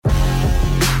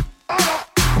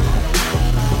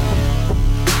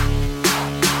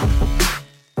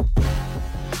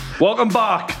Welcome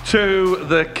back to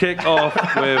the kick-off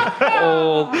with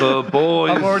all the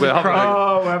boys. We're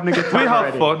having a good time. We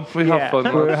have fun. We have fun.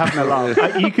 We're having a laugh.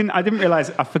 I didn't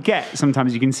realise. I forget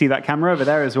sometimes you can see that camera over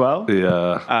there as well.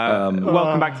 Yeah.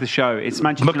 Welcome back to the show. It's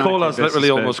Manchester United. McCullough's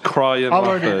literally almost crying.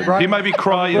 He may be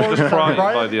crying, just crying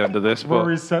by the end of this.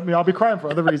 Rory's sent me. I'll be crying for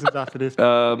other reasons after this.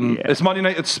 It's Man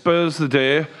United Spurs the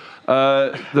day.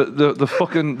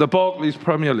 The Barclays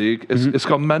Premier League it's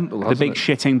gone mental, hasn't the big it?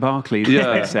 shitting Barclays.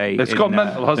 Yeah, say it's gone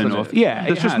mental, hasn't it? Yeah,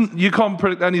 it's just you can't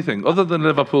predict anything other than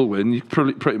Liverpool win. You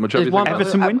pretty much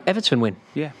everything. Everton win.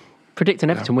 Yeah. Predicting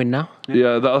Everton win now.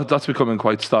 Yeah, that's becoming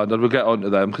quite standard. We'll get on to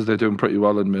them because they're doing pretty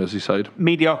well in Merseyside.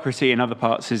 Mediocrity in other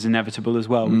parts is inevitable as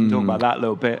well. We can talk about that a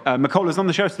little bit. McCullough's on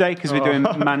the show today because we're doing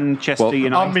Manchester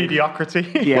United. On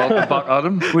mediocrity. Yeah. Welcome back,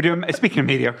 Adam. We're doing. Speaking of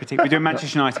mediocrity, we're doing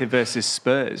Manchester United versus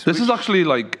Spurs. This is actually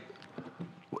like.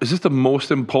 Is this the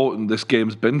most important this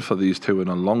game's been for these two in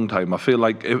a long time? I feel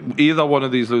like if either one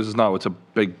of these loses now, it's a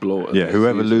big blow. Yeah,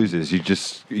 whoever loses, you're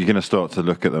going to start to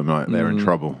look at them like they're in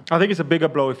trouble. I think it's a bigger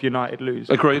blow if United lose.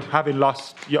 Agreed. Having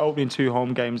lost your opening 2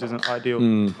 home games isn't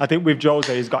ideal. I think with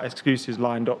Jose, he's got excuses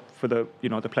lined up for they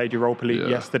played Europa League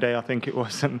yesterday, I think it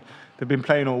was, and they've been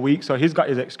playing all week, so he's got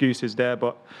his excuses there.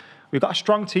 But we've got a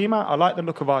strong team out. I like the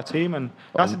look of our team, and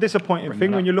that's a disappointing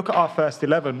thing when you look at our first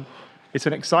 11. It's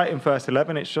an exciting first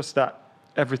 11. It's just that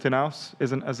everything else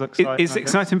isn't as exciting. It's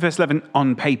exciting first 11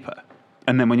 on paper,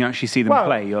 and then when you actually see them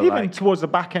play, you're even towards the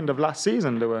back end of last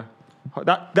season, there were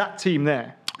that team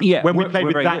there. Yeah, when we played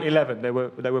with that good. 11, they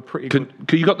were pretty good.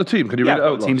 You got the team? Can you read it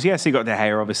out? Teams, yes. You got De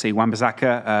Gea, obviously,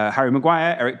 Wan-Bissaka, Harry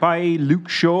Maguire, Eric Bailly, Luke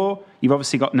Shaw. You've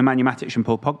obviously got Nemanja Matic and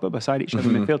Paul Pogba beside each other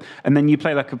in midfield, and then you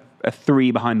play like a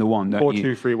 3 behind the 1, don't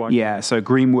you? 4-2-3-1. Yeah, so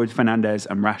Greenwood, Fernandes,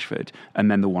 and Rashford,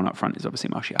 and then the 1 up front is obviously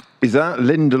Martial. Is that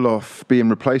Lindelof being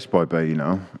replaced by Bailly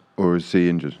now, or is he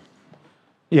injured?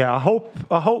 Yeah, I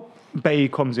hope Bailly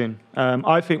comes in.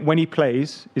 I think when he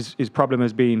plays, his problem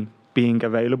has been being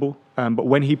available. But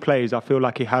when he plays, I feel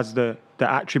like he has the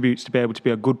attributes to be able to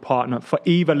be a good partner for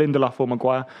either Lindelof or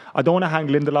Maguire. I don't want to hang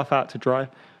Lindelof out to dry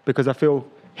because I feel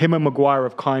him and Maguire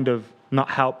have kind of not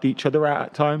helped each other out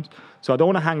at times. So I don't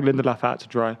want to hang Lindelof out to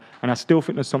dry. And I still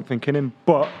think there's something in him.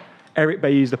 But Eric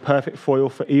Bailly is the perfect foil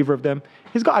for either of them.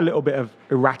 He's got a little bit of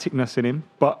erraticness in him,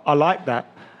 but I like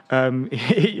that.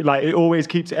 It always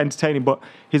keeps it entertaining. But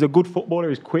he's a good footballer.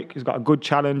 He's quick. He's got a good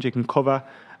challenge. He can cover.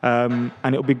 And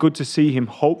it'll be good to see him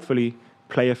hopefully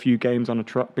play a few games on a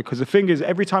truck, because the thing is,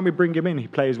 every time we bring him in, he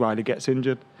plays well, he gets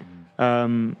injured.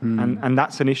 And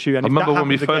that's an issue. And I remember when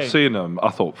we first seen him, I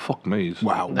thought, fuck me.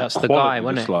 Wow. That's the guy,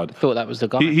 wasn't it? Lad. I thought that was the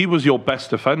guy. He was your best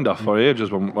defender for ages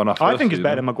when I first I think he's seen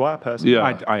better him. than Maguire, personally.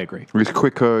 Yeah. I agree. He's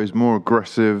quicker, he's more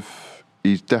aggressive.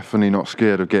 He's definitely not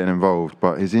scared of getting involved,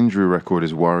 but his injury record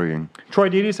is worrying. Troy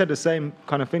Deeney said the same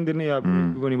kind of thing, didn't he?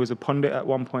 When he was a pundit at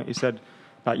one point, he said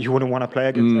that you wouldn't want to play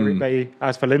against Eric Bailly.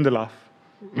 As for Lindelof,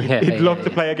 he'd love to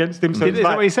play against him. So Is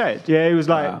that what he said? Yeah, he was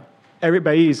like, Eric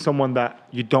Bailly is someone that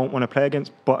you don't want to play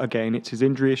against, but again, it's his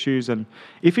injury issues, and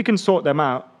if he can sort them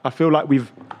out, I feel like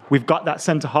we've got that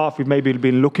centre half we've maybe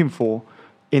been looking for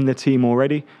in the team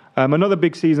already. Another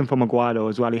big season for Maguire though,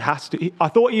 as well. He has to. I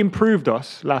thought he improved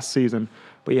us last season,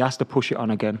 but he has to push it on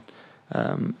again,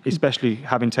 especially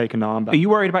having taken the arm back. Are you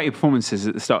worried about your performances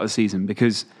at the start of the season?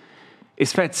 Because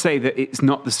it's fair to say that it's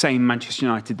not the same Manchester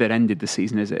United that ended the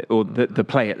season, is it? Or the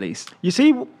play, at least. You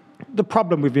see the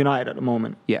problem with United at the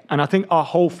moment? Yeah. And I think our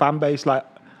whole fan base, like,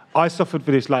 I suffered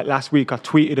for this, like, last week I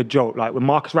tweeted a joke, like, when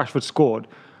Marcus Rashford scored,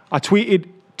 I tweeted,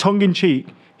 tongue-in-cheek,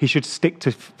 he should stick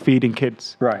to feeding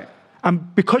kids. Right.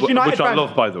 And because United which fans, I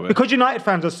love, by the way. Because United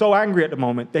fans are so angry at the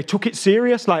moment, they took it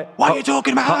serious, like, what are you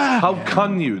talking about? How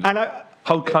can you?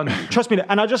 How can you? Trust me,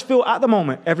 and I just feel at the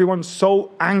moment, everyone's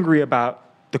so angry about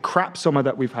the crap summer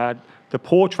that we've had, the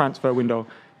poor transfer window,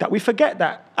 that we forget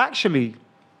that actually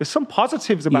there's some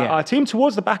positives about our team.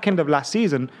 Towards the back end of last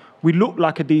season, we looked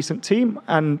like a decent team,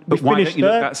 and we But why finished don't you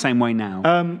look third. that same way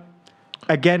now?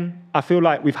 Again, I feel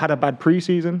like we've had a bad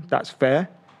pre-season. That's fair.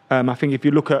 I think if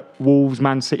you look at Wolves,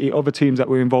 Man City, other teams that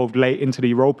were involved late into the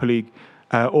Europa League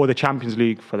or the Champions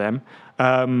League for them,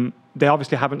 they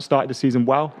obviously haven't started the season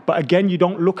well. But again, you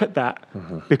don't look at that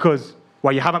because,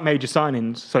 well, you haven't made your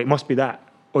signings, so it must be that.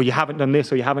 Or you haven't done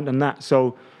this, or you haven't done that.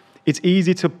 So it's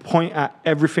easy to point at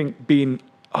everything being,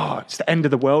 it's the end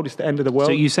of the world, it's the end of the world.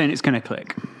 So you're saying it's going to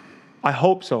click? I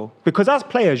hope so. Because as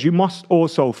players, you must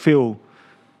also feel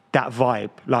that vibe.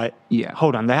 Like,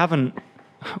 hold on, they haven't...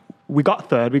 We got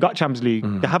third, we got Champions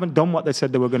League. They haven't done what they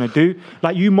said they were going to do.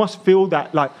 Like, you must feel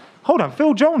that, like, hold on,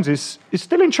 Phil Jones is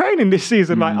still in training this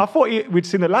season. Like, I thought we'd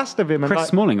seen the last of him. And Chris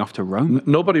Smalling off to Rome.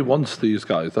 Nobody wants these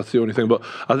guys. That's the only thing. But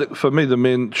I think for me, the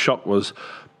main shock was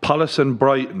Palace and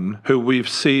Brighton, who we've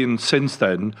seen since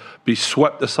then be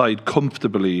swept aside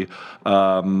comfortably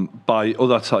by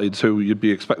other sides who you'd be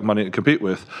expecting Man United to compete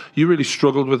with, you really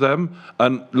struggled with them.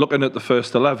 And looking at the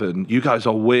first 11, you guys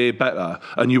are way better,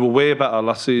 and you were way better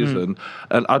last season.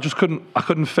 And I just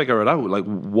couldn't figure it out, like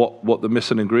what the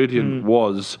missing ingredient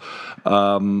was,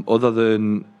 other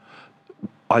than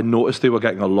I noticed they were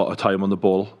getting a lot of time on the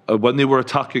ball. When they were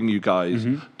attacking you guys,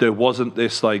 there wasn't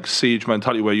this like siege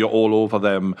mentality where you're all over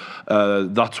them.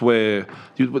 That's where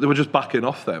they were just backing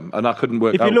off them, and I couldn't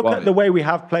work out. If you look why. at the way we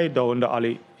have played though under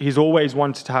Ali, he's always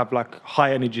wanted to have like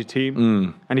high energy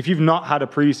team. And if you've not had a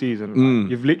preseason, like,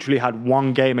 you've literally had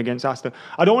one game against Aston.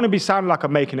 I don't want to be sounding like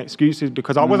I'm making excuses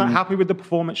because I wasn't happy with the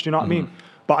performance. Do you know what I mean?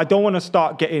 But I don't want to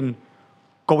start going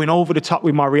over the top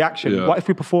with my reaction. Yeah. What if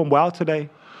we perform well today?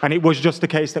 And it was just the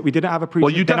case that we didn't have a preseason. Well,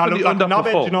 you definitely like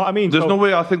underperformed. do you know what I mean? There's no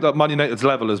way I think that Man United's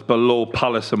level is below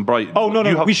Palace and Brighton. Oh,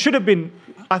 no. We should have been.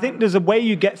 I think there's a way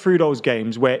you get through those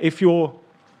games where if you're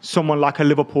someone like a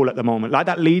Liverpool at the moment, like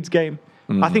that Leeds game,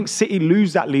 I think City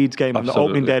lose that Leeds game on the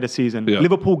opening day of the season. Yeah.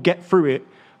 Liverpool get through it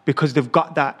because they've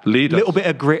got that little bit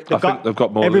of grit. I think they've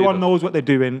got more Everyone leaders. knows what they're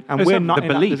doing, and we're not in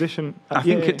that position. I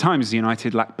think at times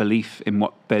United lack belief in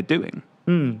what they're doing.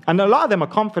 And a lot of them are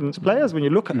confidence players when you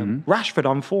look at them. Rashford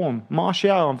on form,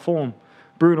 Martial on form,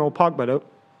 Bruno, Pogba, they're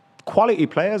quality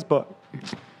players, but...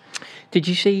 Did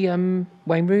you see Wayne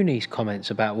Rooney's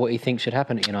comments about what he thinks should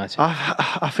happen at United?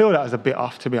 I feel that was a bit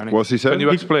off, to be honest. What's he saying? Can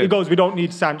you explain? He goes, we don't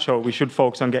need Sancho, we should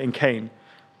focus on getting Kane.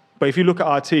 But if you look at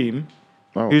our team,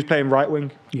 who's playing right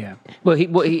wing? Yeah. Well,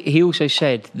 he also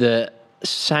said that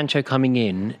Sancho coming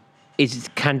in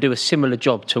can do a similar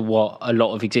job to what a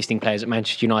lot of existing players at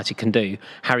Manchester United can do.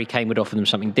 Harry Kane would offer them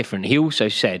something different. He also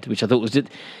said, which I thought was,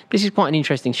 this is quite an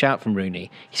interesting shout from Rooney.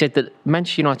 He said that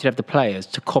Manchester United have the players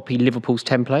to copy Liverpool's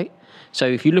template. So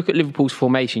if you look at Liverpool's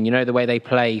formation, you know the way they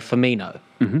play Firmino.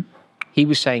 He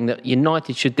was saying that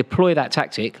United should deploy that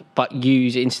tactic, but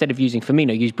instead of using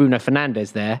Firmino, use Bruno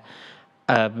Fernandes there,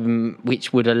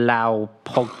 which would allow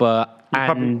Pogba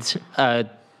and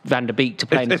Van der Beek to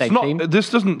play in the same team. This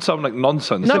doesn't sound like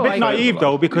nonsense. It's a bit naive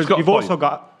though, because you've also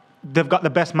they've got the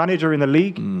best manager in the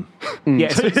league. Yeah,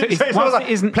 So it's not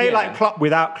like play like Klopp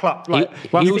without Klopp. Like,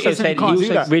 he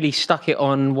also really stuck it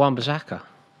on Wan-Bissaka.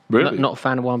 Really? Not a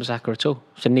fan of Wan-Bissaka at all.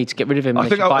 So need to get rid of him. I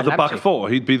think out of the back four,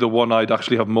 he'd be the one I'd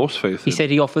actually have most faith in. He said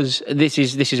he offers, this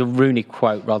is a Rooney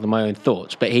quote rather than my own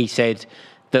thoughts, but he said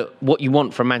that what you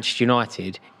want from Manchester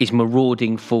United is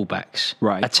marauding fullbacks,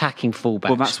 right? Attacking fullbacks.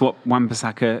 Well, that's what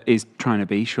Wan-Bissaka is trying to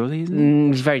be, surely, isn't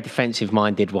it? He's very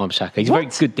defensive-minded, Wan-Bissaka. He's very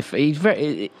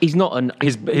good. He's not an.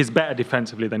 He's better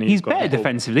defensively than he's better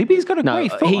defensively, but he's got a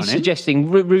great foot he's on suggesting.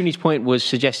 Rooney's point was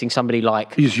suggesting somebody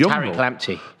like He's young, Tariq though.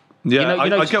 Lamptey. Yeah,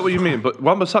 I get what you mean, but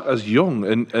Wan-Bissaka's young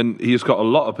and he's got a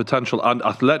lot of potential, and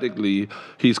athletically,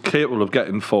 he's capable of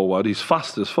getting forward. He's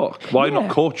fast as fuck. Why not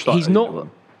coach that?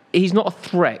 He's not a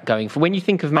threat going for when you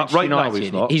think of Manchester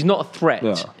United. He's not a threat.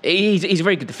 Yeah. He's a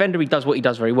very good defender. He does what he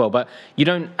does very well. But you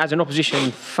don't, as an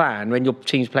opposition fan, when your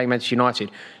team's playing Manchester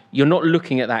United, you're not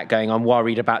looking at that going, I'm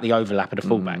worried about the overlap of the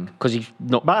fullback because he's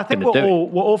not. But I think we're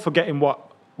all forgetting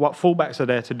what fullbacks are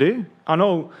there to do. I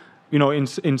know,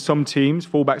 in some teams,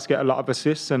 fullbacks get a lot of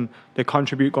assists and they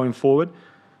contribute going forward.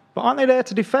 But aren't they there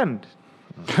to defend?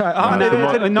 I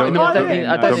know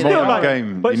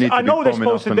they're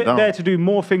supposed to be there to do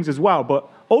more things as well, but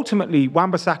ultimately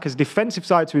Wan-Bissaka's defensive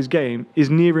side to his game is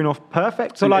near enough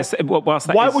perfect. So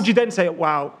why would you then say,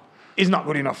 wow, he's not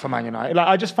good enough for Man United? Like,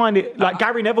 I just find it, like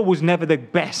Gary Neville was never the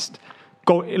best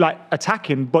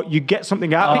attacking, but you get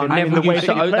something out of him in the way that he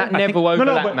played. That Neville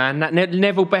overlap, man. That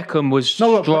Neville Beckham was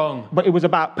strong. But it was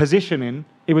about positioning.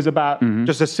 It was about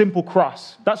just a simple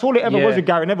cross. That's all it ever was with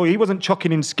Gary Neville. He wasn't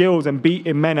chucking in skills and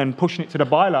beating men and pushing it to the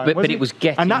byline. But it was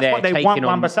getting and that's there, what they want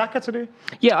Wan-Bissaka to do.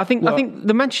 Yeah, I think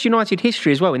the Manchester United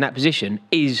history as well in that position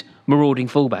is marauding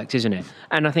fullbacks, isn't it?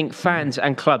 And I think fans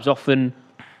and clubs often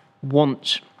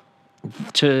want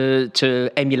to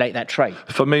emulate that trait.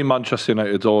 For me, Manchester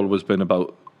United's always been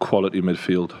about quality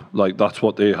midfield. Like, that's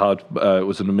what they had. It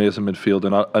was an amazing midfield.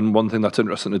 And one thing that's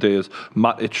interesting today is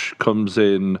Matic comes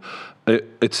in.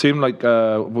 It seemed like,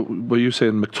 were you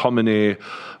saying McTominay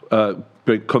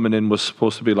coming in was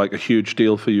supposed to be like a huge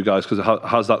deal for you guys because it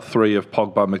has that three of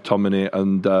Pogba, McTominay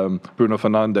and Bruno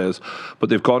Fernandes. But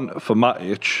they've gone for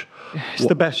Matic. It's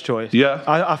the best choice. Yeah.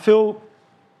 I feel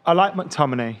I like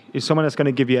McTominay. He's someone that's going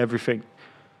to give you everything.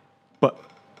 But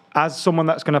as someone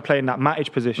that's going to play in that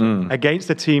Matic position against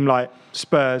a team like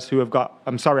Spurs, who have got,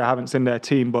 I'm sorry I haven't seen their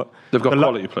team, but they've got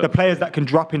quality players. The players that can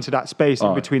drop into that space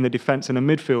in between the defence and the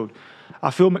midfield.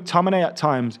 I feel McTominay at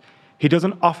times, He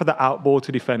doesn't offer the out ball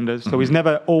to defenders, so he's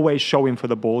never always showing for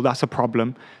the ball. That's a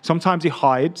problem. Sometimes he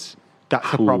hides.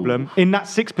 That's a problem. In that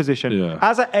 6th position,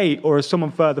 as an 8 or as someone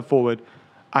further forward,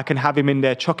 I can have him in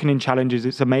there chucking in challenges.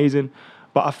 It's amazing.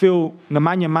 But I feel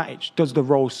Nemanja Matic does the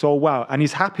role so well, and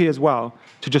he's happy as well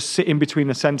to just sit in between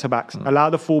the centre-backs, allow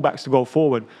the full-backs to go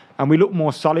forward, and we look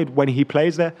more solid when he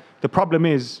plays there. The problem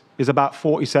is about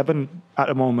 47 at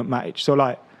the moment, Matic. So,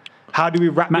 like, how do we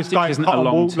wrap this guy in cotton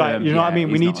wool? Like, you know what I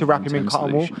mean? We need to wrap him in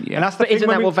cotton wool. Yeah. And that's the But isn't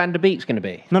thing that what Van der Beek's going to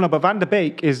be? No, but Van der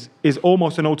Beek is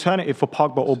almost an alternative for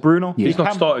Pogba or Bruno. Yeah. He's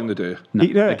not starting the day.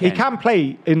 He can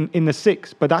play in the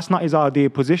 6, but that's not his ideal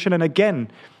position. And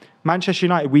again, Manchester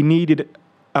United, we needed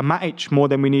a Matic more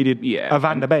than we needed a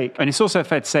Van der Beek. And it's also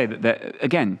fair to say that,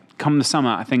 again, come the summer,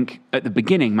 I think at the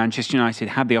beginning, Manchester United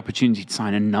had the opportunity to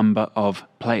sign a number of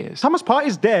players. Thomas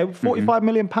Partey's there, £45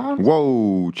 million.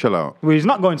 Whoa, chill out. Well, he's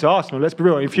not going to Arsenal, let's be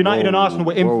real. If United and Arsenal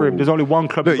were in for him, there's only one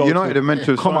club to Look, go United to. are meant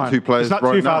to have Come signed on. 2 players It's not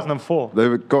right 2004. now.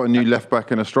 They've got a new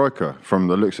left-back and a striker from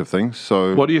the looks of things.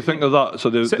 So What do you think of that? So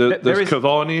there's there is-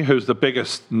 Cavani, who's the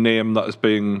biggest name that is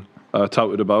being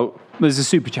touted about. There's a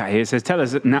super chat here. It says, tell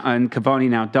us that and Cavani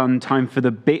now done. Time for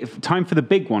the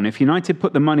big one. If United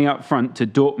put the money up front to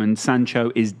Dortmund,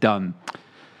 Sancho is done.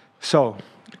 So,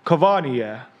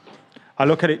 Cavani, I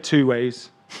look at it 2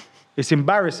 ways. It's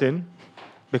embarrassing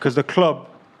because the club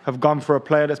have gone for a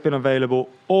player that's been available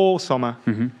all summer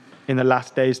in the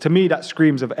last days. To me, that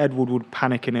screams of Ed Woodward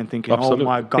panicking and thinking, Absolutely. oh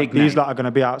my God, Big these name. lot are going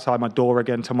to be outside my door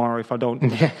again tomorrow if I don't.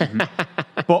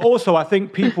 But also, I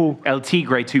think people... El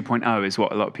Tigre 2.0 is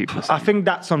what a lot of people say. I think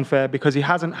that's unfair because he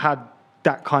hasn't had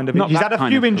that kind of... Not He's that had a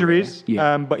kind few of career, injuries,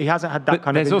 yeah. but he hasn't had that But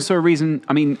kind of... there's also a reason.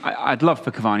 I mean, I'd love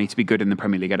for Cavani to be good in the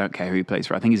Premier League. I don't care who he plays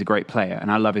for. I think he's a great player,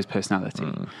 and I love his personality.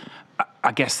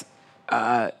 I guess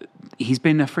he's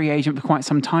been a free agent for quite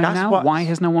some time That's now. what- Why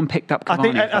has no one picked up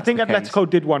Cavani? I think Atletico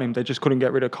did want him. They just couldn't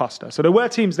get rid of Costa. So there were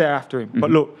teams there after him. But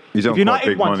look, He's on if quite United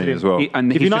big wanted money him, as well.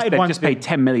 And if United they've wanted just paid him,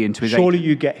 10 million to his surely agent.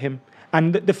 you get him.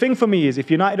 And the thing for me is,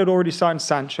 if United had already signed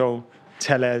Sancho,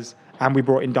 Tellez, and we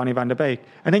brought in Donny van der Beek,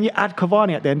 and then you add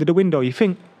Cavani at the end of the window, you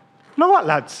think, you know what,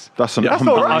 lads? that's an That's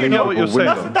all right. I know what you're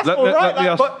saying. That's Let- all let- right. let me like,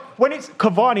 ask- but when it's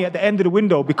Cavani at the end of the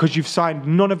window because you've signed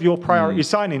none of your priority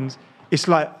signings, it's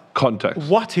like, Context.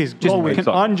 what is going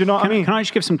on? Do you know what I mean? Can I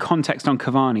just give some context on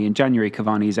Cavani? In January,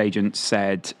 Cavani's agent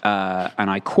said, and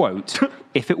I quote,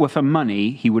 if it were for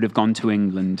money, he would have gone to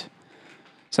England.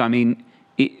 So, I mean,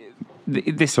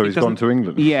 So he's gone to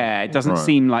England? Yeah, it doesn't Right.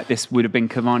 seem like this would have been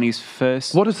Cavani's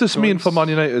first. What does this mean choice. for Man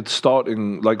United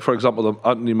starting, like, for example,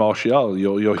 Anthony Martial?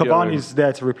 You're Cavani's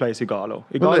there to replace Igalo.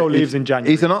 Igalo leaves in January.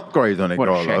 He's an upgrade on What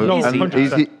a Igalo. shame. No, and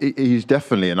 100%. he's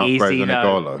definitely an Easy, upgrade on though.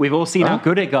 Igalo. We've all seen how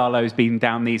good Igalo's been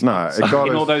down these No, months Igalo's,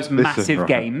 in all those listen, massive right.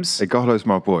 games. Igalo's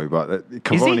my boy, but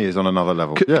Cavani he? is on another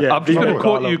level. Yeah. I'm just going to Igalo.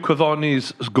 quote you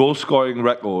Cavani's goal-scoring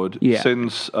record Yeah.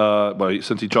 since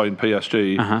he joined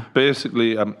PSG.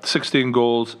 Basically, 16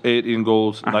 goals, 18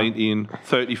 goals, 19,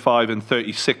 35 and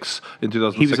 36 in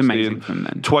 2016. He was amazing for them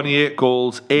then. 28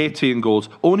 goals, 18 goals.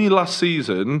 Only last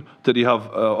season did he have,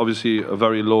 obviously, a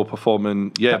very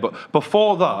low-performing year. But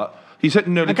before that, he's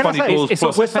hitting nearly And can I 20 say, goals It's plus.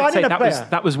 also We're fair to say signing a that was, player.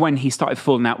 that was when he started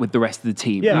falling out with the rest of the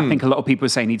team. Yeah. I think a lot of people were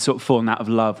saying he'd sort of fallen out of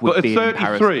love with But at being in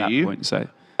Paris at 33, that point. So.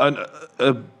 And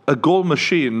a goal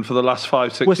machine for the last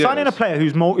 5-6 We're years. signing a player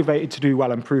who's motivated to do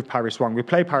well and prove Paris wrong. We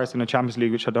play Paris in the Champions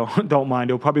League, which I don't mind.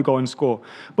 He'll probably go and score.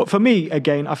 But for me,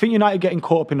 again, I think United getting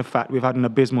caught up in the fact we've had an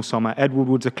abysmal summer. Ed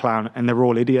Woodward's a clown, and they're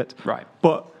all idiots. Right.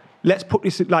 But let's put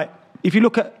this like if you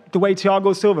look at the way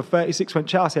Thiago Silva, 36, went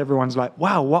Chelsea, everyone's like,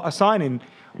 wow, what a signing.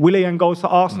 Willian goes to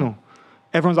Arsenal.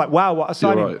 Everyone's like, wow, what a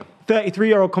signing. right.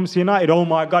 33-year-old comes to United. Oh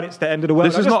my God, it's the end of the world.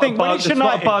 This I is just not, a think when bad, it's it's not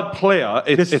a United, bad player,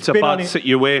 it's a spin on bad it.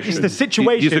 situation. It's the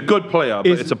situation. He's a good player, but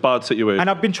is- it's a bad situation. And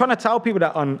I've been trying to tell people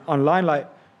that online, like,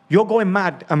 you're going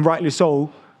mad, and rightly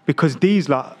so, because these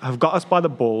lot have got us by the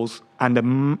balls,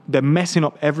 and they're messing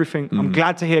up everything. I'm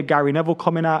glad to hear Gary Neville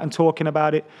coming out and talking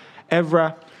about it.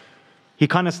 Evra, he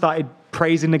kind of started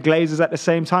praising the Glazers at the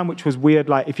same time, which was weird.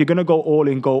 Like, if you're going to go all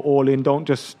in, go all in. Don't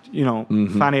just,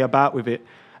 fanny about with it.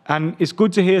 And it's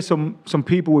good to hear some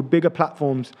people with bigger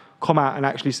platforms come out and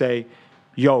actually say,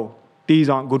 yo, these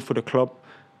aren't good for the club.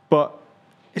 But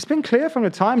it's been clear from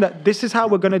the time that this is how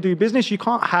we're going to do business. You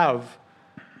can't have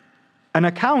an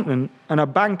accountant and a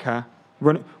banker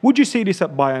run. Would you see this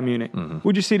at Bayern Munich?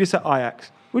 Would you see this at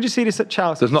Ajax? Would you see this at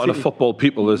Chelsea? There's not City? enough football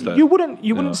people, is there? You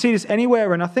wouldn't see this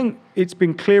anywhere. And I think it's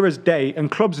been clear as day, and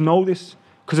clubs know this.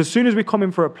 Because as soon as we come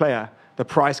in for a player, the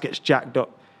price gets jacked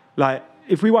up. Like,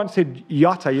 if we wanted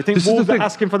Jota, you think This is Wolves the are thing.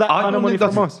 asking for that I kind of don't money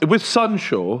think from us? With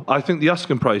Sancho, I think the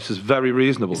asking price is very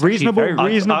reasonable. Reasonable, very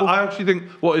reasonable. I actually think,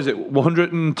 what is it,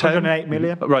 110? 108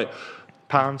 million. Right.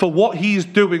 Pounds. For what he's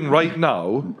doing right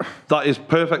now, that is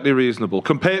perfectly reasonable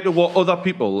compared to what other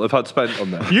people have had spent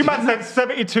on them. You man said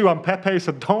 72 on Pepe,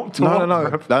 so don't talk. No.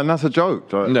 And that's a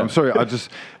joke. No. I'm sorry. I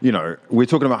just, we're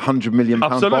talking about £100 million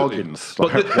Absolutely. bargains.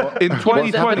 But in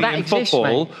 2020 that in exists,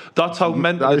 football, mate. that's how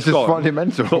mental That it's is just gone.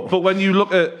 fundamental. But when you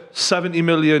look at 70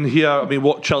 million here, I mean,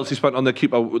 what Chelsea spent on their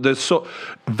keeper, there's so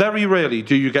very rarely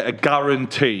do you get a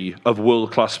guarantee of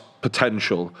world-class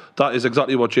potential. That is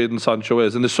exactly what Jadon Sancho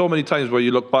is. And there's so many times where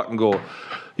you look back and go,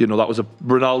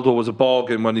 Ronaldo was a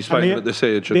bargain when he spent him at this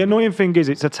age. The annoying thing is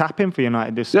it's a tap-in for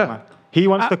United this summer. He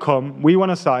wants to come. We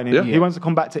want to sign him. Yeah. He wants to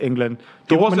come back to England.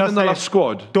 He Dortmund wasn't are in the saying- last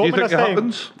squad. Do you Dortmund think are it saying-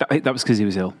 happens? That was because he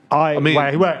was ill. Well, he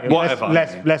weren't ill. whatever.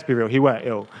 Let's be real. He weren't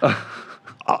ill.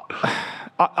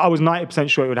 I was 90%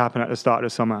 sure it would happen at the start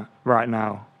of the summer. Right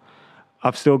now,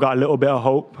 I've still got a little bit of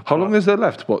hope. How long is there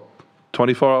left? What,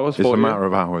 24 hours? It's a 40? matter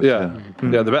of hours. Yeah.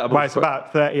 Yeah, the better. Well, it's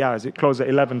about 30 hours. It closes at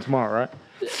 11 tomorrow, right?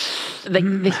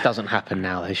 This doesn't happen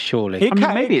now, though, surely.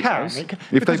 maybe it does. It can.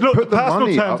 If they Because look, put the personal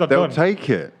money terms up, are they'll done. take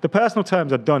it. The personal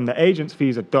terms are done. The agent's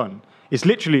fees are done. It's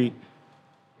literally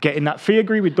getting that fee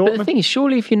agree with But the Dortmund. thing is,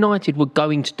 surely if United were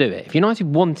going to do it, if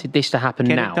United wanted this to happen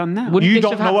Get it now, done now. wouldn't You this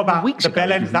don't have know happened about weeks the ago?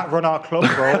 bellends that run our club,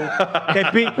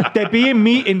 bro. There'd be in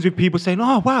meetings with people saying,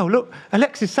 "Oh wow, look,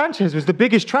 Alexis Sanchez was the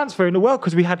biggest transfer in the world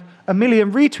because we had 1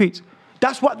 million retweets."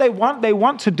 That's what they want. They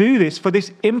want to do this for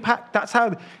this impact. That's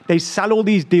how they sell all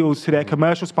these deals to their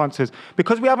commercial sponsors.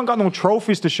 Because we haven't got no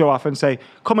trophies to show off and say,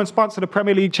 come and sponsor the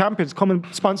Premier League champions, come and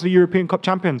sponsor the European Cup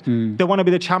champions. They want to be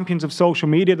the champions of social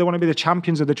media. They want to be the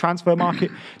champions of the transfer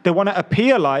market. They want to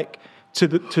appear like to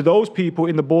those people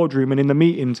in the boardroom and in the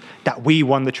meetings that we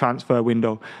won the transfer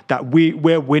window, that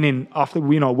we're winning after,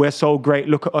 we're so great.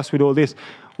 Look at us with all this.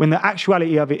 When the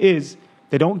actuality of it is,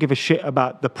 they don't give a shit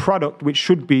about the product, which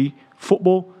should be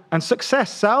football and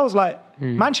success. Sales,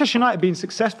 Manchester United being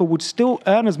successful would still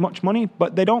earn as much money,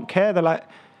 but they don't care.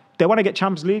 They want to get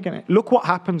Champions League in it. Look what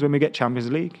happens when we get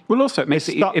Champions League. Well, also,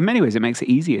 in many ways, it makes it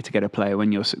easier to get a player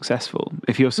when you're successful.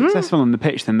 If you're successful on the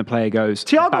pitch, then the player goes...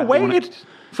 Thiago waited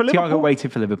for Liverpool. Thiago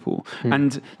waited for Liverpool.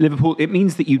 And Liverpool, it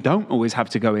means that you don't always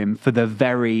have to go in for the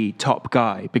very top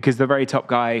guy, because the very top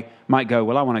guy might go,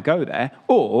 well, I want to go there,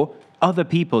 or... other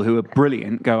people who are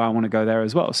brilliant go, I want to go there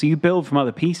as well. So you build from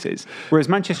other pieces. Whereas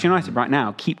Manchester United right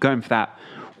now keep going for that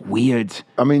weird,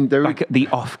 the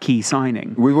off-key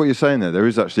signing. With what you're saying there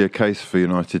is actually a case for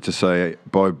United to say,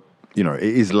 it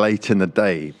is late in the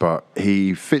day, but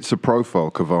he fits a profile,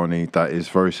 Cavani, that is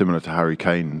very similar to Harry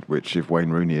Kane, which if Wayne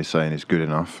Rooney is saying is good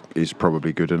enough, is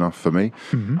probably good enough for me.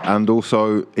 Mm-hmm. And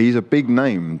also, he's a big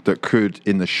name that could,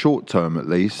 in the short term at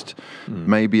least,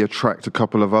 maybe attract a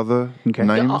couple of other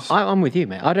names. Yeah, I'm with you,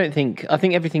 mate. I think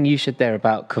everything you said there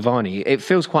about Cavani, it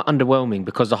feels quite underwhelming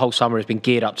because the whole summer has been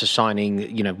geared up to signing,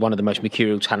 one of the most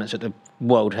mercurial talents that the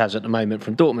world has at the moment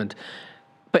from Dortmund.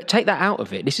 But take that out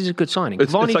of it. This is a good signing.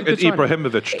 It's like an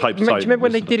Ibrahimovic type signing. Do you remember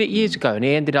when they did it years ago and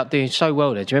he ended up doing so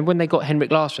well there? Do you remember when they got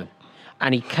Henrik Larsson?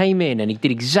 And he came in and he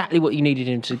did exactly what you needed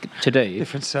him to do.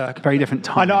 Different circle. Very different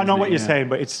time. I know what you're saying,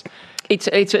 but it's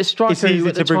a striker. It's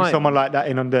easy to bring someone like that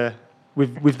in under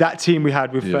with that team we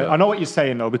had. I know what you're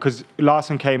saying though, because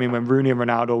Larsson came in when Rooney and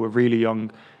Ronaldo were really young,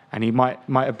 and he might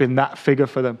have been that figure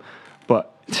for them,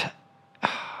 but.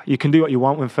 You can do what you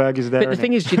want when Fergie's there. But the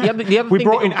thing is, the other we thing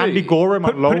brought in Andy Gorham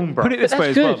on loan, bro. Put it this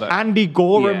way as well, though. Andy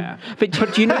Gorham. Yeah.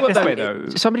 But do you know what, though?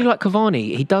 Somebody like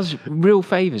Cavani, he does real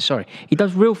favours. He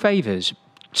does real favours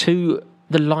to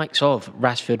the likes of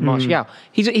Rashford, Martial.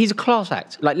 He's a class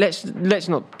act. Let's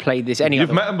not play this any You've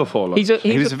other met way. him before, like. Does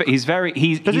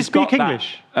he speak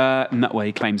English? No, well,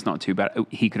 he claims not to, but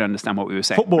he could understand what we were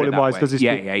saying. Footballing wise, does he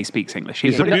speak? Yeah, he speaks English.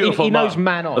 He's a beautiful he man knows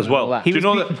man on as well. and all that. Do you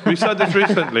know that we said this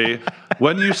recently?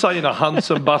 When you sign a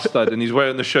handsome bastard and he's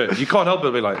wearing the shirt, you can't help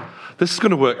but be like, "This is going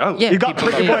to work out." Yeah, You got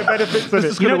pretty boy benefits in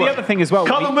it. You know the other thing as well.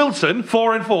 Callum Wilson,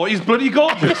 4-4. He's bloody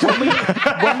gorgeous.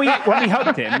 when we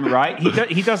hugged him, right?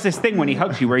 He does this thing when he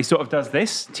hugs you, where he sort of does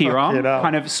this to your arm,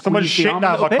 kind of Someone squeeze the shit arm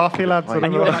now a little my bit. coffee, lads.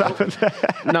 And you're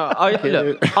like, No,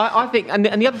 I think, and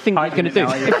the other thing he's going to do.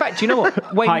 In fact, do you know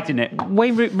what? Hiding it.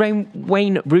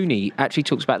 Wayne Rooney actually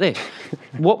talks about this.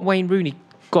 What Wayne Rooney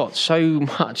got so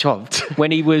much of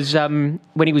when he was young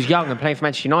and playing for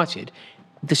Manchester United,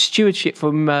 the stewardship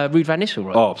from Ruud van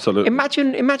Nistelrooy. Oh, absolutely.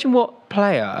 Imagine what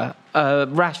player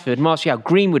Rashford, Martial,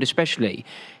 Greenwood especially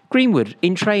Greenwood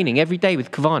in training every day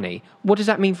with Cavani. What does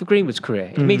that mean for Greenwood's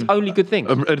career? It means only good things.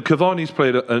 And Cavani's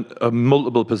played a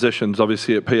multiple positions,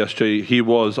 obviously, at PSG. He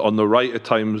was on the right at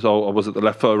times, or was it the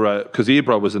left for because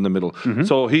Ibra was in the middle.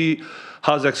 So he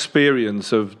has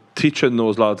experience of teaching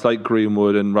those lads like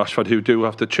Greenwood and Rashford who do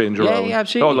have to change around. Yeah,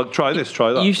 absolutely. Oh, look, try this,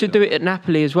 try that. You used to do it at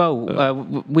Napoli as well.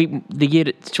 The year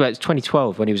that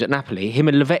 2012 when he was at Napoli, him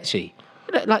and Lavezzi,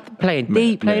 like playing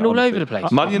deep, playing all over the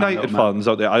place. Man United fans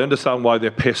out there, I understand why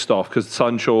they're pissed off because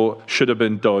Sancho should have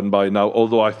been done by now.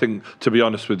 Although I think, to be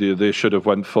honest with you, they should have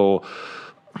went for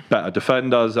better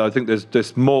defenders. I think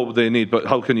there's more they need, but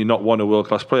how can you not want a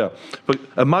world-class player? But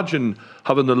imagine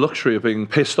having the luxury of being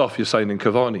pissed off you're signing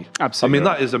Cavani. Absolutely. I mean,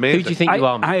 that is amazing. Who do you think you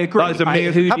are? I agree. That is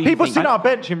amazing. Have people seen our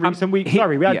bench in recent weeks?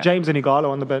 Sorry, we had James and Igalo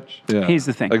on the bench. Yeah. Here's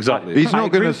the thing. Exactly. He's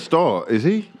not going to start, is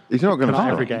he? He's not going to Not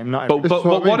start. every game, not every But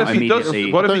what what if he does?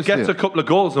 Immediately. What if I he don't gets see a it. couple of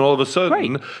goals and all of a sudden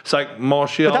Great. it's like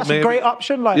Martial? But that's maybe. a great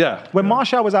option. Like Yeah. when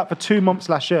Martial was out for 2 months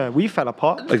last year, we fell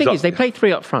apart. The thing is, they Exactly. play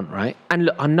three up front, right? And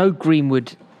look, I know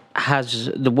Greenwood has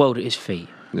the world at his feet,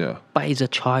 Yeah. but he's a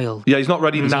child. Yeah, he's not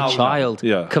ready He's now. a child.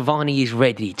 Yeah. Cavani is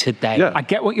ready today. Yeah. I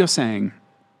get what you're saying.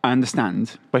 I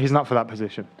understand. But he's not for that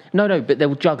position. No, but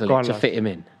they'll juggle Go it on, to lads. fit him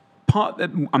in.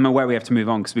 I'm aware we have to move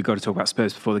on because we've got to talk about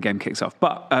Spurs before the game kicks off.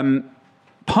 But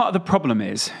part of the problem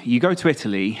is you go to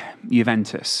Italy,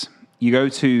 Juventus. You go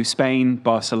to Spain,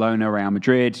 Barcelona, Real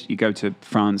Madrid. You go to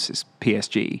France, it's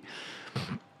PSG.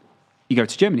 You go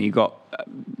to Germany, you've got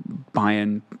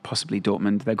Bayern, possibly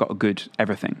Dortmund. They've got a good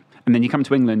everything. And then you come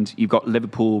to England, you've got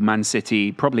Liverpool, Man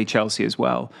City, probably Chelsea as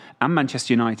well, and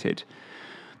Manchester United.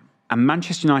 And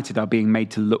Manchester United are being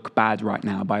made to look bad right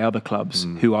now by other clubs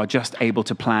who are just able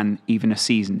to plan even a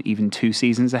season, even 2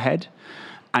 seasons ahead.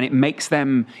 And it makes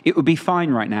them, it would be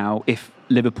fine right now if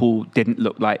Liverpool didn't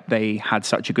look like they had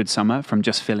such a good summer from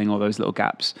just filling all those little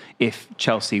gaps, if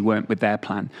Chelsea weren't with their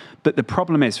plan. But the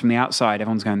problem is, from the outside,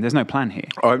 everyone's going, there's no plan here.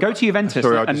 Go to Juventus.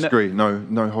 Sorry, I and disagree.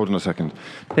 No, hold on a second.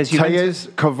 There's Juventus.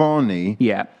 Tejes, Cavani,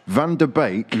 Yeah. Van der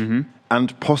Beek,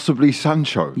 and possibly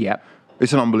Sancho. Yeah.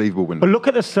 It's an unbelievable window. But look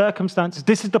at the circumstances.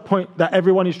 This is the point that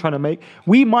everyone is trying to make.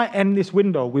 We might end this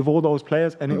window with all those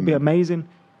players, and it'll be amazing.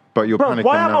 But you're Bro, panicking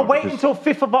why am I now waiting because-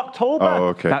 until 5th of October? Oh,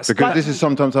 okay. That's- Because like- this is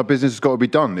sometimes how business has got to be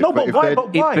done. No, but why? they're-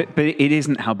 But why? But it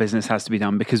isn't how business has to be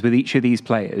done, because with each of these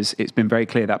players, it's been very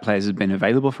clear that players have been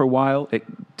available for a while.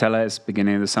 Tellez,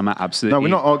 beginning of the summer, absolutely. No, we're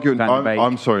not arguing. Van der Beek.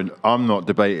 I'm sorry. I'm not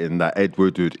debating that Ed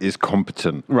Woodward is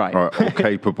competent Right. or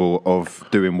capable of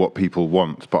doing what people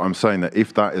want. But I'm saying that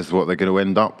if that is what they're going to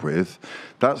end up with,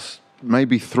 that's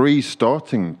maybe 3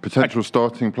 potential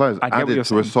starting players I get what added you're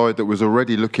to a saying. side that was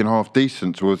already looking half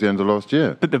decent towards the end of last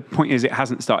year. But the point is, it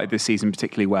hasn't started this season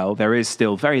particularly well. There is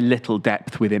still very little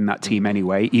depth within that team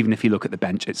anyway, even if you look at the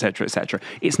bench, etc., etc.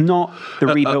 It's not the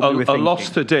rebuild we were A thinking. loss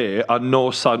today and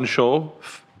no Sancho,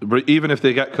 even if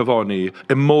they get Cavani,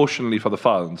 emotionally for the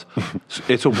fans,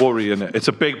 it's a worry, isn't it? It's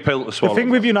a big pill to The swallow. thing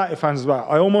with United fans as well,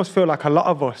 I almost feel like a lot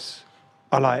of us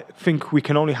are like, think we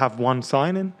can only have one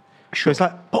signing. So it's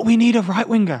like, but we need a right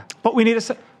winger. But we need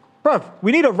bruv,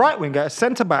 we need a right winger, a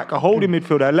centre back, a holding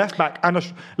midfielder, a left back, and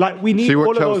we need See all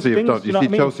what of those Chelsea have things. done. You You know see what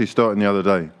I mean? Chelsea starting the other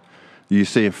day. You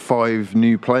see 5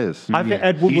 new players. I think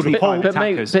Ed Woodward Usually would hope. five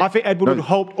attackers. I think Ed Woodward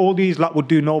hoped all these would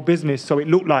do no business, so it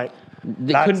looked like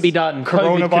It couldn't be done.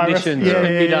 COVID Coronavirus. conditions Yeah,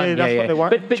 couldn't be done. yeah, that's what they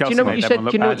want. But do you Chelsea know what made you said?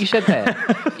 everyone Do you know look what you said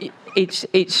there?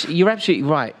 it's you're absolutely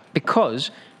right,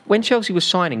 because when Chelsea was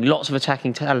signing lots of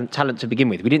attacking talent to begin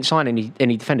with, we didn't sign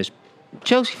any defenders.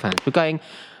 Chelsea fans were going,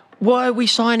 why are we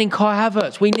signing Kai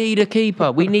Havertz? We need a keeper.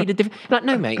 We need a like,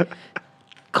 no, mate.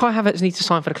 Kai Havertz needs to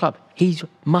sign for the club. He's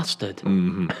mustard.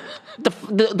 Mm-hmm.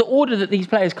 The order that these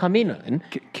players come in on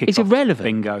is irrelevant.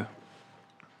 Bingo.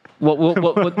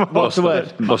 What's the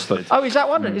word? Mustard. Oh, is that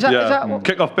one? Is that one?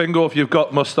 Kick off bingo if you've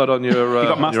got mustard on your. You got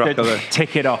your mustard, rack there.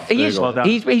 tick it off. He is. Well done.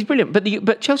 He's brilliant.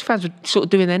 But Chelsea fans were sort of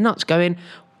doing their nuts, going,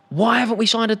 why haven't we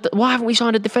signed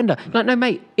a defender? Like, no,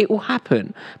 mate, it will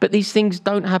happen. But these things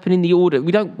don't happen in the order.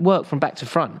 We don't work from back to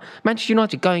front. Manchester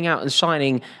United going out and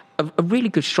signing a really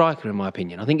good striker, in my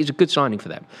opinion. I think it's a good signing for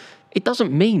them. It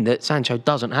doesn't mean that Sancho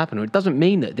doesn't happen, or it doesn't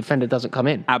mean that a defender doesn't come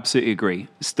in. Absolutely agree.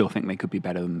 Still think they could be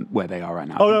better than where they are right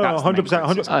now. Oh, I think no, that's the main 100%.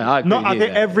 criticism. 100%. I agree No, with I you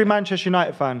think there. every Manchester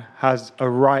United fan has a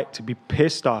right to be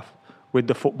pissed off with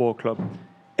the football club.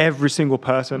 Every single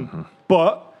person. Mm-hmm.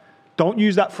 But don't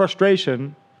use that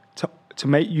frustration to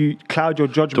make you cloud your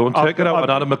judgment. Don't take it out on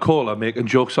Adam McCullough making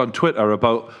jokes on Twitter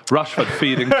about Rashford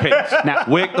feeding kids. Now-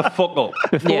 Wake the fuck up.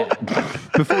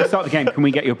 Before we start the game, can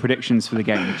we get your predictions for the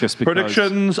game? Just because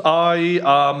Predictions, I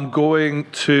am going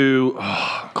to...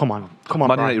 Come on, Man Brian.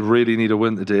 United really need a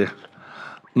win today.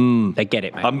 They get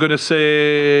it, mate. I'm going to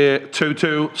say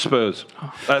 2-2 Spurs.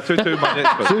 2-2 Man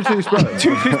United Spurs. 2-2 Spurs.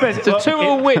 2-2 Spurs. It's a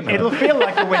 2-2 win. It'll feel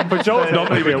like a win for Joe.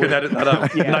 Normally we can edit that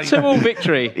out. Yeah. 2-2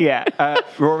 victory. Yeah.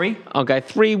 Rory? I'll go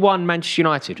 3-1 Manchester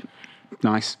United.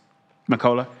 Nice.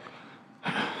 Makola?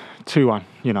 2-1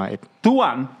 United.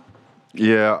 2-1.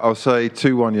 Yeah, I'll say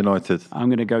 2-1 United. I'm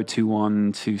going to go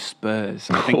 2-1 to Spurs.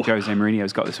 I think Jose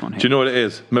Mourinho's got this one here. Do you know what it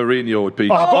is? Mourinho would be.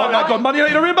 Oh my God, Man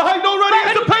United are in behind already.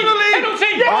 It's a penalty.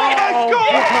 Yes, go!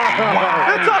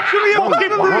 It's actually a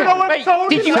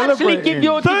penalty. Did you actually give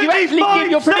your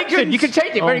prediction? seconds. You can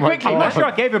change it very quickly. I'm not sure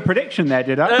I gave a prediction there,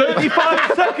 did I?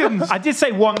 35 seconds. I did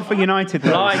say 1 for United.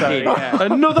 Though, so, Blinded. yeah.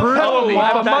 Another penalty well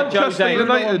for done, Manchester Jose.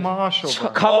 United. Marshall.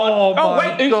 Come on. Oh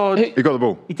my God. He got the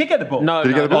ball. He did get the ball. No, Did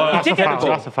he get the ball? He did get the ball.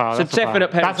 That's a foul. It's a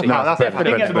definite penalty. Anthony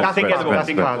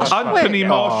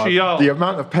The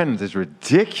amount of pens is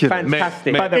ridiculous.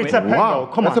 Fantastic. By the way, It's a pen, Wow. though.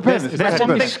 Come That's on. a pen. This- It's this- a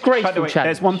pen. Disgraceful challenge.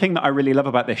 there's one thing that I really love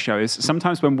about this show is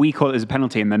sometimes when we call it as a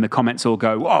penalty and then the comments all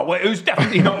go, "Oh, well, it was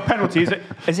definitely not a penalty,"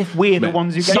 as if we're the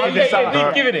ones who gave this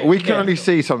up. We can only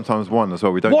see sometimes one as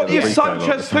well. We don't What get the is replay Sanchez a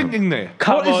lot of the time. thinking there?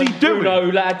 Come What is on, he doing?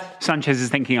 Bruno, lad. Sanchez is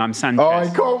thinking I'm Sanchez. Oh, I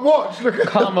can't watch. Look at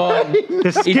Come on.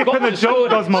 The skip and the jump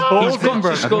does my balls He's got in,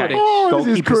 bro. to score this. Oh, this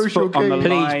is Goalkeeper's crucial foot on the game.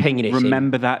 Please line. ping this in.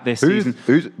 Remember that this season.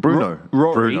 Who's Bruno?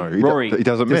 Rory. Bruno. Rory. He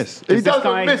doesn't miss. does He this doesn't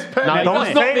guy- miss No, he penalties. does Don't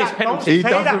not say miss that. penalties. He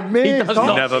Don't say doesn't that. miss. He does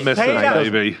not Never miss say it, that.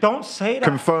 baby. Don't say that.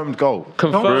 Confirmed goal.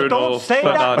 Confirmed. Don't say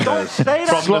that. Don't say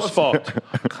that. From the spot.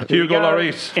 Hugo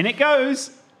Lloris. In it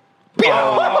goes.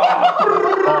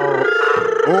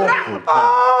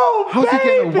 Oh, How's he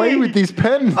getting away with these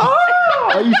pens?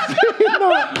 Are you seeing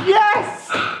that? Yes.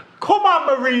 Come on,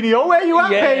 Mourinho. Where you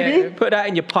at, Yeah, baby? put that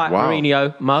in your pipe, Wow.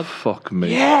 Mourinho mug. Fuck me.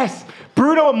 Yes.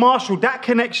 Bruno and Marshall, that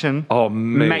connection. Oh,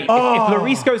 Mate, mate. if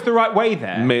Lloris goes the right way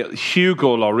there, Mate,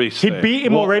 Hugo Lloris. He there. beat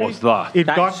him what already. was that? He'd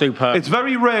That's gone. superb. It's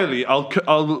very rarely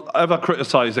I'll ever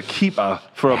criticise a keeper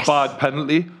for a bad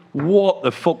penalty. What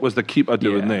the fuck was the keeper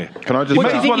doing there? Can I just What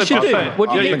do you say- think you should do? What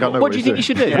do I you think I know What do you think you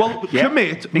should do? Well, Yeah.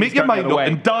 commit, Things make your go the mind other up, way.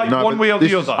 and dive No, one but way or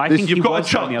this the is- other. I think You've he got a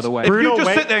was going chance. the other way. If you Bruno just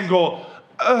went- sit there and go,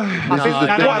 This is the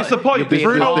thing. what is the point? This is the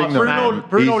Bruno- thing, though. Bruno-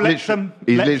 Bruno He's lets them-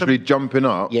 He's lets literally jumping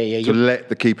up Yeah, to let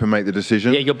the keeper make the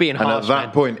decision. Yeah, you're being And harsh, at that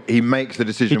man. point, he makes the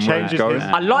decision He where he's changes going.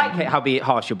 his- I like it how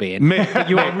harsh you're being. Mate,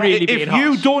 You are really being if harsh.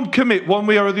 you don't commit one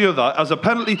way or the other as a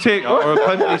penalty taker or a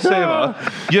penalty saver,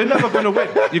 you're never going to win.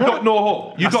 You've got no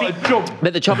hope. You've got to jump.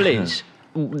 But the trouble is,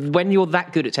 when you're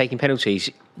that good at taking penalties,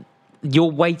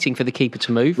 you're waiting for the keeper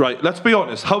to move. Right, let's be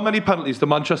honest. How many penalties do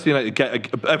Manchester United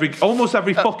get almost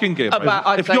every fucking game? right? About,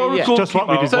 I'd If say, you're a yeah. Just what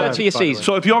we goalkeeper, deserve. 30 a by the way. season.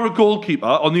 so if you're a goalkeeper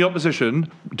on the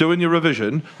opposition doing your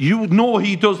revision, you know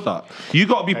he does that. You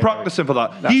got to be practicing for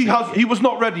that. He was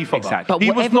not ready for Exactly. that. But He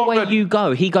was whatever not way ready. you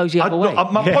go, he goes the other way. My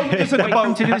point isn't Wait for him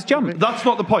about to do his jump. That's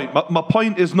not the point. My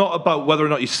point is not about whether or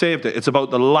not he saved it. It's about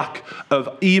the lack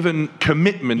of even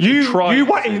commitment. You to try.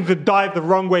 wanted him to dive the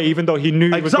wrong way, even though he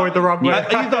knew he was going the wrong way.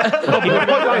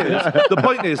 The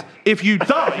point is, if you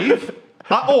dive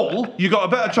at all, you got a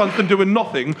better chance than doing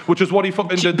nothing, which is what he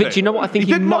fucking did. But do you know what I think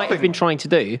he did might nothing. have been trying to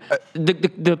do?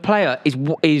 The player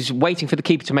is waiting for the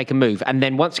keeper to make a move, and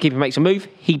then once the keeper makes a move,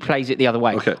 he plays it the other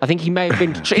way. Okay. I think he may have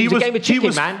been. It was a game of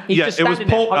chicken, man. He's yeah, just it was standing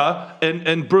there. Porter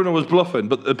and Bruno was bluffing.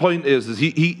 But the point is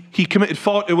he committed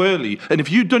far too early. And if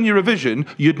you'd done your revision,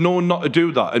 you'd know not to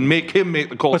do that and make him make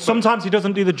the call. But sometimes he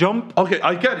doesn't do the jump. Okay,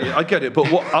 I get it. But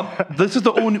this is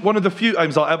the only one of the few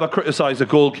times I'll ever criticise a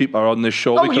goalkeeper on this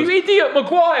show. Oh, because you idiot,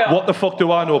 Maguire! what the fuck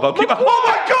do I know about keeper? Oh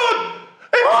my God!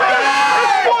 It's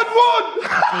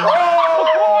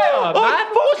 1-1! Man,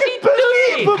 what's he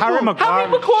doing? Harry Maguire.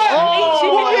 Harry Maguire, 80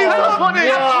 what million is pounds.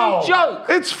 happening? Absolute joke.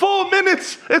 It's 4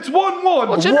 minutes. It's 1-1.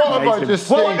 What's it- What have I just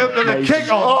seen? The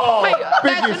kick off. Oh, Mate,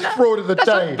 biggest fraud of the That's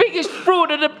day. the biggest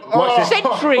fraud of the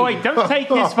century. Oi, don't take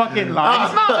his fucking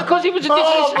line. No, because he was a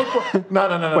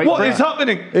No. Wait, What is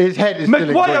happening? His head is still in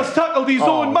Maguire's green. tackled his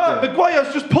own man. dear.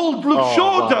 Maguire's just pulled Luke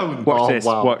Shaw wow. down. Watch Oh, this.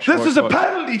 wow. Watch. This watch, is a watch.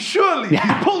 penalty, surely.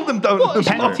 He pulled him down.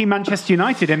 Penalty Manchester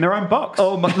United in their own box.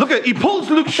 Oh my, look at he pulls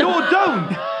Luke Shaw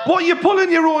down. What are you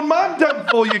pulling your own man down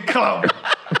for, you clown?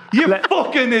 You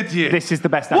fucking idiot. This is the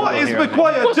best What angle is here, I think.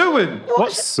 Maguire doing?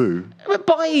 What's Sue.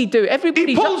 But he do. He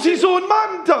Everybody's pulls his own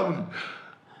man down.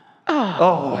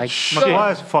 Oh, shit.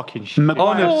 Maguire's fucking shit.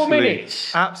 Maguire. 4 Honestly.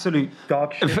 minutes. Absolute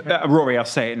dog shit. Rory, I'll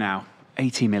say it now.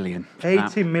 80 million.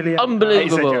 80 million.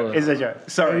 Unbelievable. It's a joke.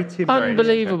 Sorry. 80 million.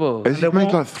 Unbelievable. Has he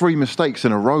made like 3 mistakes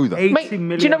in a row, though? 80 Mate,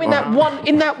 million. do you know in that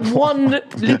one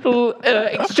little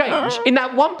exchange, in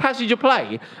that one passage of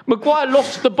play, Maguire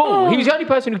lost the ball. He was the only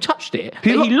person who touched it.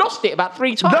 But he lost it about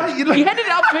 3 times. No, He headed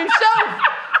it up to himself.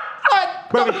 Like,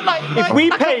 Bro, if we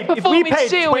paid performing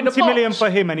seal in the 20 million box. for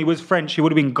him and he was French, he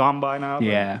would have been gone by now. bro.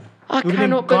 Yeah. I He would have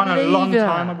cannot been gone a believe long that.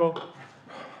 time ago.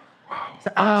 It's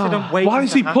an accident waiting Why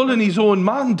is to he happen. pulling his own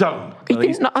man down? He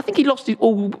didn't, I think he lost it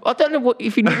all. I don't know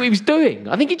if he knew what he was doing.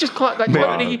 I think he just kind of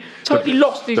totally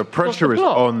lost his. The pressure lost is the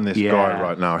plot. on this Yeah. guy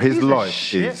right now. His life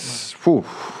shit, is. Whew.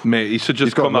 Mate, he should just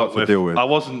He's got come a lot out to with, deal with. I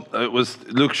wasn't, it was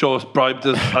Luke Shaw's bribed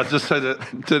us. I just said it.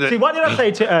 Did See, it. what did I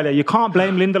say to you earlier? You can't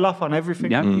blame Lindelof on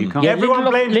everything. Yeah, you can't. Yeah, Everyone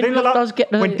blames Lindelof does get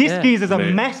the- when this yeah. geezer's a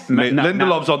mess. Mate, No,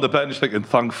 Lindelof's on the bench thinking,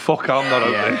 thank fuck I'm not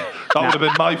out there. That would have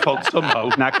been my fault somehow.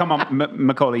 Now, come on,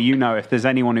 Macaulay, you know if there's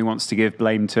anyone who wants to give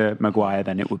blame to Maguire,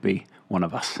 then it would be one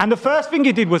of us. And the first thing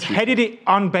he did was headed it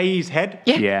on Baye's head.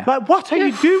 Yeah. Like, what are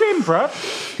you doing, bro?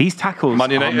 These tackles Man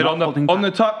are United not on the holding on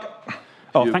the back. attack.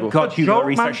 Oh, thank God Hugo joke,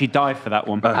 Lloris man. actually died for that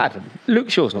one. Adam, Luke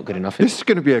Shaw's not good enough. This is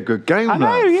going to be a good game I now.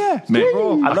 know, yeah. Mate, I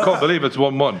I love can't believe it's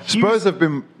 1-1. Spurs have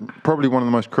been probably one of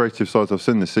the most creative sides I've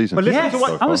seen this season. But listen Yes, to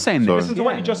what I was saying this. listen to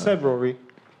what you just said, Rory.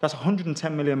 That's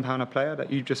 £110 million a player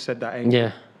that you just said that ain't.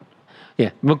 Yeah.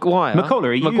 Yeah, Maguire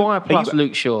are plus you-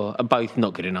 Luke Shaw are both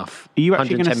not good enough. Are you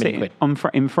actually going to 110 sit million quid.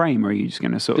 on in frame, or are you just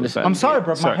going to sort of... I'm sorry,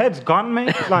 bro. My head's gone,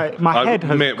 mate. Like my head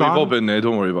has Mate, gone. we've all been there.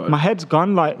 Don't worry about it. My head's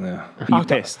gone. Like, Yeah. Are you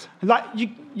pissed? like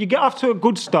you get off to a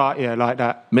good start here, like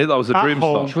that. Mate, that was a At dream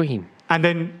home. start. Dream. And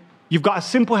then you've got a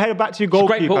simple header back to your a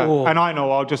great goalkeeper, ball. and I know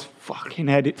I'll just fucking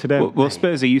head it to them. Well,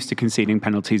 Spurs are used to conceding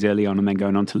penalties early on and then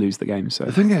going on to lose the game. So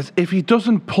The thing is, if he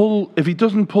doesn't pull Spurs, he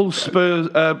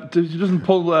doesn't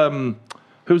pull.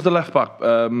 Who's the left back?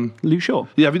 Luke Shaw.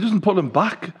 Yeah, if he doesn't pull him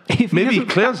back, maybe he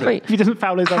clears it. Wait, If he doesn't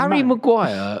foul his own Harry man.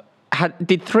 Maguire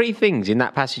did three things in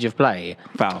that passage of play,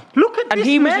 Foul. Look at and this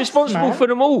he was mess, responsible man. for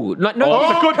them all. Like no, Oh,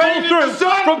 it's a good ball through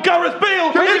from Gareth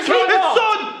Bale. It's he done. He's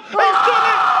done it.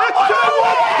 It's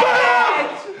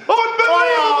 2-1.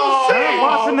 Unbelievable.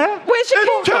 Wasn't there? where's the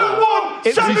It's keeper? 2-1.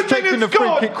 He's 17 taking the it's free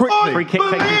gone. kick quickly. Free kick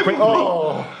taken quickly.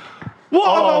 Unbelievable. What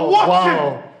am I watching?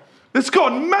 wow. It's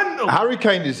gone mental. Harry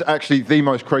Kane is actually the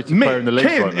most creative Mate, player in the league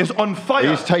Kane right now. is on fire.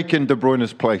 He's taken De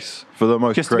Bruyne's place for the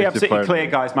most Just to be creative absolutely player.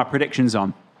 clear, guys, my prediction's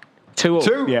on. 2-2.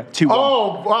 2? Yeah, 2-1.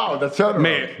 Oh, wow, the turnaround.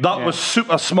 Mate, that was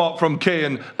super smart from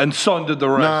Kane, and Son did the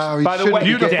rest. No, he By the shouldn't way, be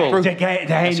getting beautiful. through. De Gea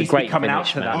That's a needs to be great coming out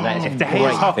finish, to man. that. That is If a De Gea's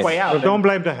great halfway finish. out, Don't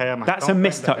blame the hair, man. that's a Don't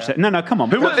blame mistouch. the hair. No, come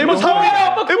on. It was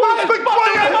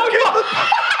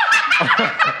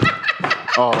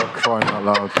Oh, crying out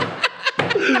loud.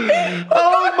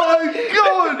 Oh my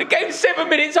God! The game's 7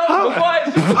 minutes old.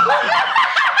 Maguire's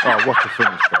Oh, what a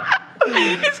finish,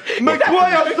 though.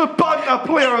 Maguire's the banter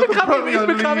player of the Premier It's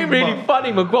League. becoming really man.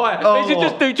 funny, Maguire. They should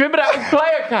just do you remember that on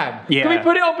player cam? Yeah. Can we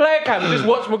put it on player cam and just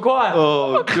watch Maguire?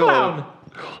 Oh, What a clown. God.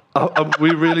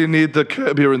 We really need the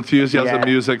Curb Your Enthusiasm Yeah.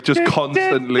 music just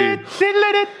constantly.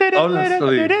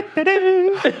 Honestly.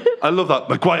 I love that.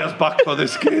 Maguire's back for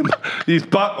this game. He's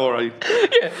back, all right.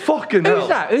 Fucking hell. Who's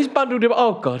that? Who's bundled him?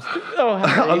 Oh, God. Oh,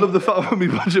 Harry. I love the fact when we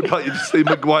watch it back, you just see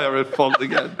Maguire at fault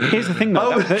again. Here's the thing,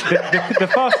 though. The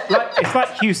fast, it's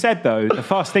like you said, though. The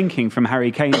fast thinking from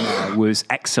Harry Kane there was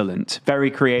excellent.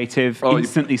 Very creative, Oh,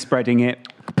 instantly spreading it.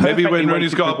 Maybe perfectly when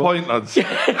Rooney's weighted got a through ball. point, lads.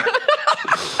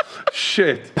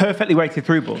 Shit. Perfectly weighted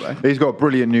through ball, though. He's got a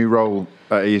brilliant new role.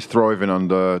 He's thriving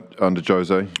under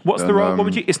Jose. What's the And, role? What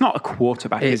would you? It's not a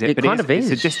quarterback, is it? It kind is, of It's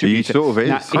is. a distributor. He sort of is.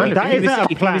 Now, Kind if That he isn't was- a if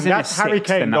he plan. was in That's Harry sixth,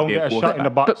 then Kane. that'd Don't be get a shot in the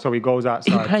quarterback. box, so he goes He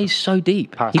outside. plays so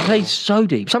deep. Pass. He plays so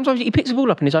deep. Sometimes he picks the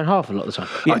ball up in his own half a lot of the time.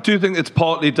 I do think it's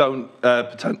partly down.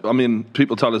 I mean,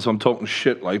 people tell us I'm talking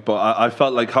shit, like, but I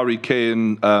felt like Harry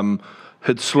Kane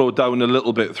had slowed down a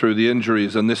little bit through the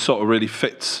injuries, and this sort of really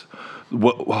fits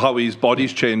how his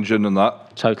body's changing and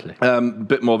that. Totally.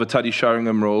 Bit more of a Teddy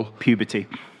Sheringham role. Puberty.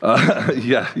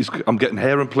 Yeah, I'm getting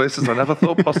hair in places I never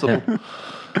thought possible.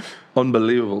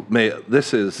 Unbelievable, mate.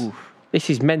 This is. This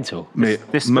is mental. Mate,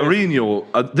 this- Mourinho,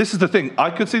 this is the thing. I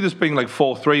could see this being like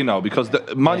 4-3 now because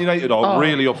Man United are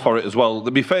really up for it as well.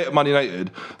 To be fair to Man United,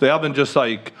 they haven't just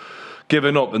like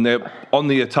given up and they're on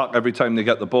the attack every time they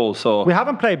get the ball. So We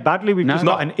haven't played badly. We've just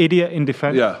got an idiot in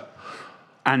defence. yeah,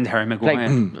 And Harry Maguire.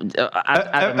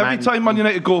 every time Man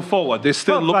United go forward, they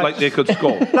still Well, look like- like they could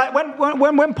score. Like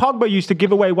when Pogba used to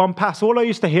give away one pass, all I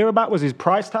used to hear about was his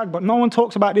price tag, but no one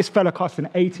talks about this fella costing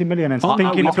 80 million and stinking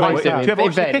no, to we play played him. out. Do you ever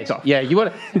watch the fairness, kickoff? yeah, you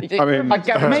want to. mean, I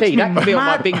guarantee that could be on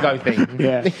my bingo thing.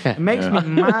 Yeah. It makes me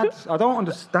mad. I don't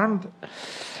understand.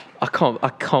 I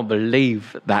can't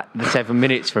believe that the 7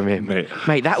 minutes from him,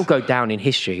 mate. That will go down in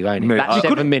history, won't it? Mate, That I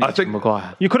 7 think- minutes I think- from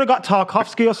Maguire. You could have got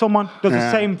Tarkovsky or someone does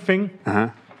the same thing.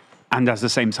 And has the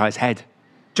same size head.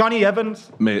 Johnny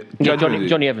Evans. Mate, Yeah, genuinely.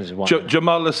 Johnny Evans is one.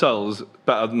 Jamal Lascelles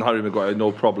better than Harry Maguire,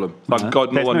 no problem. Thank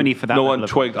God There's no need for that no level one of-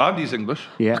 twigged. And he's English.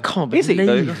 Yeah. I can't Is he?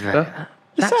 believe Yeah. that.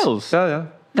 The cells. Yeah, yeah.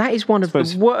 That is one of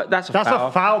the worst. That's a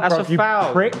foul. That's That's a a foul,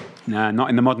 foul. prick. Nah, not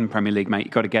in the modern Premier League, mate.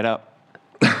 You've got to get up.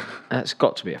 That's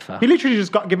got to be a foul. He literally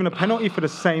just got given a penalty for the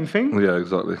same thing. Yeah,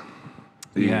 exactly.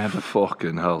 Yeah, but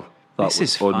Fucking hell. That this was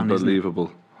is fun, isn't it?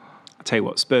 unbelievable. I'll tell you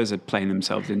what, Spurs are playing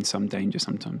themselves in some danger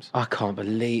sometimes. I can't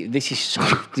believe this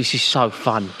is so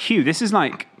fun. Hugh, this is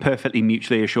like perfectly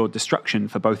mutually assured destruction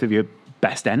for both of your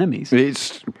best enemies.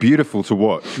 It's beautiful to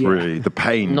watch, really. The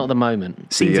pain. Not the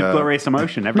moment. Scenes of glorious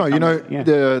emotion. Every No, you time.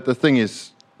 know, the thing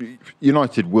is,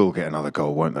 United will get another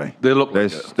goal, won't they? They look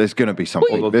like There's going to be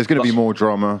something. There's going to be more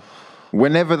drama.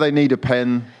 Whenever they need a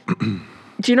pen,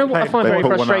 Do you know what I find They very put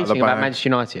one out of the frustrating about bag. Manchester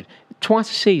United?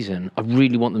 Twice a season, I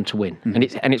really want them to win, and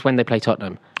it's when they play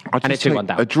Tottenham, and it's 2-1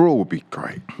 down. a draw would be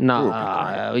great. No,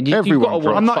 Draw you've Everyone got to drops.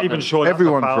 want I'm not Tottenham. even sure. That's a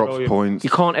Everyone foul, drops though. points. You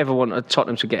can't ever want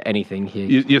Tottenham to get anything here.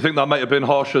 You think that might have been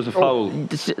harsh as a foul?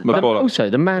 McCullough? Also,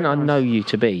 the man I know you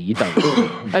to be, you don't.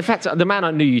 In fact, the man I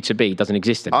knew you to be doesn't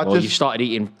exist anymore. You started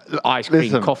eating ice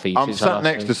cream, coffee. I'm since I sat last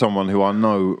next seen to someone who I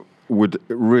know would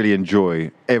really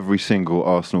enjoy every single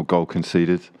Arsenal goal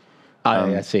conceded.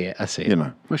 I see it. I see it. You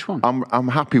know, Which one? I'm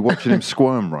happy watching him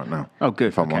squirm right now. Oh, good.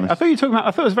 If I'm Okay. honest. I thought you were talking about.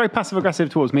 I thought it was very passive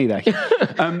aggressive towards me there.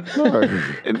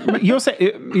 You're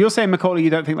saying, Macaulay, you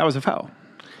don't think that was a foul?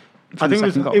 I think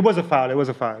second goal. it was a foul. It was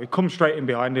a foul. It comes straight in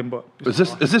behind him, but Is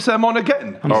this them on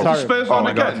again? I'm Is sorry. Spurs Oh on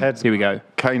my God. again? Here we go.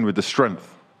 Kane with the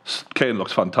strength. Kane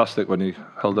looks fantastic when he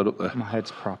held it up there. my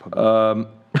head's proper.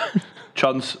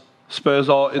 Chance. Spurs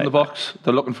are in the box.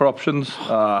 They're looking for options.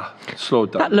 Slow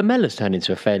it That down. Lamella's turned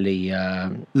into a fairly.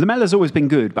 Lamella's always been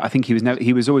good, but I think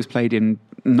he was always played in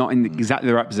not in exactly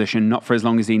the right position, not for as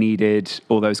long as he needed,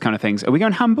 all those kind of things. Are we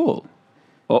going handball?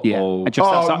 Yeah. Uh-oh.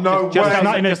 Just outside- no just way. outside-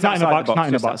 Not in the just box, outside not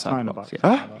in the just box, outside not in the the box.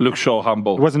 yeah. Luke Shaw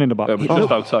handball. It wasn't in the box.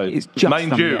 Just outside. It's just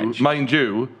mind on the you,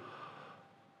 edge.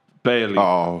 barely.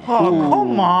 Oh,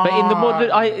 Come on. But in the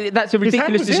modern, that's a ridiculous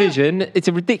hand was in. decision. It's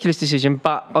a ridiculous decision,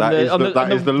 but That is the law.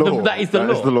 That is the law. That is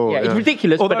the law, Yeah, it's yeah.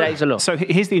 ridiculous, but that is the law. So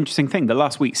here's the interesting thing. The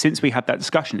last week, since we had that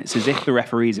discussion, it's as if the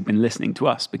referees have been listening to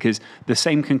us because the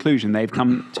same conclusion they've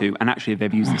come to, and actually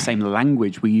they've used the same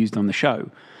language we used on the show,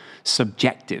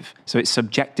 subjective. So it's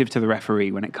subjective to the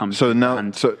referee when it comes So to now,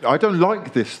 hand. so I don't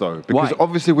like this though, because Why?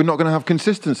 obviously we're not going to have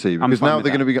consistency. Because fine now with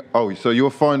they're going to be. Oh, so you're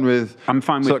fine with? I'm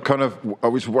fine so with- kind of one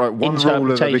rule at the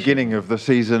Interpretation. beginning of the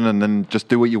season, and then just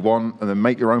do what you want, and then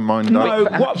make your own mind No,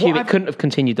 up. what Hugh, it I've- couldn't have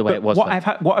continued the way it was. What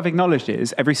though. what I've acknowledged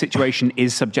is every situation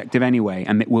is subjective anyway,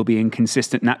 and it will be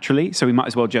inconsistent naturally. So we might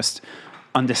as well just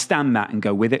understand that and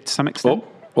go with it to some extent.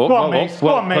 Go on, mate. Go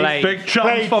on, mate. played. Big chance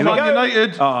Played. for Here we Man go.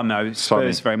 United. Oh no, Spurs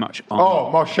Sonny. very much. On.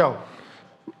 Oh, Martial.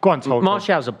 Go on, Toto.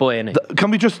 Martial's a boy, isn't he?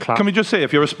 Can we just say,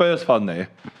 if you're a Spurs fan there,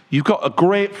 you've got a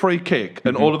great free kick,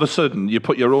 and all of a sudden you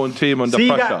put your own team under See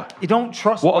pressure. that? You don't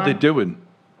trust What are they Wan. doing?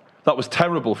 That was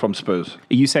terrible from Spurs.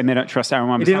 Are you saying they don't trust Aaron He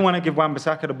Wan-Bissaka? didn't want to give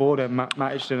Wan-Bissaka the ball, then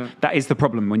Matic didn't. That is the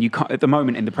problem when you can't, at the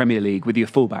moment in the Premier League with your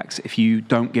fullbacks. If you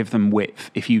don't give them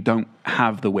width, if you don't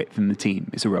have the width in the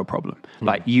team, it's a real problem.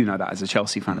 Like you know that as a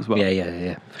Chelsea fan as well.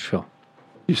 Yeah, for sure.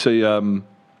 You see,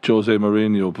 Jose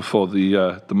Mourinho before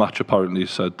the match apparently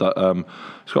said that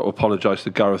he's got to apologise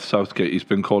to Gareth Southgate. He's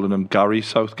been calling him Gary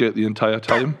Southgate the entire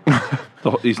time.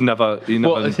 He never.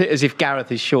 What, as if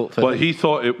Gareth is short for. Well, he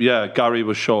thought Gary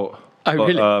was short. Oh, But,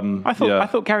 really? I thought yeah. I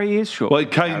thought Gary is short. Well,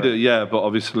 kind of, yeah, but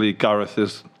obviously Gareth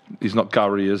he's not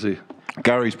Gary, is he?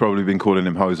 Gary's probably been calling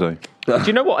him Jose. Do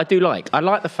you know what I do like? I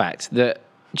like the fact that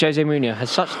Jose Mourinho has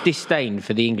such disdain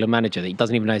for the England manager that he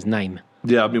doesn't even know his name.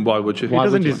 Yeah, I mean, why would you? He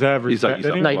doesn't would you? deserve He's like- respect.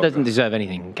 does he? he's No, he doesn't deserve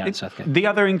anything, Gareth Southgate. The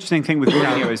other interesting thing with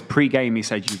Mourinho is pre-game he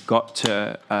said you've got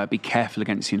to be careful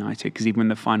against United because even when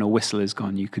the final whistle is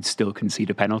gone, you could still concede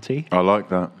a penalty. I like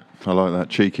that.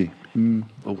 Cheeky.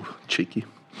 Oh, cheeky.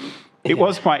 It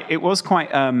was very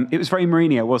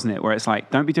Mourinho, wasn't it? Where it's like,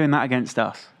 don't be doing that against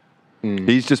us.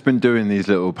 He's just been doing these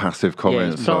little passive Yeah,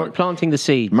 comments. he's like, planting the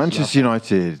seeds. Manchester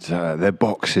United, their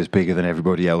box is bigger than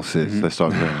everybody else's. They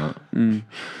start doing that.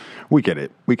 We get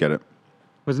it.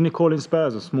 Wasn't he calling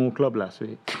Spurs a small club last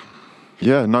week?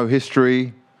 Yeah, no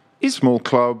history, small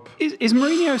club. Is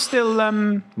Mourinho still?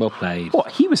 Well played.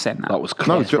 What he was saying that? That was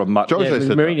class from Matt. Jose Yeah, said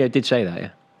that. Mourinho did say that, yeah.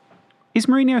 Is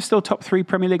Mourinho still top 3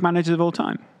 Premier League managers of all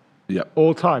time? Yeah.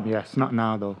 All time, yes. Not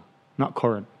now, though. Not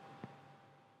current.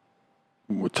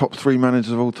 Top 3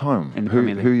 managers of all time. In the Who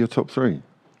Premier League. are your top 3? Well,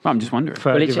 I'm just wondering.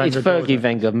 Well, it's Wenger, Fergie, Jose.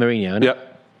 Wenger, Mourinho, isn't Yeah.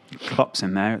 it? Klopp's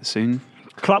in there soon.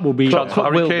 Klopp will be. Klopp Klopp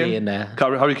Harry will Kane. be in there.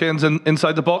 Harry Kane's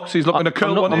inside the box. He's looking to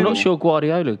curl one in. I'm not sure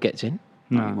Guardiola gets in.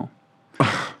 Not anymore.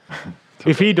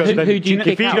 If he does, Who then, do you if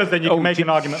kick he out? does, then you can make an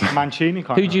argument for Mancini.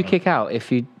 Can't Who do you kick out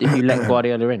if you let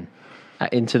Guardiola in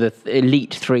into the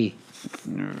elite 3?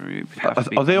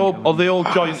 Are they all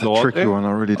joint though? Aren't Tricky they? one,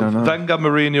 I really don't know. Wenger,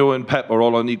 Mourinho, and Pep are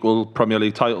all on equal Premier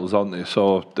League titles, aren't they?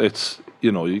 So it's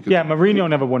you could, Yeah, Mourinho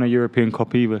never won a European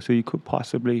Cup either, so you could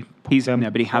possibly. But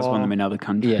he has won them in other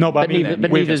countries. Yeah. No, but I mean,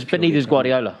 neither's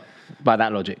Guardiola. By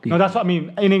that logic. No, that's what I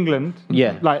mean. In England,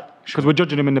 Yeah. because we're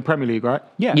judging him in the Premier League, right?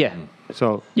 Yeah.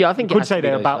 So Yeah, I think you it could has say to be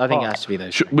they're those. about I think it par. has to be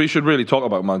those. we should really talk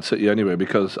about Man City anyway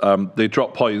because they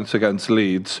dropped points against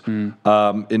Leeds in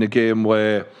a game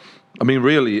where, I mean,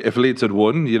 really, if Leeds had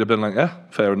won, you'd have been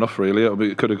like, fair enough, really.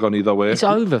 It could have gone either way. It's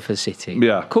over for City.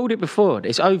 Yeah. Called it before.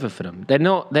 It's over for them. They're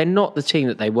not the team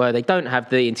that they were. They don't have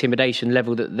the intimidation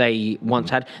level that they once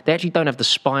had. They actually don't have the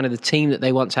spine of the team that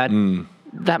they once had.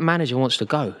 That manager wants to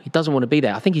go. He doesn't want to be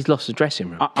there. I think he's lost the dressing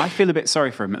room. I feel a bit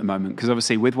sorry for him at the moment because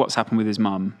obviously with what's happened with his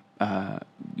mum,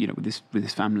 with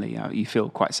his family, you feel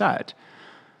quite sad,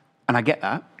 and I get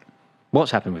that.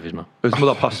 What's happened with his mum? His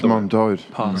mother passed His mum away. died.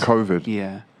 COVID.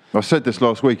 Yeah. I said this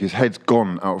last week. His head's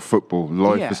gone out of football.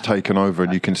 Life has taken over,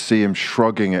 and you can see him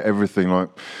shrugging at everything. Like,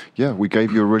 yeah, we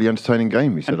gave you a really entertaining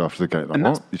game. He said after the game. Like, And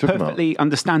what? that's You talking about? perfectly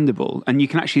understandable. And you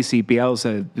can actually see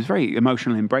Bielsa. It was a very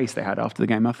emotional embrace they had after the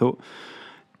game. I thought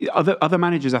other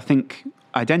managers, I think,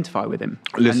 identify with him.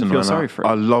 Listen, and feel man, sorry for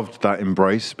I him. loved that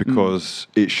embrace because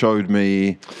it showed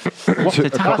me What a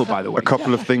tackle, by the way. a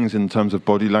couple of things in terms of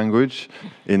body language.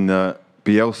 In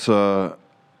Bielsa,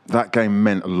 that game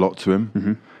meant a lot to him.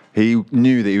 Mm-hmm. He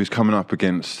knew that he was coming up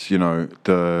against,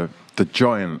 the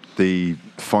giant, the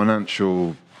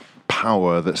financial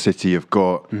power that City have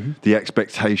got, the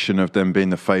expectation of them being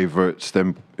the favourites,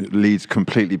 them Leeds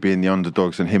completely being the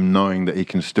underdogs, and him knowing that he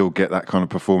can still get that kind of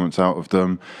performance out of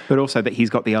them. But also that he's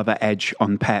got the other edge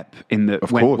on Pep in that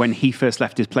course. when he first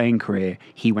left his playing career,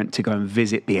 he went to go and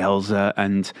visit Bielsa,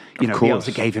 and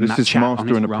Bielsa gave him this that is chat on master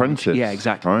his and ranch. apprentice. Yeah,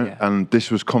 exactly. Right? Yeah. And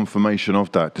this was confirmation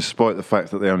of that. Despite the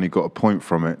fact that they only got a point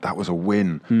from it, that was a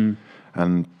win.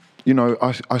 And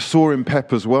I saw in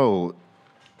Pep as well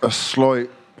a slight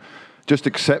just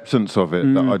acceptance of it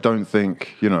that I don't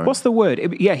think What's the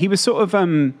word? He was sort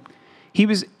of he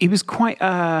was quite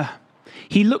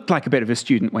he looked like a bit of a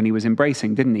student when he was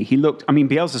embracing, didn't he?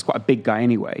 Bielsa's quite a big guy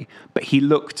anyway, but he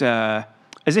looked as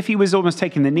if he was almost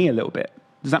taking the knee a little bit.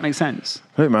 Does that make sense?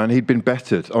 Hey man, he'd been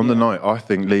bettered on the night. I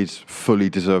think Leeds fully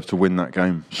deserved to win that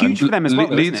game. Huge for them as well.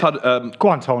 Leeds isn't it? had Go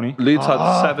on, Tony. Leeds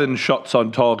had 7 shots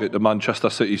on target to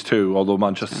Manchester City's 2, although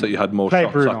Manchester City had more Play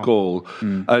shots Bruno. at goal.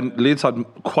 And Leeds had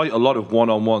quite a lot of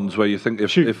one-on-ones where you think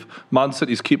if Man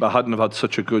City's keeper hadn't have had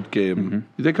such a good game,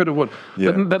 they could have won.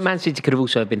 Yeah. But Man City could have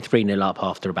also been 3-0 up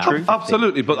after about 50.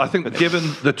 Absolutely, but I think given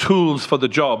the tools for the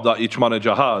job that each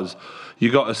manager has,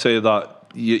 you got to say that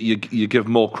you give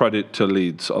more credit to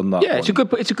Leeds on that. Yeah, one. it's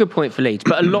a good point for Leeds,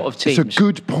 but a lot of teams. It's a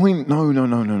good point. No.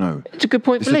 It's a good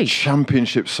point It's for a Leeds.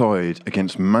 championship side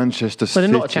against Manchester Well, City.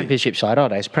 they're not a championship side, are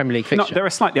they? It's a Premier League No, fixture. they're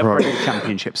a slightly upgraded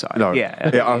championship side. No, Yeah, I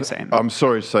get what you're saying. I'm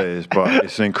sorry to say this, but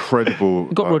it's an incredible.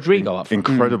 Got Rodrigo up front.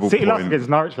 Incredible City lost point. against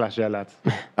Norwich last year, lads.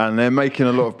 And they're making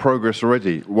a lot of progress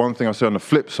already. One thing I say on the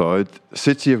flip side,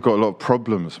 City have got a lot of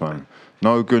problems, man.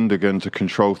 No Gundogan to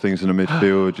control things in the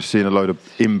midfield. You're seeing a load of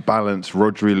imbalance.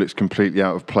 Rodri looks completely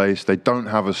out of place. They don't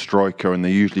have a striker, and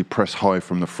they usually press high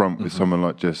from the front with someone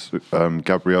like just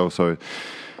Gabriel. So,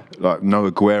 like, no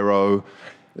Aguero.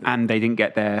 And they didn't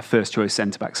get their first choice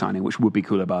centre back signing, which would be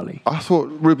Koulibaly. I thought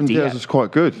Ruben Diaz. Diaz was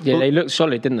quite good. Yeah, they look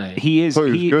solid, didn't they? He is. thought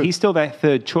he was good. He's still their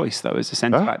third choice though, as a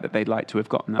centre Huh? back that they'd like to have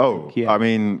gotten. I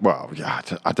mean,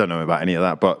 I don't know about any of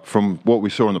that, but from what we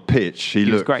saw on the pitch, he was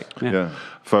looked great, yeah.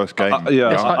 First game.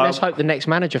 Let's hope the next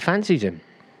manager fancies him.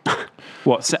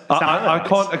 What? I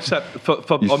can't accept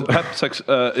on Pep's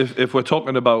if we're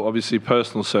talking about obviously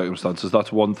personal circumstances,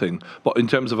 that's one thing. But in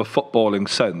terms of a footballing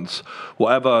sense,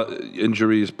 whatever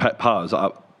injuries Pep has,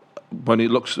 when you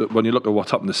look at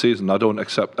what's happened this season, I don't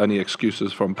accept any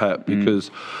excuses from Pep because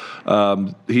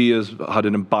he has had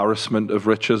an embarrassment of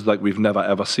riches like we've never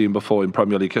ever seen before in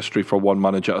Premier League history for one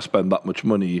manager to spend that much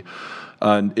money.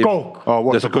 And if Go.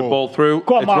 there's a good ball through,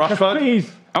 Go on, it's Marcus, Rashford.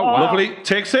 please. Oh, wow. Lovely,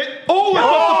 takes it. Oh, it's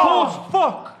off the post.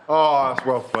 Fuck. Oh, that's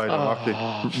well played, unlucky.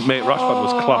 Mate, Rashford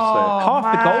was class there. Half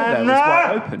the goal there was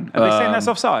wide open. Are they saying that's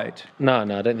offside? No,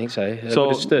 I don't think so. It So-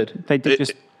 would have stood. They did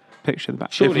just picture the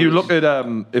back. If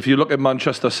you look at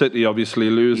Manchester City, obviously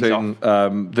losing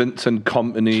Vincent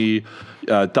Kompany,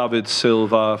 David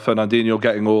Silva, Fernandinho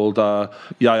getting older,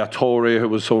 Yaya Toure, who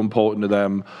was so important to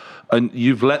them, and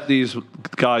you've let these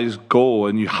guys go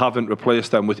and you haven't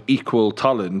replaced them with equal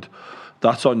talent.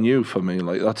 That's on you for me.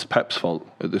 Like, that's Pep's fault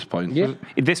at this point. Yeah.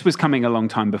 This was coming a long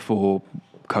time before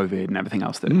COVID and everything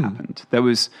else that happened. They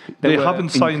They haven't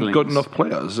signed good enough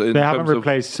players. They haven't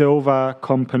replaced Silva,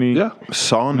 Company. Yeah.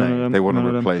 Sane, they want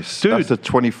to replace. Dude. That's the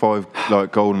 25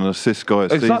 goal and assist guy a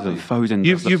Exactly. season. Foden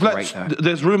You've does look let. great, though.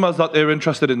 There's rumours that they're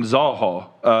interested in Zaha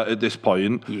at this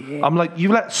point. Yeah. I'm like, you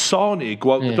let Sane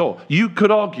go out the door. You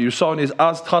could argue Sane is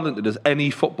as talented as any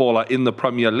footballer in the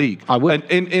Premier League. I would.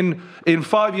 And in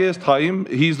 5 years' time,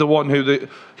 he's the one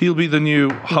he'll be the new.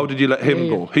 How did you let him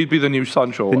go? He'd be the new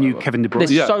Sancho. The new Kevin De Bruyne.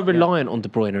 They're Yeah. so reliant on De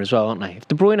Bruyne as well, aren't they? If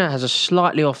De Bruyne has a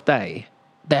slightly off day,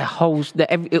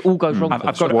 it all goes wrong. for them.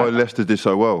 I've got That's why Leicester did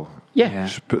so well. Yeah.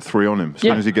 Just put 3 on him. As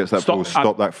soon as he gets that ball,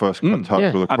 stop that first tackle Yeah.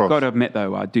 across. I've got to admit,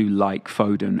 though, I do like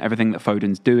Foden. Everything that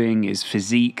Foden's doing, his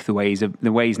physique, the way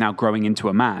he's now growing into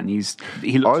a man. He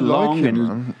looks I like long him, and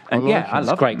man. and I yeah, like him. I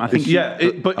love great. him. I think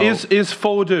Is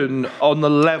Foden on the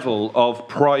level of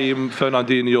prime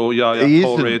Fernandinho, Yaya He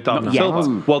Toure, isn't. David Not Silva?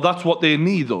 yet. Well, that's what they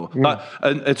need, though.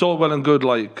 And it's all well and good,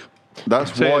 like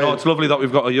That's saying, why. "Oh, it's lovely that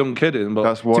we've got a young kid in," but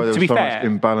That's why there to was be so fair, much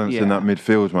imbalance in yeah. that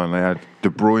midfield, man. They had De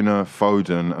Bruyne,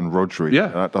 Foden, and Rodri. yeah,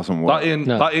 That doesn't work.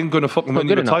 That ain't going to fucking win Not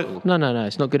you good the enough. title. No,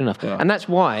 it's not good enough. And that's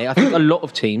why I think a lot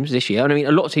of teams this year, and I mean,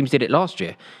 a lot of teams did it last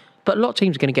year, but a lot of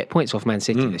teams are going to get points off Man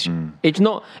City this year. It's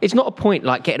not a point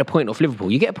like getting a point off Liverpool.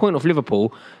 You get a point off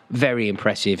Liverpool, very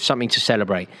impressive, something to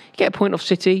celebrate. You get a point off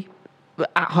City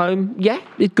at home, yeah,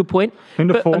 it's a good point. I think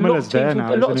the But a lot of formula's teams there will-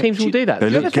 now, A lot of isn't it? teams will do that. They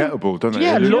The look other thing- gettable, don't they?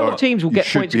 Yeah, a They look lot like of teams will you get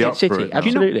should points be against up for City. it now.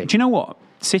 Absolutely. Do you know what?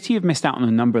 City have missed out on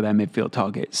a number of their midfield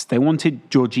targets. They wanted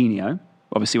Jorginho.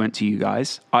 Obviously went to you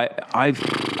guys.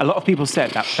 A lot of people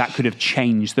said that could have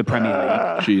changed the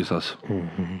Premier League. Jesus,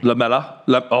 Lamella.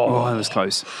 Oh, that was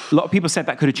close. A lot of people said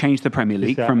that could have changed the Premier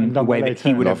League Yeah, from and the way Ndombele that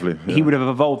he too. would have Lovely, yeah. he would have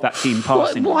evolved that team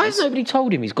passing. Why has nobody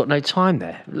told him he's got no time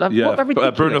there? Like, Yeah, what a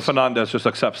ridiculous. Bruno Fernandes just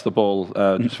accepts the ball,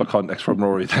 just for context from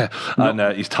Rory there,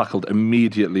 and he's tackled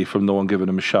immediately from no one giving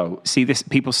him a shout. See, this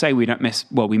people say we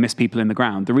miss people in the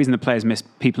ground. The reason the players miss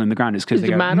people in the ground is because Is they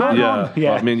the go, man "Man on?" Yeah, on."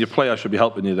 well, I mean, your player should be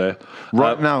helping you there.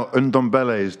 Right now,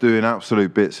 Ndombele is doing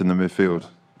absolute bits in the midfield.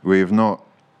 We have not.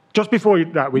 Just before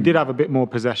that, we did have a bit more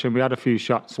possession. We had a few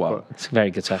shots. Wow. but- It's very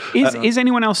good stuff. Is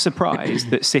anyone else surprised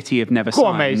that City have never Go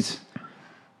on, signed mate.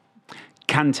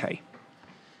 Kante?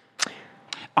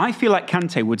 I feel like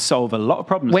Kante would solve a lot of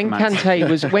problems. When for Man City.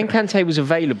 Kante was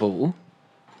available,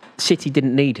 City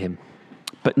didn't need him.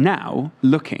 But now,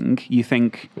 looking, you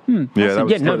think, Yeah,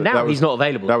 now he's not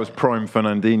available. That was prime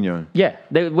Fernandinho. Yeah,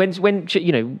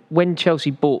 when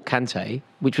Chelsea bought Kante,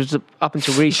 which was up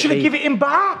until recently, it him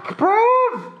back, bro.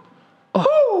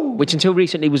 which until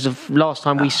recently was the last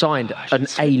time we signed an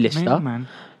A-lister. Man.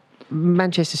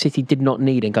 Manchester City did not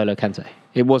need N'Golo Kante.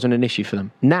 It wasn't an issue for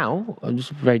them. Now it's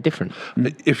very different.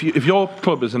 If your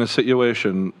club is in a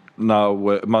situation now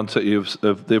where Man City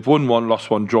they've won one,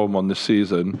 lost one, drawn one this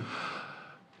season,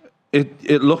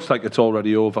 it looks like it's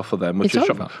already over for them, which It's is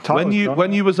over. shocking.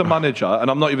 When you as a manager, and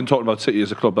I'm not even talking about City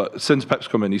as a club, but since Pep's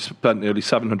come in, he's spent nearly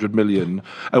 700 million,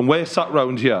 and we're sat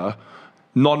round here,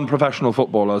 non-professional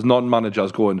footballers,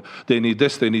 non-managers going, they need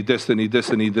this, they need this, they need this,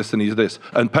 they need this, they need this.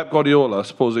 And Pep Guardiola,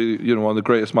 supposedly, one of the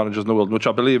greatest managers in the world, which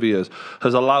I believe he is,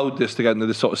 has allowed this to get into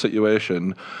this sort of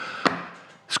situation.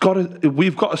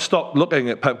 We've got to stop looking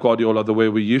at Pep Guardiola the way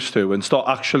we used to and start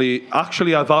actually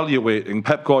evaluating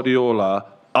Pep Guardiola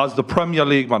as the Premier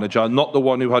League manager, not the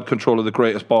one who had control of the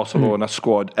greatest Barcelona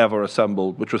squad ever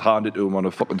assembled, which was handed to him on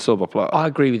a fucking silver platter. I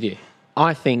agree with you.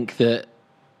 I think that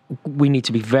we need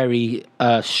to be very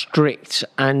strict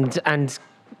and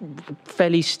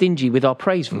fairly stingy with our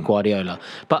praise for Guardiola.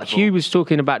 But Hugh was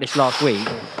talking about this last week,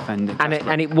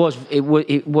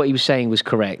 what he was saying was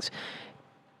correct.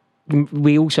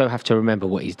 We also have to remember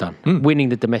what he's done. Winning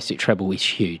the domestic treble is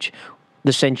huge.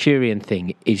 The Centurion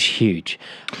thing is huge.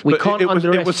 We can't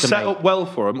underestimate. It was set up well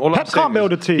for him. All Pep can't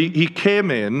build a team. He came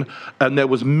in and there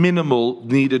was minimal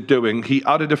needed doing. He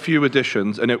added a few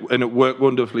additions and it worked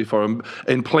wonderfully for him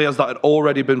in players that had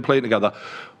already been playing together.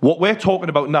 What we're talking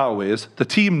about now is the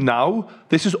team now.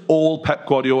 This is all Pep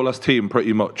Guardiola's team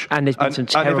pretty much. And there's been some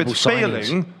terrible and if it's signings.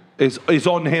 failing, is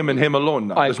on him and him alone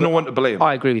now. There's no one to blame.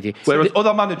 I agree with you. Whereas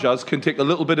other managers can take a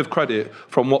little bit of credit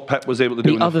from what Pep was able to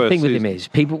do in the first other thing with season. him is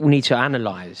people need to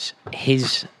analyse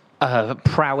his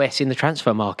prowess in the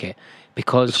transfer market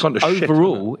because It's gone to shit,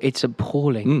 overall it's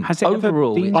appalling. Has it ever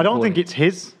overall, been- it's I don't appalling. think it's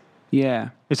his. Yeah.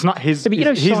 It's not his. Yeah, but you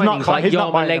know, he's not. signings like He's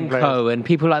not buying them players. Yarmolenko and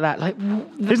people like that, like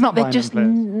He's not they're buying just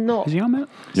them not. Is he Yarmolenko?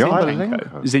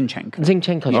 Yarmolenko. Zinchenko.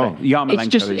 Zinchenko's right.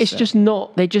 Yarmolenko It's just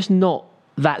not. They're just not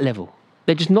that level.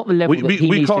 They're just not the level that he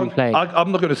needs to be playing.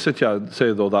 I'm not going to sit here and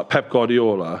say though that Pep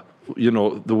Guardiola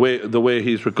the way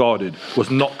he's regarded was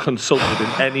not consulted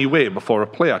in any way before a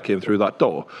player came through that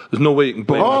door. There's no way you can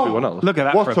blame everyone else. Look at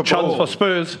that What for a a Chance ball. for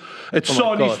Spurs. It's Oh my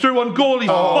Son. He's God. through on goal. He's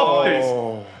fucked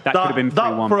it. That could have been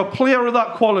 3-1. For a player of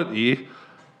that quality.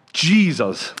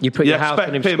 Jesus. You put your house expect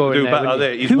on him him to scoring do there, better wouldn't you?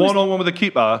 there. He's Who was- one-on-one with the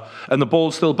keeper, and the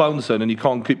ball's still bouncing, and he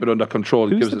can't keep it under control.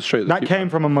 He gives it straight to the That keeper. came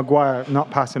from a Maguire not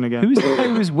passing again. Who was the player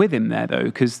who was with him there, though?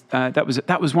 Because that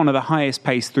was one of the highest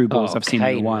paced through balls I've seen in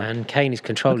a Kane, while. man. Kane is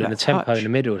controlling Look the at that tempo touch. in the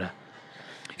middle there.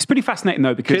 It's pretty fascinating,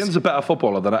 though, because Kane's a better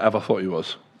footballer than I ever thought he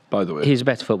was, by the way. He's a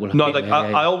better footballer. No, Yeah, like yeah,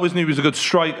 yeah. I always knew he was a good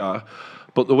striker,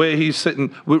 but the way he's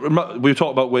sitting, we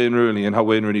talked about Wayne Rooney and how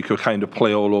Wayne Rooney could kind of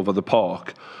play all over the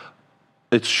park.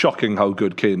 It's shocking how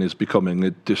good Kane is becoming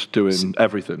at just doing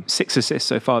everything. 6 assists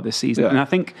so far this season. Yeah. And I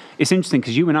think it's interesting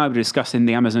because you and I were discussing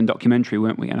the Amazon documentary,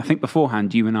 weren't we? And I think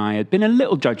beforehand, you and I had been a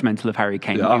little judgmental of Harry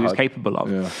Kane, Yeah, what he I was had. capable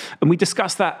of. Yeah. And we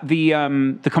discussed that, the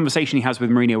conversation he has with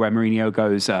Mourinho, where Mourinho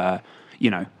goes,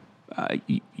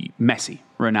 Messi,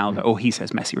 Ronaldo, or he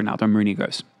says Messi, Ronaldo, and Mourinho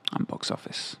goes, I'm box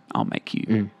office. I'll make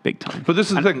you big time. But this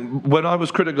is the thing. When I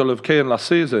was critical of Kane last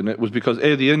season, it was because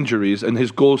the injuries and his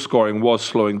goal scoring was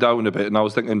slowing down a bit, and I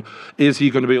was thinking, is he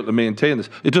going to be able to maintain this?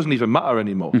 It doesn't even matter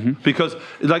anymore because,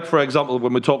 like for example,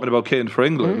 when we're talking about Kane for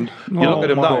England, you look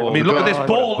at him now. I mean, look at this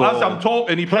ball as I'm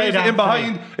talking. He plays it in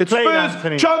behind. It's Played Spurs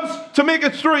Anthony. chance to make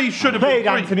it 3. Should have been Played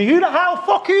 3. Anthony. Who the hell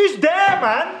fuck who's there,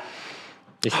 man?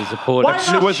 This is appalling. Why not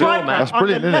Exquisite. striker That's on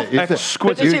brilliant, the isn't it? left?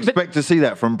 Exquisite. You But- expect to see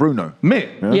that from Bruno. Mate,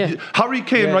 Yeah. Harry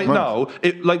Kane Yeah. right now,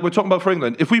 like we're talking about for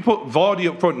England, if we put Vardy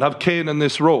up front and have Kane in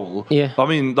this role, Yeah. I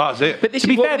mean, that's it. But this, To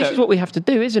is be what, fair, this though- is what we have to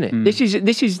do, isn't it?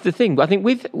 This is the thing. I think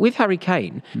with Harry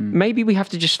Kane, maybe we have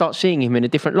to just start seeing him in a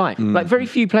different light. Like very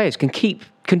few players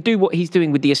can do what he's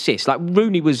doing with the assists. Like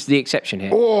Rooney was the exception here.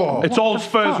 It's all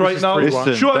Spurs right now.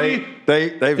 Listen, Surely,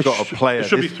 they've got a player. it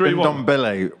should be 3-1.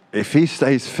 Ndombele, if he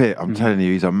stays fit, I'm telling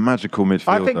you, he's a magical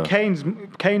midfielder. I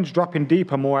think Kane's dropping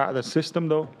deeper more out of the system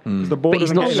though. 'Cause the ball But he's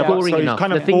doesn't not get in the box, scoring so enough. He's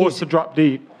kind The of thing forced is- to drop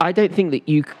deep. I don't think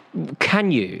that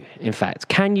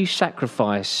can you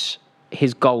sacrifice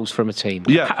his goals from a team?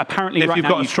 yeah. Apparently if right you've now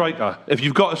got a you- striker, if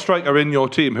you've got a striker in your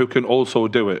team who can also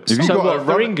do it, If you've So got what, a for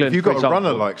runner, England, if you've for got a runner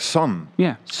example? like Son,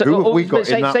 Yeah. So, who have we or- got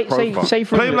say, in that say, profile? say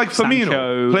for play him England- like Firmino,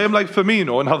 Sancho. play him like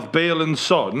Firmino, and have Bale and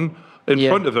Son in Yeah.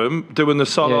 front of him doing the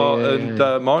Salah Yeah, yeah, and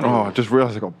yeah. Mane. oh, I just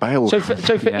realised I got Bale. So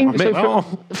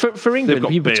for England,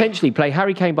 got you Bale. potentially play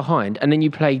Harry Kane behind, and then you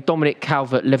play Dominic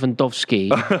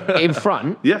Calvert-Lewandowski in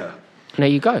front. Yeah. There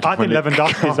you go. I think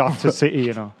Lewandowski's off to City,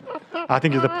 you know. I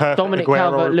think he's the perfect Dominic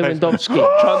Aguero replacement.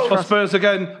 Calvert-Lewandowski. Transfer Spurs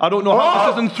again. I don't know how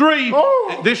this isn't 3.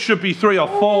 This should be 3 or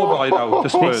 4 by now to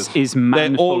Spurs. This is They're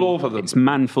manful. all over them. It's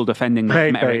manful defending Great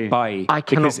from Eric Bailly. Bailly. I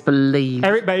cannot believe.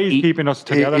 Eric Bailly's keeping us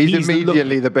together. he's he's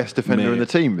immediately the best defender in the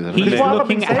team, isn't he? He's what I've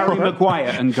looking been at Harry saying, bro.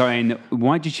 Maguire and going,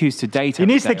 why'd you choose to date He him?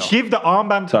 needs to give the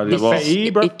armband Tell you to what. Bailly,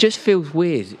 bro. It just feels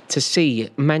weird to see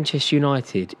Manchester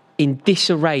United in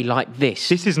disarray like this.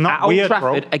 This is not at Old weird, bro.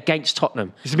 Trafford against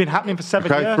Tottenham. This has been happening for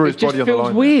 7 Okay, years. through his It just body on the feels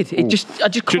line. weird. Ooh. I just Do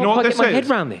you can't know what quite this get my is?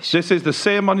 head around this. This is the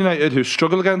same Man United who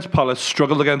struggled against Palace,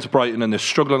 struggled against Brighton, and they're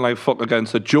struggling like fuck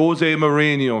against the Jose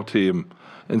Mourinho team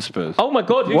in Spurs. Oh my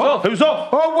God, who's off? Who's off?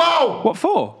 Oh, wow! What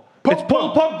for? It's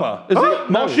Paul Pogba. Is it?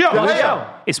 Martial. Martial.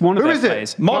 It's one of Who their is it?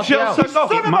 players. Martial Martial. sent off.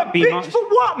 Son of might a be bitch March- for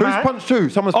what, Who's man? punched who?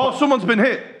 Someone's Oh, someone's been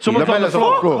hit. Someone's on the Lamella's on the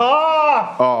floor. floor.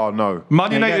 Ah! Oh, no.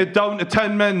 Man United down to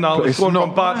 10 men now. It's It's going not-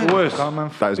 from bad to worse.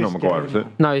 That is not Maguire, is it?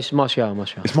 No, it's Martial.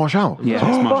 It's Martial. Yeah, it's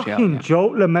Martial. Fucking yeah.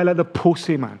 joke, Lamella the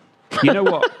pussy, man. You know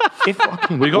what? If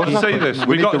We got to see this.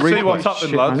 We need got the to see replay. what's happened,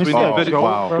 Shit, lads. man, We this need is video. a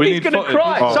Wow. We He's need going to footage.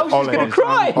 cry. Solskjaer's Ole going to is-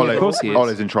 cry. Ole- Of course he is.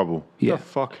 Ole's in trouble. Yeah. A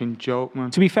fucking joke, man.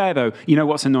 To be fair, though, you know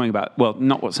what's annoying about? Well,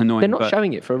 not what's annoying. They're not but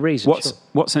showing it for a reason.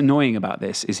 What's annoying about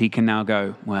this is he can now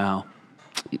go, well,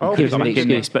 Oh, could have an been excuse.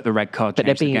 this, but the red card But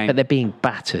they're changed the game. being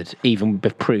battered, even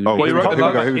proved. Oh, What you here reckon, we go,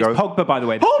 lads? here we It's go. Pogba, by the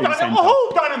way. that's Hold been on, sent off.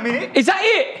 hold on a minute. Is that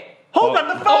it? Hold on,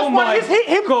 the first oh one my has hit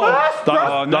him God. first, bro.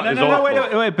 That- No, that is no,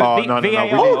 awful. wait, but Oh, V- no, no, no, VAR, we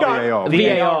need Hold VAR. on.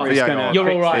 VAR is VAR. going to.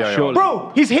 You're all right. Surely.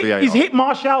 Bro, he's VAR. hit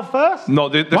Martial first. No,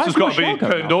 this Why has is got to be Martial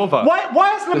going turned now? over. Why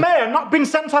has Lamella not been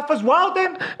sent off as well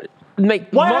then? Mate,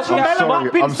 Why has Martial- Lamella Sorry,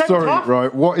 not been I'm sent sorry, off?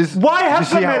 right? What is? Why did you has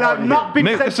see how hard Lamella he not hit? been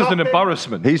Mate, sent this off? is an then?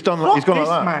 embarrassment. He's done. Fuck He's gone this,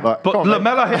 like man. that. Like, But come on, mate.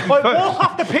 Lamella hit him Wait, first. walk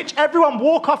off the pitch. Everyone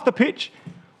walk off the pitch.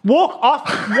 Walk off.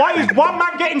 Why is one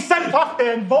man getting sent off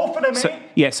there and both of them?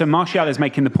 So Martial is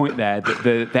making the point there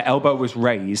that the elbow was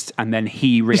raised and then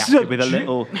he reacted with a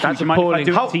little. That's appalling.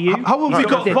 do it to you. How have we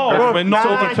got VAR? We're not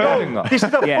overturning that. This is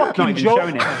a fucking not even joke.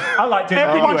 showing it. I like doing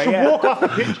Everyone it should anyway, walk off the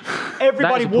pitch.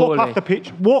 Everybody That is walk appalling. off the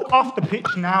pitch. Walk off the pitch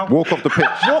now. Walk off the pitch.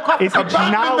 Walk off the pitch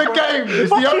now. Abandon the game. It's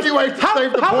the only way to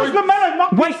save the How has point. Lamella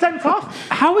not been sent off?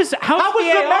 How has How has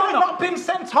VAR Lamella not been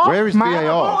sent off? Where is man?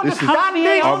 VAR? I don't This is. understand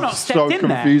this. VAR I'm not so stepped in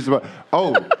there? confused about.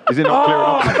 Oh, is it not clear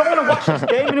Oh, enough? I don't want to watch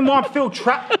this game anymore. I feel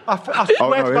trapped. I Oh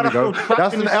swear no, to here God, we I feel go. trapped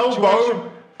That's in an this elbow.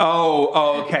 situation.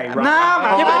 Oh, okay, right.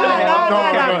 Nah,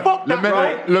 man. No. Fuck that,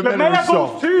 right? Lamella is goes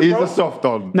soft. too, He's bro. the soft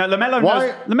on. No, Lamella's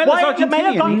Why Argentinian.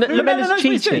 Lamella gone- Lamella's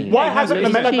cheating. Why Yeah, hasn't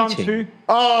he's Lamella gone cheating. too?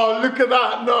 Oh, look at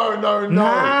that! No.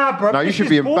 Nah, bro. No, you this should is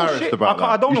be embarrassed bullshit. about that.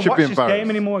 I don't You want to should watch be this embarrassed. game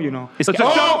anymore, you know. It's It's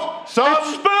Oh, son.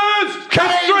 Spurs! Kane!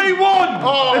 It's 3-1!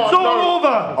 Oh, It's all no.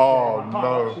 over! Oh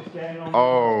no!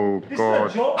 Oh This is a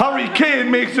god! joke. Harry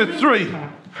Kane makes it 3.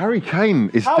 Harry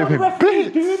Kane is How are the doing referees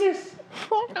bits. doing this?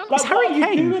 Is Harry what are you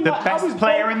Kane doing? the Like, best how is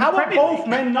player both- in the How Premier have both League?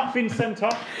 men not been sent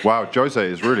off? Wow, Jose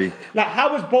is really. Like, how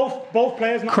has both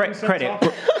players not been sent Credit.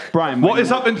 off? Brian, What has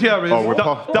happened here is Oh, we're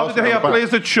David passing De it Gea back.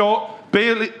 plays it short.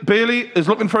 Bailey is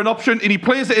looking for an option and he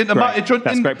plays it into Great. Matic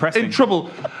That's great pressing. in trouble.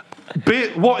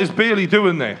 What is Bailey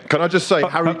doing there? Can I just say,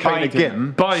 Harry but Kane Biden.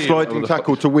 again, Biden. sliding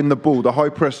tackle to win the ball, the high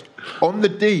press on the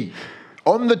D.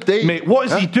 On the D. Mate, what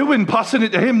is he doing passing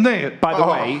it to him there? By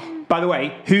the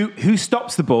way, who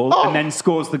stops the ball and then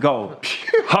scores the goal?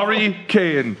 Harry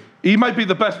Kane. He might be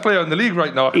the best player in the league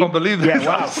right now. I can't believe this.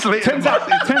 Yeah, wow. Slating Turns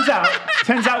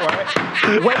out,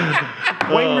 right?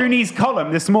 Wayne Rooney's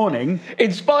column this morning.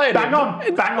 Inspired him. Bang on.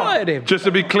 Inspired him. Just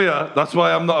to be clear, that's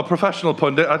why I'm not a professional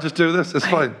pundit. I just do this. It's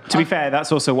fine. To be fair,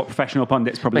 that's also what professional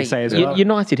pundits probably Mate, say as well.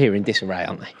 United here in disarray,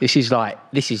 aren't they? This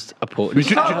is appalling.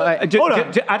 Hold on. Adam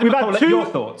We've McCall, had your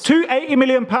thoughts. two £80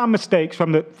 million mistakes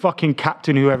from the fucking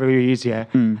captain, whoever he is, yeah.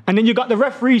 And then you got the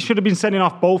referee should have been sending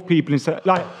off both people instead.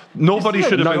 Like Nobody this is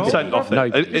should a have been joke. sent off there.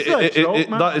 No. This is a joke,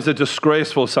 man. That is a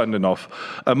disgraceful sending off.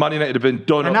 Man United have been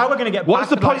done. And now we're gonna get What is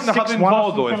the back to point like in having 6-1 or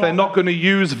VAR though something if they're like not that? going to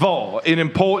use VAR in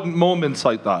important moments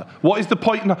like that? What is the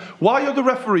point? Why are the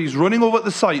referees running over at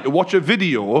the site to watch a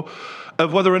video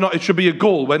of whether or not it should be a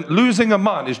goal when losing a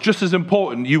man is just as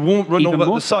important? You won't run Even over at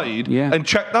more the so, side yeah. and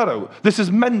check that out. This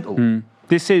is mental.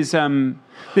 This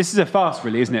is a farce,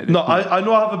 really, isn't it? No, I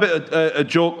know I have a bit of a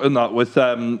joke in that with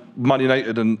Man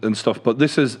United and stuff, but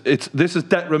this is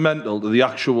detrimental to the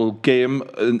actual game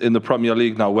in the Premier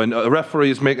League now. When a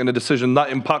referee is making a decision that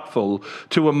impactful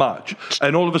to a match,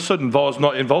 and all of a sudden VAR's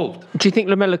not involved. Do you think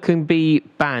Lamella can be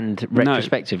banned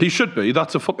retrospectively? He should be.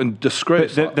 That's a fucking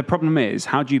disgrace. But the problem is,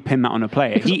 how do you pin that on a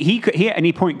player? He at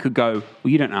any point could go,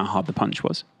 well, you don't know how hard the punch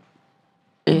was.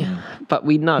 But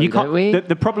we know, You can't. don't we?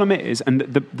 The problem is, and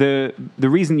the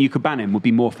reason you could ban him would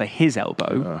be more for his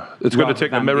elbow. It's going to rather take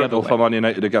a than the miracle other for way. Man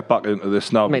United to get back into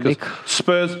this now Mate, because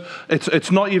Spurs.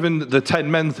 It's not even the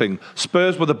 10 men thing.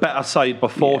 Spurs were the better side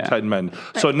before Yeah. 10 men.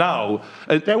 So now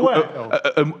They weren't,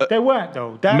 though. They weren't,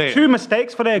 though. They had Mate. 2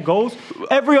 mistakes for their goals.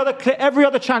 Every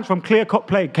other chance from clear-cut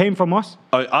play came from us.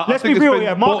 I Let's be think it's real been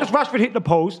here. Marcus both- Rashford hit the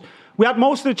post. We had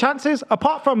most of the chances,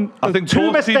 apart from I think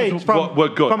 2 both teams mistakes from, were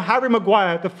good. from Harry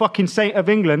Maguire, the fucking saint of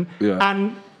England. Yeah.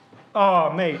 And,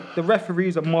 oh, mate, the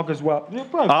referees are mug as well. Yeah,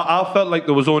 bro. I felt like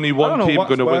there was only don't one know team what's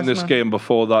going to win worse, this man. game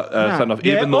before that Nah. send-off,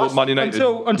 Yeah, even though us, Man United...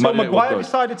 Until Man United were Maguire good.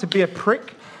 decided to be a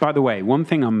prick. By the way, one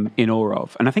thing I'm in awe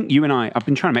of, and I think you and I've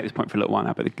been trying to make this point for a little while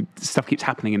now, but the stuff keeps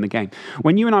happening in the game.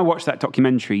 When you and I watched that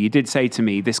documentary, you did say to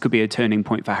me, this could be a turning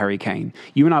point for Harry Kane.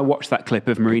 You and I watched that clip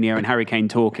of Mourinho and Harry Kane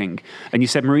talking, and you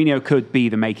said Mourinho could be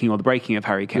the making or the breaking of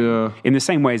Harry Kane, Yeah. in the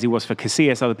same way as he was for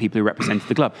Casillas, other people who represented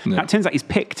the club. Now, it turns out he's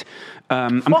picked.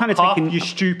 I'm Fuck kind of off, taking... you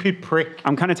stupid prick.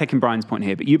 I'm kind of taking Brian's point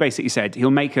here, but you basically said he'll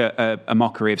make a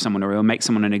mockery of someone or he'll make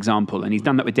someone an example, and he's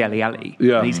done that with Dele Alli.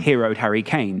 Yeah. And he's heroed Harry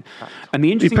Kane. And the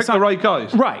He interesting picked the right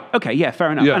guys. Right. Okay. Yeah. Fair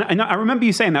enough. Yeah. And I remember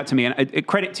you saying that to me, and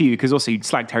credit to you because also you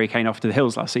slagged Harry Kane off to the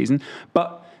hills last season.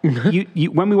 But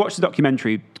you, when we watched the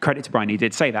documentary, credit to Brian, he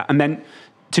did say that, and then.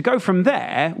 To go from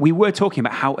there, we were talking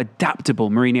about how adaptable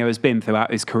Mourinho has been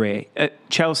throughout his career. At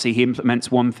Chelsea, he implements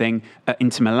one thing. At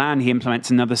Inter Milan, he implements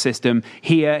another system.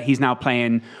 Here, he's now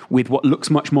playing with what looks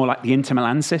much more like the Inter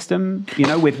Milan system,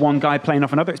 with one guy playing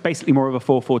off another. It's basically more of a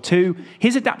 4-4-2.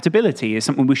 His adaptability is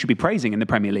something we should be praising in the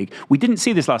Premier League. We didn't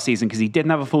see this last season because he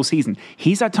didn't have a full season.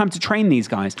 He's had time to train these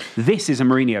guys. This is a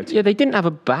Mourinho team. Yeah, they didn't have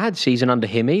a bad season under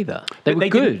him either. They were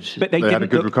good. But They had a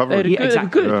good recovery. They had a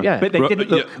good, exactly. yeah. But they didn't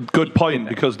look... Good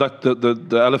point, because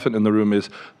the elephant in the room is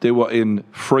they were in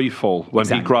free fall when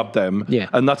he grabbed them. Yeah.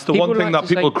 And that's the People one thing like that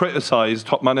to people say- criticise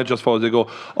top managers for. They go,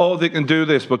 oh, they can do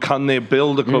this, but can they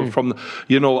build a club from,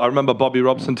 I remember Bobby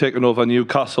Robson taking over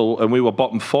Newcastle and we were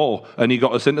bottom 4 and he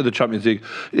got us into the Champions League.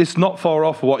 It's not far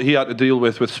off what he had to deal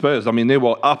with Spurs. I mean, they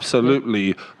were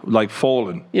absolutely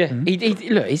falling. Yeah,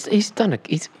 look,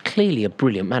 he's clearly a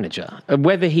brilliant manager.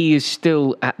 Whether he is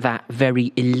still at that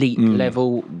very elite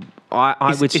level,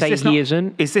 I would say he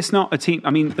isn't. Is this not a team? I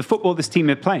mean, the football this team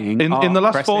are playing In the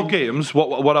last pressing. 4 games,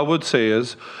 what I would say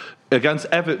is, against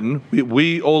Everton,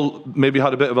 we all maybe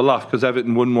had a bit of a laugh because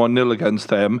Everton won 1-0 against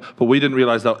them, but we didn't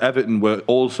realise that Everton were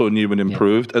also new and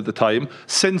improved at the time.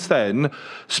 Since then,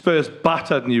 Spurs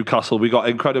battered Newcastle. We got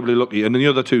incredibly lucky. And in the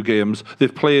other 2 games,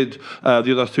 they've played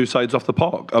the other 2 sides off the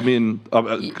park. I mean, all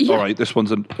right, this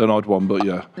one's an odd one, but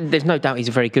yeah. There's no doubt he's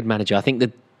a very good manager. I think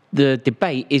the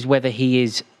debate is whether he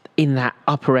is in that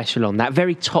upper echelon, that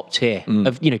very top tier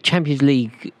of Champions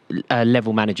League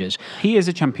level managers. He is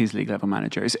a Champions League level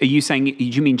manager. Are you saying? Do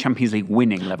you mean Champions League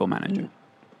winning level manager?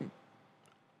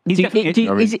 He's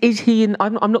definitely. Is he in?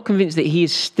 I'm not convinced that he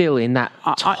is still in that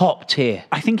top tier.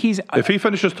 I think he's. If he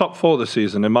finishes top 4 this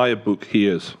season, in my book, he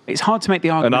is. It's hard to make the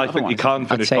argument. And I think he can I'd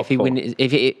finish say top 4.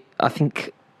 I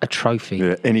think a trophy.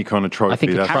 Yeah, any kind of trophy. I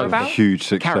think a that's Carabao? a huge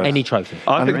success. Any trophy.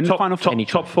 I think in the final four.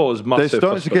 top 4 is massive. They're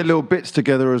starting to get little bits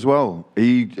together as well.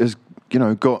 He has,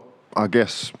 got, I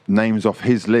guess, names off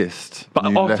his list. But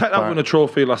Arteta won a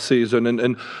trophy last season,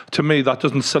 and to me, that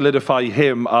doesn't solidify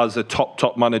him as a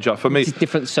top manager. For me, It's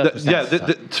different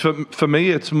circumstances. For me,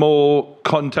 it's more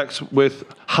context with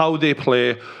how they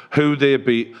play, who they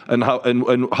beat, and how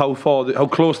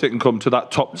close they can come to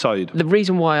that top side. The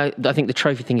reason why I think the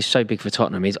trophy thing is so big for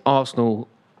Tottenham is Arsenal.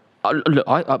 Look,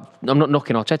 I'm not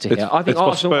knocking Arteta here. I think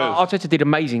Arteta did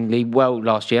amazingly well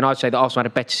last year, and I'd say that Arsenal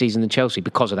had a better season than Chelsea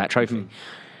because of that trophy.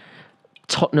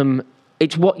 Tottenham,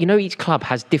 it's what each club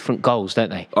has different goals, don't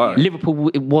they? Right. Liverpool,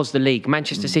 it was the league.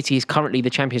 Manchester City is currently the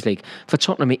Champions League. For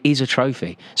Tottenham, it is a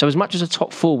trophy. So as much as a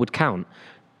top 4 would count,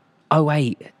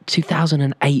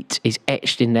 2008 is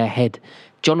etched in their head.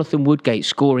 Jonathan Woodgate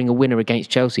scoring a winner against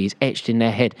Chelsea is etched in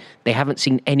their head. They haven't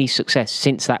seen any success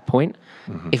since that point.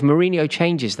 If Mourinho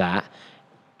changes that,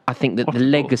 I think that the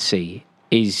legacy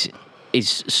is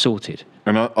sorted.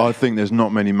 And I think there's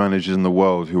not many managers in the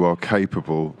world who are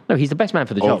capable. No, he's the best man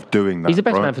for the job. Of doing that. He's the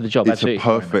best man for the job. It's absolutely. a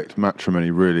perfect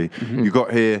matrimony, really. You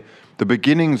got here the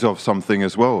beginnings of something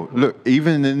as well. Look,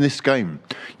 even in this game,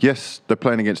 yes, they're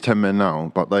playing against 10 men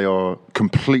now, but they are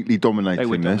completely dominating They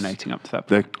were this. dominating up to that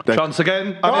point. They're Chance again.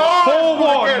 And it's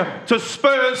 4-1 to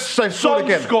Spurs. Scored Son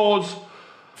again. scores.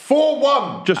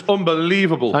 4-1. Just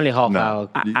unbelievable. Only half No. hour.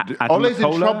 Ole's in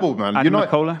McCullough? trouble, man. Adam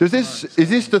McCullough? Is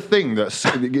this the thing that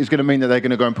is going to mean that they're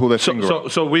going to go and pull their finger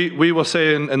up? So we were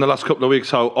saying in the last couple of weeks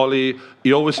how Ole,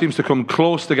 he always seems to come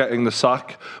close to getting the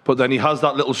sack, but then he has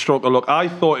that little stroke of luck. I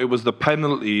thought it was the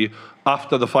penalty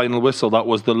after the final whistle that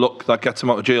was the luck that gets him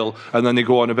out of jail, and then they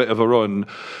go on a bit of a run.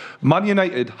 Man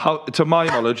United, to my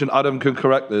knowledge, and Adam can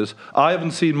correct this, I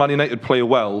haven't seen Man United play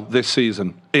well this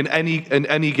season in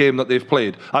any game that they've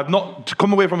played. I've not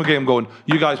come away from a game going,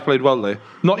 you guys played well there.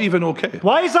 Not even okay.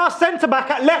 Why is our centre-back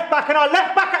at left-back and our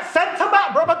left-back at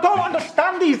centre-back, bro? I don't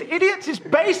understand these idiots. It's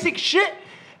basic shit.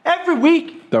 Every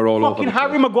week, They're all over fucking the Harry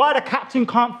place. Maguire, the captain,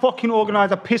 can't fucking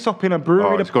organise a piss-up in a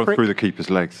brewery. It's gone through the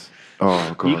keeper's legs.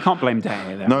 Oh, God. You can't blame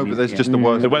Day there. No, but there's just the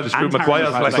worst. It went through And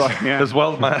Maguire's Harry's legs legs, yeah. as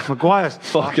well, man. Maguire's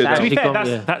Fucking To be hell. fair,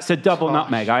 Yeah. that's a double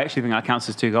nutmeg. I actually think that counts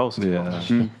as 2 goals. Yeah.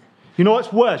 You know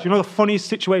what's worse? You know the funniest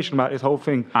situation about this whole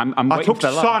thing? I'm I waiting took for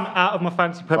the Son out of my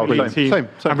fantasy Premier Oh, League team same,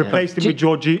 and replaced him with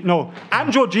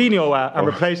Jorginho out and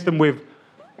replaced them with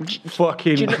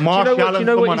fucking Do you Martial know what and is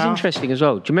someone else. interesting as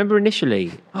well? Do you remember initially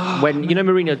when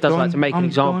Mourinho does like to make an I'm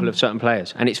example done. of certain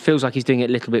players, and it feels like he's doing it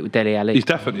a little bit with Dele Alli. He's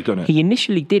definitely done it. He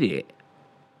initially did it,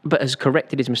 but has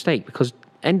corrected his mistake because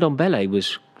Ndombele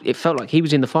was. It felt like he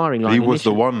was in the firing line. He was the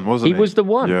initially. one, wasn't he? He was the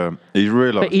one. Yeah, he's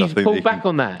realised. But he's I think pulled he back can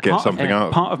on that. Get something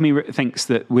out. Part of me thinks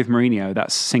that with Mourinho,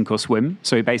 that's sink or swim.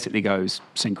 So he basically goes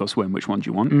sink or swim, which one do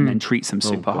you want? And then treats them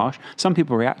super harsh. Some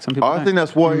people react, some people I don't. think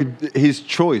that's why his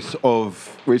choice of,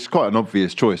 which is quite an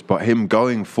obvious choice, but him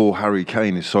going for Harry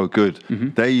Kane is so good.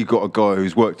 There you got a guy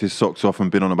who's worked his socks off and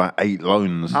been on about 8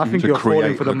 loans I think to you're falling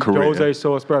create for the a career. Jose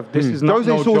sauce, bruv. This is not Jose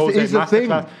no sauce Jose is a thing.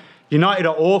 masterclass. United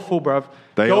are awful, bruv.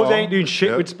 They Jose are. ain't doing shit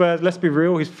Yep. with Spurs. Let's be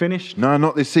real. He's finished. No,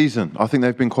 not this season. I think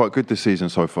they've been quite good this season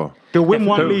so far. They'll win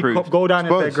one Definitely League improved. Cup, go down as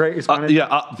their Spurs. greatest manager.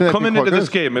 they've Coming been into quite this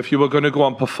good. game, if you were going to go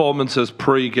on performances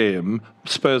pre-game,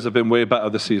 Spurs have been way better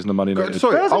this season than Man United.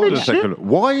 Sorry, Spurs have hold been on a second. shit.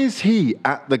 Why is he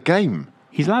at the game?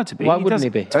 He's allowed to be. Why wouldn't does- he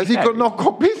be? to Has he fair, got not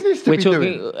got business needs to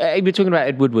be doing. We're talking about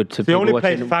Ed Woodward. To The people only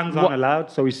place watching. fans aren't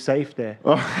allowed, so he's safe there.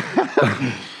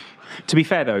 To be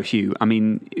fair, though, Hugh, I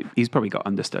mean, he's probably got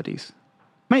understudies.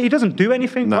 Mate, he doesn't do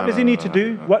anything. No, what does he need to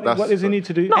do? What does he need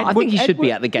to do? No, I think he should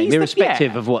be Edward- at the game, he's the-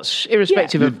 irrespective yeah. of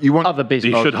irrespective of You want- other He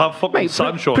business. should have fucking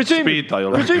Sancho on speed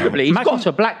dial. Presumably, he's Imagine- got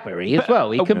a BlackBerry as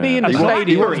well. He can be in the He wants-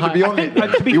 stadium. he wants to be on it.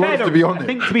 To be He fair, wants though, to be on I it.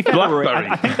 think to be fair, Rory, Blackberry.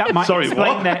 I think that might Sorry,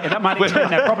 explain what? that might explain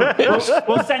their problem.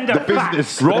 We'll send a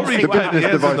business- Rory the Pett business is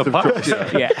in device the of pack.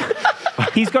 choice. Yeah,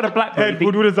 he's got a BlackBerry. Ed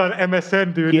Woodward is on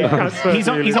MSN doing He's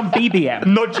on BBM.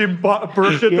 nudging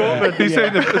Borussia Dortmund. He's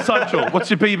saying to Sancho, what's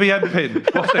your BBM pin?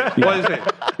 What's it? What is it?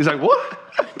 He's like,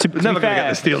 what? To We're never going to get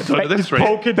this deal done at this rate.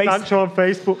 Poking Sancho on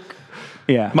Facebook.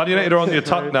 Yeah. Man United are on the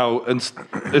attack now, and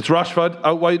it's Rashford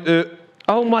out wide.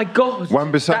 Oh my God!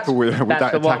 Wan-Bissaka with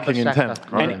that attacking intent.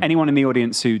 Right. Anyone in the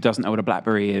audience who doesn't know what a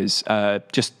BlackBerry is,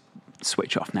 just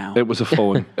switch off now. It was a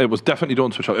phone. It was definitely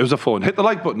don't switch off. It was a phone. Hit the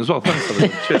like button as well. Thanks for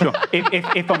that. Cheers.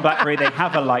 If on BlackBerry they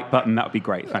have a like button, that would be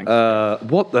great. Thanks.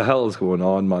 What the hell's going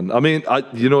on, man? I mean,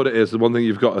 you know what it is? The one thing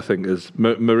you've got to think is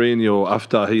Mourinho,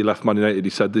 after he left Man United,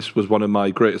 he said this was one of my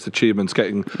greatest achievements,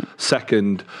 getting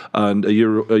second and a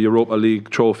Europa League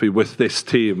trophy with this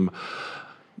team.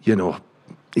 You know,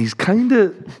 he's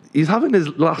having his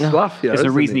last laugh here. There's a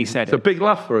isn't reason he he said It's a it. big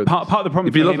laugh for him. Part of the problem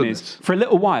He'd be for him loving is, this. for a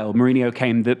little while, Mourinho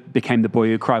became the boy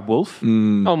who cried wolf. Oh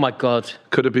my God!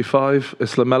 Could it be 5?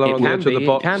 Is Lamella It on the can edge of be. the It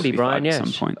box? can be, Brian. At Yes.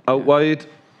 some point. Out wide.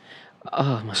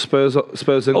 Oh my. Spurs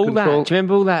in All control. that. Do you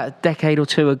remember all that decade or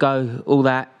two ago? All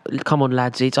that. Come on,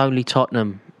 lads! It's only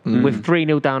Tottenham. We're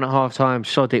 3-0 down at half time.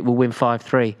 Sod it. We'll win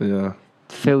 5-3. Yeah.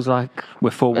 Feels like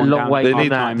We're 4-1 a long down. way They from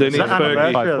need, that. they need that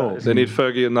Fergie. anniversary? They need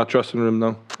Fergie in that dressing room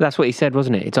now. That's what he said,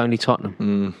 wasn't it? It's only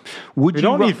Tottenham. Would We you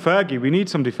don't ra- need Fergie. We need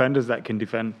some defenders that can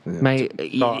defend. Mate,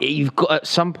 you've got at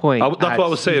some point. That's what I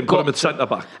was saying. you've Put got him at centre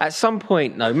back. At some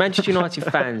point, no, Manchester United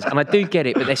fans, and I do get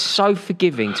it, but they're so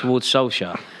forgiving towards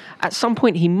Solskjaer. At some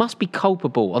point, he must be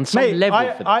culpable on some Mate, level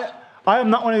for this. I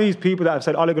am not one of these people that have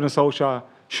said Ole Gunnar Solskjaer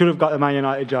should have got the Man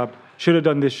United job, should have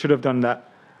done this, should have done that.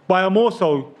 But I'm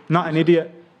also not an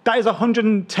idiot. That is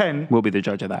 110 We'll be the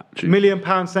judge of that. million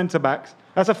pound centre backs.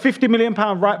 That's a 50 million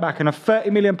pound right back and a 30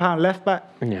 million pound left back.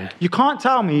 Yeah. You can't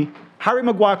tell me Harry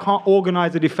Maguire can't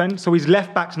organise the defence, so his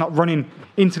left back's not running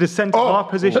into the centre half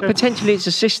position. But potentially it's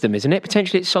a system, isn't it?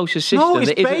 Potentially it's Solskjaer's system No, it's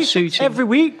that isn't basics suiting. every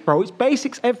week, bro. It's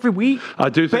basics every week. I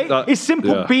do think that- it's simple.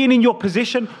 yeah. Being in your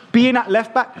position, being at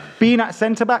left back, being at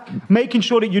centre back, making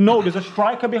sure that you know there's a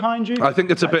striker behind you. I think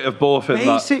it's a bit of both in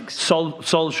Basics. that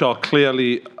Solskjaer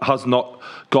clearly has not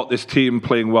got this team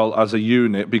playing well as a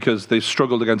unit because they've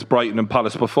struggled against Brighton and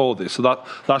Palace before this. So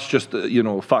that's just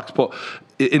facts. But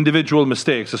individual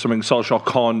mistakes are something Solskjaer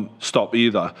can't stop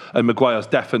either, and Maguire's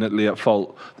definitely at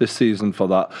fault this season for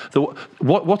that.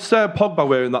 What's Pogba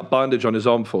wearing that bandage on his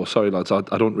arm for? Sorry, lads, I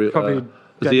don't really. Probably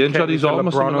Is he injured his arm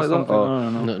or LeBron something like that?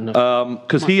 or No.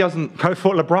 Because he hasn't. I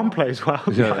thought LeBron plays well.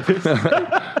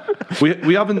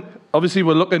 We haven't. Obviously,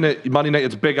 we're looking at Man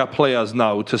United's bigger players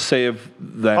now to save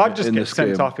them I'd just in get this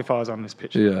sent game. off if I was on this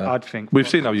pitch. Yeah, I'd think. We've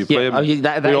seen how you play him.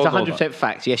 That We is all know 100%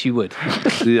 fact. Yes, you would.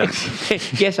 that.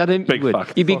 Yes. Yes, I think Big you would.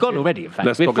 fact. You'd be Fuck gone it. already, in fact.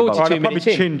 Let's We're talk about 42 it. minutes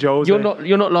Probably in. chin Joe's You're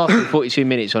there. not lasting 42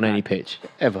 minutes on any pitch,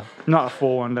 ever. Not a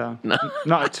 4-1 down.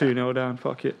 Not a 2-0 down.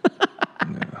 Fuck it.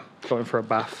 Going for a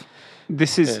bath.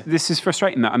 This is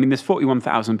frustrating. That I mean, there's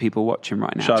 41,000 people watching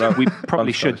right now. Shout out. We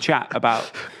probably Thanks, should guys. chat about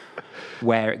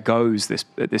where it goes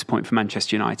at this point for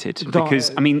Manchester United,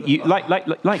 because I mean, you like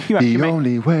you actually The made,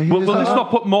 only way Well, is let's up. not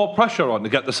put more pressure on to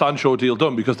get the Sancho deal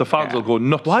done because the fans will go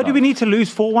nuts. Why now. do we need to lose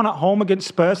 4-1 at home against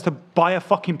Spurs to buy a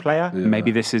fucking player?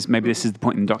 maybe this is the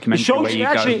point in the It documentary shows where you, you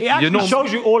actually, go. it actually You know-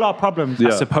 shows you all our problems. Yeah.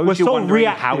 I suppose We're you're so wondering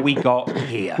reactive. how we got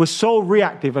here. We're so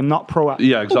reactive and not proactive.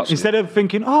 Yeah, exactly. Instead of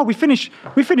thinking, oh, we finished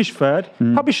third.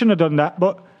 Probably shouldn't have done that,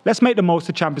 but let's make the most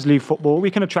of Champions League football.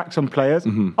 We can attract some players.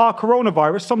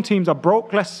 Coronavirus, some teams are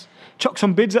broke. Let's chuck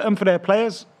some bids at them for their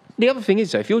players. The other thing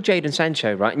is, though, if you're Jadon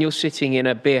Sancho, right, and you're sitting in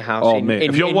a beer house Oh, in, mate,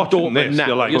 in, if you're in watching Dortmund this, now,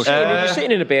 you're like, you're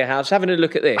sitting in a beer house having a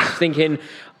look at this, thinking,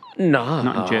 no,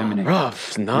 Not in Germany.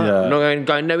 Rough, no, Yeah. I'm not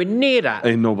going nowhere near that.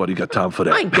 Ain't nobody got time for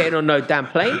that. I ain't getting on no damn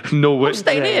plane. No way. I'm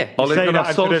staying here. Ole Say Gunnar that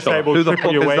to the Solskjaer. disabled Who the triple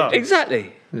fuck your is weight. that?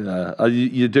 Exactly. Yeah,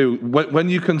 you do. When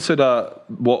you consider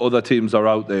what other teams are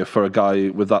out there for a guy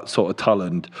with that sort of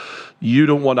talent, you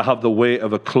don't want to have the weight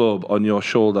of a club on your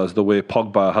shoulders the way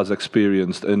Pogba has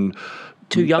experienced and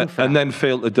Too young for and that. then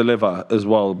fail to deliver as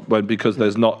well because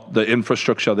there's not the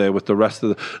infrastructure there with the rest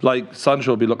of the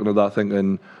Sancho will be looking at that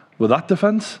thinking, with that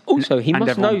defence? Also, he And must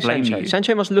everyone know blame Sancho. you.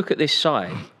 Sancho must look at this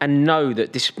side and know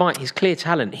that despite his clear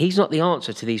talent, he's not the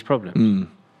answer to these problems.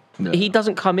 He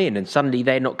doesn't come in and suddenly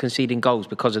they're not conceding goals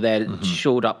because of their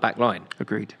shored up back line.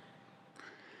 Agreed.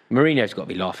 Mourinho's got to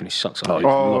be laughing his socks off.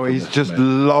 Oh, he's just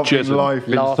loving life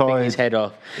Laughing inside. his head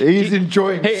off. He's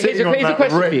enjoying sitting on that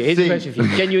question red for you. Here's a seat. question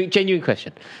for you. Genuine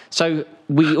question. So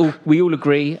we all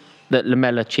agree that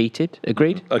Lamela cheated.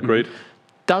 Agreed? Agreed.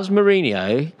 Does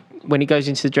Mourinho, when he goes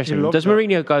into the dressing room, does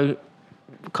Mourinho go,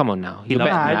 come on now, you're better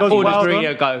than that? Or does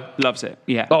Mourinho go, Loves it.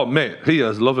 Yeah. Oh, mate, he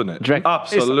is loving it.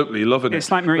 Absolutely loving it.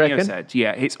 It's like Mourinho said.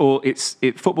 Yeah.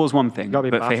 Football's one thing, but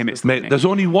for him, it's Mate, there's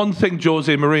only one thing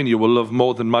Jose Mourinho will love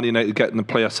more than Man United getting the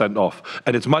player sent off,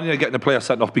 and it's Man United getting the player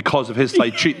sent off because of his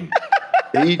side cheating.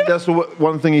 That's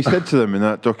one thing he said to them in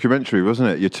that documentary, wasn't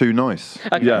it? You're too nice.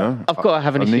 Okay. Yeah. I've got to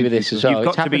have an issue with this as well. You've got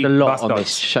It's to happened be a lot on bastards.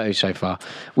 this show so far.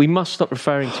 We must stop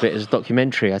referring to it as a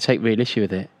documentary. I take real issue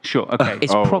with it. Sure. Okay.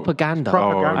 It's propaganda.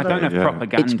 I don't know if Yeah.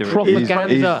 propaganda. It's is-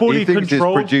 propaganda. He's fully he thinks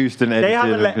controlled. it's produced and edited. They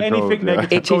haven't and let controlled, anything yeah.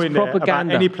 negative It go is in there about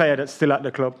propaganda. any player that's still at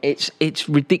the club. It's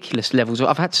ridiculous levels.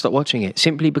 I've had to stop watching it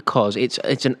simply because it's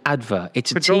an advert.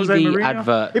 It's a But Jose TV Mourinho-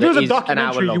 advert. If it was that a is an hour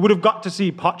documentary, long. you would have got to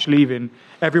see Poch leaving,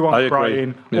 everyone I agree.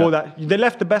 crying, Yeah. all that. They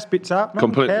left the best bits out. No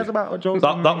Completely. one cares about what Jose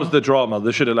That was the drama.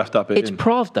 They should have left that bit It's in.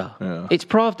 Pravda. Yeah. It's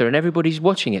Pravda, and everybody's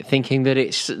watching it thinking that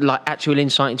it's like actual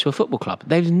insight into a football club.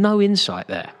 There's no insight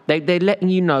there. They're letting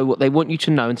you know what they want you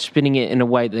to know and spinning it in a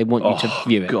way that they want you to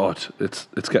view it. God, it's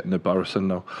getting embarrassing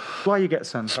now. why you get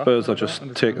sent off. Spurs are I don't just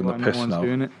understand taking the why no piss one's now.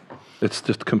 doing it. It's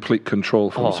just complete control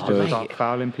from Spurs. mate. Start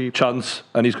fouling people. Chance,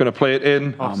 and he's going to play it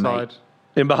in. Offside.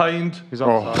 In behind. He's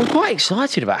offside. I'm quite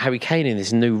excited about Harry Kane in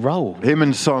this new role. Him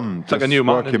and Son like a just new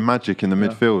man, working isn't it? magic in the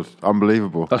midfield.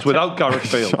 Unbelievable. That's without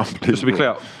Gareth Bale. Unbelievable. Just to be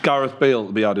clear, Gareth Bale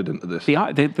will be added into this. The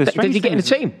Did strange he get thing in the is-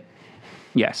 team?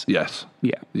 Yes. Yes.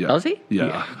 Yeah. Yeah. Does he?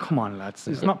 Yeah. Come on, lads.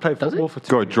 He's not played Does football for 2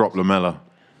 Got to years. drop Lamella.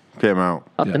 Get him out.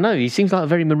 I don't know. He seems like a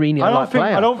very Mourinho-like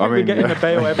player. I don't think I we're mean, getting yeah. the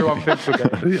Bale everyone thinks we're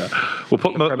getting. Yeah. We'll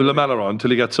put Lamella on until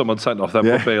he gets someone sent off, then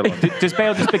Yeah. put Bale on.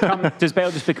 Does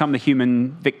Bale just become the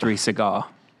human victory cigar?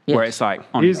 Where it's like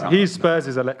on He's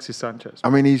Spurs' Alexis Sanchez. I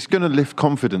mean, he's going to lift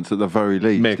confidence at the very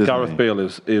least. Mate, isn't Gareth he? Bale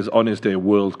is on his day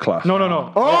world class. No.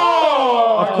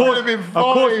 Oh! Of course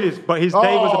he is. But his day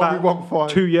was we won about 5.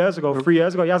 2 years ago, 3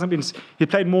 years ago. He hasn't been. He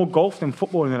played more golf than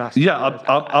football in the last. Yeah, 2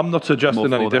 years. I'm not suggesting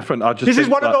More any for that. different. I just This is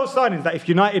think one of that- those signings that if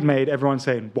United made, everyone's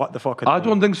saying, "What the fuck?" Are they I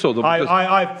don't think so, though. because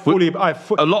I fully.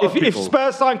 a lot of if people-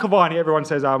 Spurs sign Cavani, everyone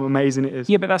says how amazing it is.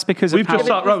 Yeah, but that's because We've of how just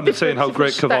sat around and saying how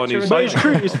great Cavani is. But it's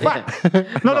true. It's fact.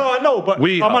 No, I know. But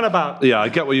I'm on about. Yeah, I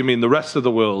get what you mean. The rest of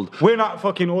the world. We're not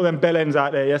fucking all them bellends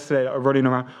out there yesterday that are running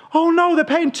around. Oh no, they're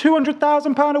paying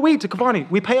 £200,000 a week to Cavani.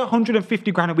 We pay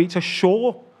 150 grand a week to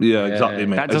Shaw. Yeah, exactly,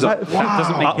 mate. that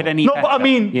doesn't make it any No, better. but I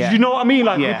mean, Yeah. you know what I mean?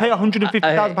 Like we Yeah. pay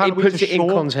 150,000 pounds It a week puts to it in Shaw.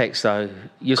 context, though.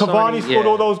 You're Cavani signing- scored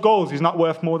all those goals. He's not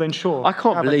worth more than Shaw. I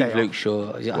can't Have a believe day Luke off. Shaw.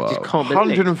 I just can't believe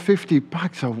it. 150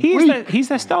 bags a week. He's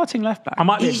their starting left back. I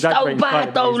might be He's so exaggerating bad,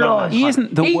 slightly, though, but he's not Lord. that He bad.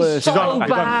 isn't the He's worst. so left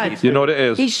back. bad. You know what it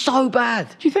is? He's so bad.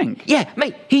 Do you think? Yeah,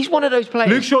 mate, he's one of those players.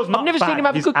 Luke Shaw's not I've never bad. seen him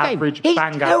have He's a good average, game. He's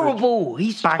bang terrible.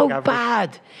 He's Bang so average.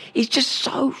 bad. He's just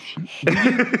so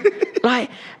like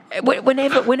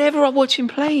whenever I watch him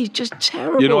play, he's just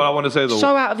terrible. You know what I want to say, though?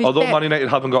 So out of his Although depth. Man United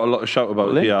haven't got a lot to shout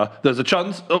about here, there's a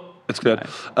chance. Oh, it's cleared.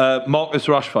 Marcus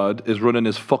Rashford is running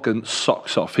his fucking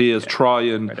socks off. He is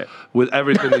trying with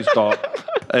everything he's got.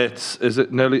 It's about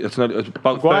 30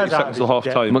 Maguire's out seconds of till half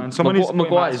his time. depth, man. Someone needs to put him out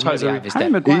Maguire's his totally misery. out of his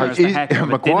Harry depth. Maguire's the heck of a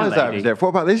Maguire's dinner out of lady. there. What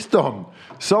about this, Dom?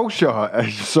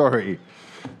 Solskjaer, sorry.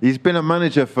 He's been a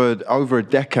manager for over a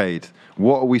decade.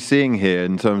 What are we seeing here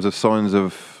in terms of signs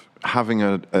of having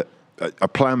a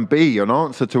plan B, an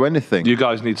answer to anything? You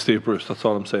guys need Steve Bruce. That's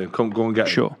all I'm saying. Come, go and get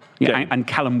him. Sure. Get Yeah, him. and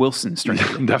Callum Wilson,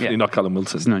 strangely. Definitely Yeah. not Callum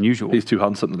Wilson. It's unusual. He's too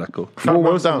handsome to let go.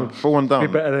 4-1 down. 4-1 Be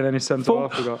down. better than any centre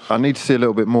half we got. I need to see a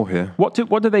little bit more here. What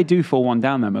do they do 4-1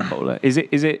 down there, Mabola? Is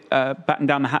it batten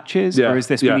down the hatches, or is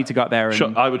this we need to go out there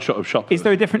and... I would shut up shop. Is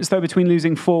there a difference, though, between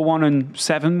losing 4-1 and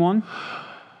 7-1?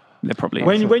 There probably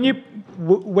is.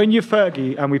 When you're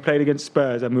Fergie and we played against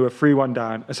Spurs and we were 3-1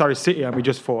 down, City, and we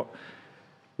just thought,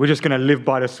 we're just going to live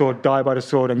by the sword, die by the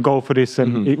sword, and go for this,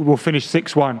 and we'll finish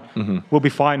 6-1. We'll be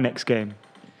fine next game.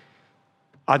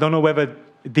 I don't know whether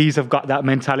these have got that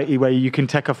mentality where you can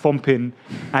take a thumping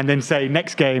and then say,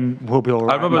 next game, we'll be all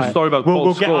right. I remember a story about Paul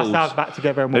We'll get Scholes. ourselves back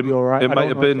together and we'll be all right. It I might don't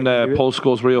have know if been they can do it. Paul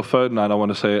Scholes, Rio Ferdinand, I want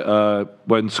to say,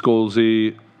 when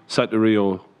Scholes said to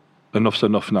Rio, enough's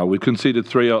enough now. We conceded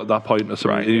 3 out at that point or something.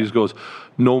 Right, and he yeah. just goes,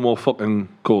 no more fucking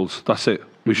goals. That's it.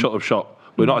 We shut up shop.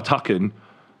 We're not attacking.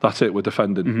 That's it. We're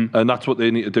defending. And that's what they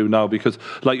need to do now because,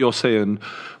 like you're saying,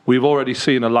 we've already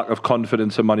seen a lack of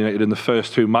confidence in Man United in the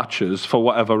first 2 matches for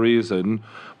whatever reason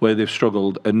where they've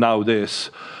struggled. And now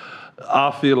this, I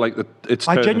feel like it's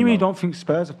I turning genuinely now. don't think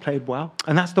Spurs have played well,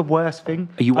 and that's the worst thing.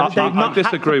 Are you watching? They've not I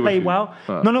disagree had to with play you. well.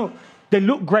 Right. No. They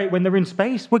look great when they're in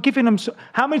space. We're giving them...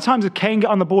 How many times did Kane get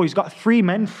on the ball? He's got 3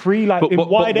 men, like, in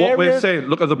wide areas. What we're saying,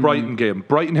 look at the Brighton game.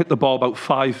 Brighton hit the ball about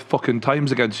 5 fucking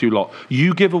times against you lot.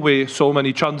 You give away so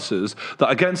many chances that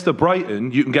against the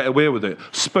Brighton, you can get away with it.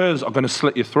 Spurs are going to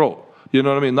slit your throat. You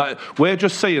know what I mean? We're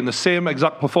just saying the same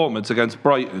exact performance against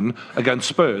Brighton, against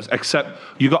Spurs, except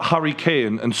you got Harry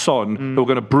Kane and Son who are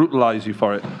going to brutalise you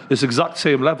for it. It's exact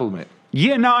same level, mate.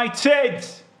 United!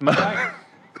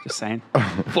 Just saying.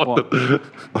 What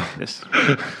This.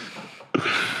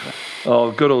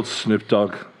 Oh, good old Snoop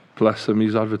Dogg. Bless him,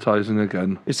 he's advertising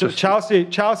again. It's just Chelsea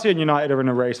and United are in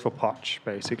a race for Poch,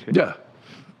 basically. Yeah.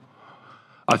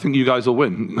 I think you guys will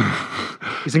win.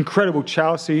 It's incredible.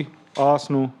 Chelsea,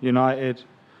 Arsenal, United,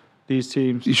 these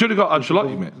teams. You should have got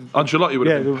Ancelotti, mate. Ancelotti would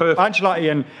have been perfect.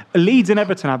 Ancelotti and Leeds and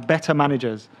Everton have better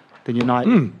managers than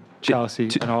United, Chelsea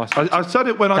and Arsenal. I said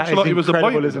it when That is Ancelotti was incredible,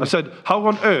 appointed. isn't I it? said, how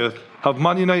on earth have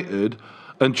Man United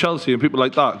and Chelsea and people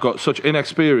like that got such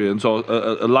inexperience or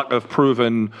a lack of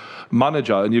proven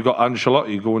manager, and you've got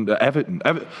Ancelotti going to Everton?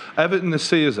 Everton this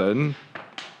season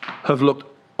have looked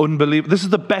unbelievable. This is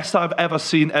the best I've ever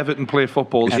seen Everton play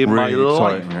football in my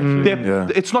life.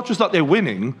 It's not just that they're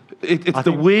winning, it's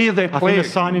the way they're playing. I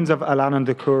think the signings of Alan and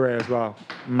Doucouré as well,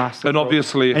 massive. And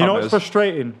obviously, and you know what's James.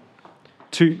 frustrating?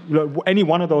 Any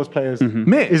one of those players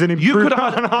Mate, is an you could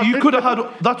improvement. have had.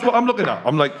 That's what I'm looking at.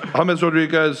 I'm like James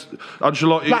Rodriguez,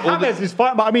 Ancelotti. Like James is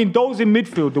fine, but I mean those in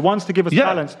midfield, the ones to give us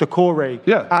balance, Doucouré,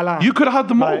 Alan. You could have had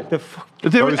them all. Like, If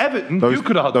they were Everton, you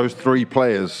could have had them. Those 3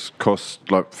 players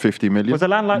cost like 50 million. was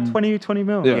Alan like 20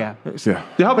 mil? Yeah. Yeah. They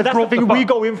haven't But that's the broke thing. the We back.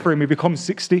 go in for him, he becomes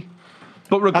 60.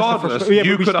 But regardless, Yeah,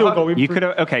 you but we could still have go had. in. You could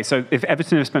have. Okay, so if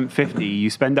Everton have spent 50, you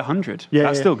spend 100. Yeah,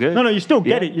 That's still good. No, you still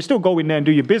get it. You still go in there and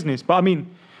do your business. But I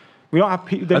mean, we don't have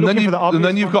people. They're And looking for the obvious.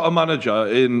 then you've one. got a manager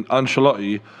in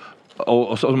Ancelotti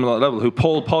or something like that level who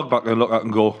Paul Pogba can look at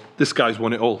and go, this guy's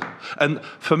won it all. And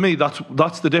for me,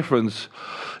 that's the difference.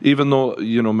 Even though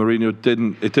Mourinho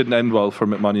didn't end well for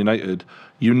him at Man United,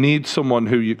 you need someone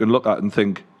who you can look at and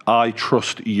think, I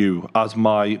trust you as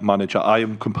my manager. I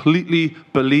am completely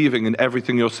believing in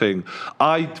everything you're saying.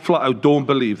 I flat out don't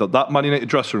believe that Man United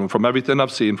dressing room, from everything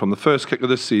I've seen from the first kick of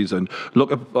this season,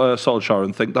 look at Solskjaer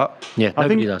and think that. Yeah,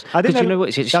 nobody does. I think Because you know what?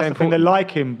 It's that's so the thing. They important.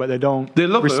 like him, but they don't. They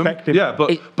love respect him. Yeah,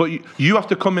 but you have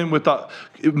to come in with that.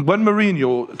 When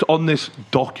Mourinho on this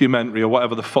documentary or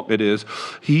whatever the fuck it is,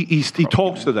 he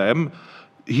talks to them.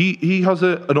 He has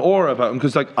an aura about him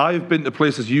because, like, I've been to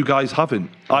places you guys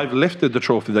haven't. I've lifted the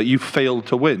trophy that you failed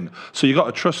to win. So you got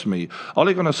to trust me.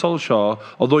 Ole Gunnar Solskjaer,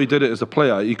 although he did it as a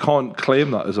player, he can't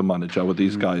claim that as a manager with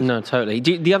these guys. No, totally.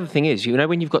 The other thing is,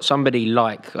 when you've got somebody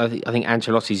like, I think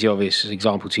Ancelotti's the obvious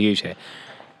example to use here,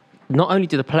 not only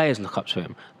do the players look up to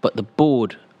him, but the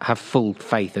board have full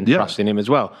faith and trust in him as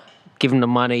well. Give him the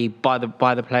money, buy the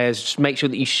players, just make sure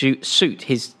that you suit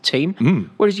his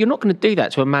team. Whereas you're not going to do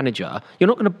that to a manager. You're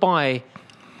not going to buy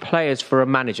players for a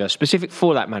manager, specific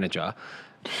for that manager,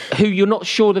 who you're not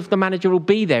sure if the manager will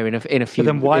be there in a few,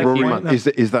 then why in a few Rory, months.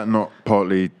 Is that not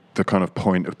partly the kind of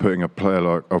point of putting a player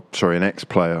like, an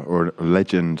ex-player or a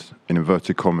legend in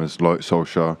inverted commas like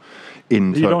Solskjaer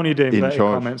in You don't need the in inverted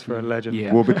charge? comments for a legend.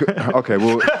 Yeah. Well,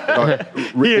 like,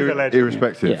 He is a legend.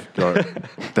 irrespective,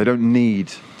 like, they don't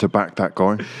need to back that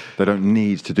guy. They don't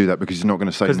need to do that because he's not going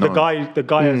to say no. Because the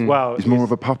guy as well, He's more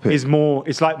of a puppet. It's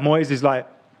like Moyes is like,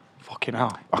 fucking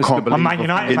hell. I can't believe I'm Man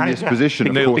United in this manager.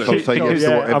 position. Of course, I'll say yes to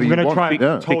whatever I'm you going to want. try and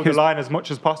Yeah. toe the line as much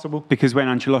as possible. Because when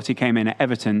Ancelotti came in at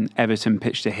Everton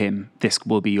pitched to him, this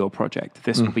will be your project.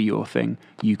 This will be your thing.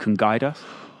 You can guide us.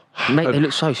 Mate, they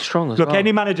look so strong as Look, well.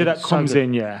 any manager They that look so comes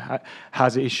good. in,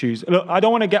 has issues. Look, I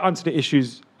don't want to get onto the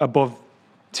issues above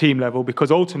team level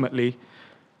because ultimately,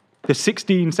 the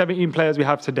 16, 17 players we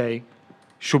have today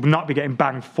should not be getting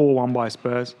banged 4-1 by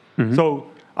Spurs. So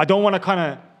I don't want to kind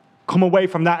of come away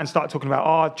from that and start talking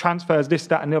about, transfers, this,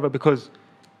 that, and the other, because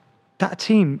that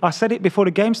team, I said it before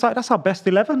the game started, that's our best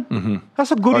 11.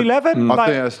 That's a good 11. I Like,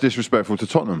 think that's disrespectful to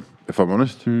Tottenham, if I'm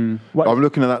honest. What- I'm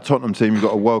looking at that Tottenham team. You've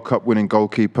got a World Cup winning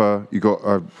goalkeeper. You've got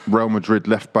a Real Madrid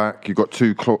left back. You've got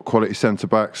 2 quality centre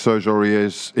backs. Sergio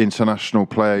Aurier, international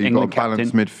player. You've England got a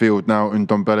balanced captain. midfield now. And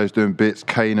Ndombele's doing bits.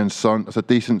 Kane and Son. That's a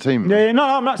decent team. no,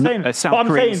 I'm not saying. A South but I'm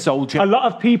Korean saying soldier. a lot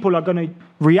of people are going to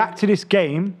react to this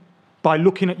game by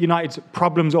looking at United's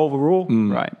problems overall.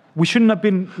 Right. We shouldn't have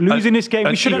been losing this game. We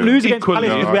and shouldn't equally- lose against equally- Palace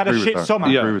No, because I we had a agree with shit that. summer. I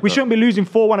agree with We that. shouldn't be losing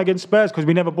 4-1 against Spurs because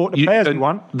we never bought the players we and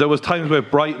want. there was times where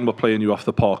Brighton were playing you off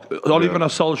the park. Ole Gunnar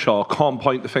Solskjaer can't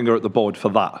point the finger at the board for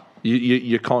that.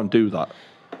 You can't do that.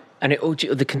 And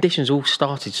the conditions all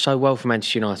started so well for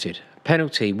Manchester United.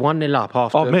 Penalty, 1-0 up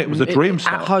after. Oh, mate, it was a dream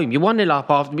start. At home, you're 1-0 up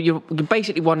after. You're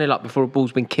basically 1-0 up before a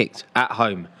ball's been kicked at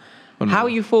home. How are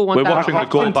you 4-1 We're down? watching the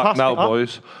goal back now, Fantastic.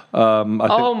 boys. I think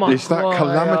Oh my It's that God.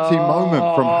 calamity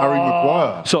moment from Harry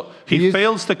Maguire. So he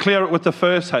fails to clear it with the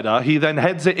first header. He then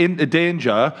heads it into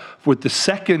danger with the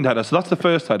second header. So that's the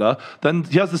first header. Then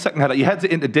he has the second header. He heads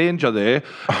it into danger there.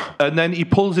 And then he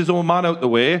pulls his own man out the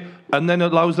way and then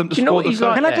allows them to Do you know score what the he's second.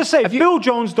 like? Can I Yeah. just say, Have you- Phil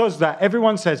Jones does that.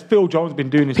 Everyone says Phil Jones has been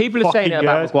doing this. People for are saying it fucking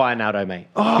about years. Maguire now, though, mate.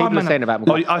 Oh, People are man. saying about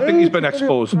Oh, Maguire. I think he's been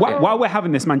exposed. While we're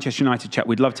having this Manchester United chat,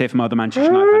 we'd love to hear from other Manchester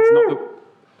United fans. Not that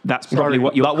that's probably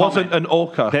what you're. That wasn't an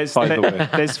orca, by the way.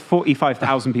 There's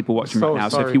 45,000 people watching So right now.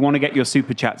 So if sorry. you want to get your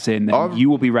super chats in, then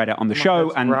you will be read out on the show,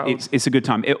 head's and rattled. it's a good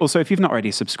time. Also, if you've not already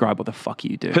subscribed, what the fuck are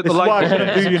you doing? Hit the This is why I like shouldn't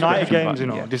button. do United games, you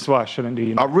know. Yeah. This is why I shouldn't do I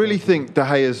United. really think De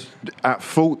Gea's at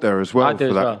fault there as well I do for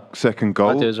as that well. second I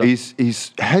goal. do as well.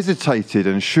 He's hesitated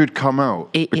and should come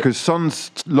out because Son's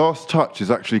last touch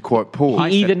is actually quite poor.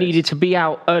 He either needed to be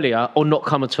out earlier or not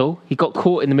come at all. He got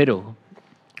caught in the middle.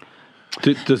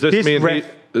 Does this This mean ref-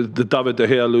 the David De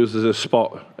Gea loses his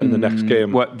spot in the next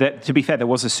game? Well, to be fair, there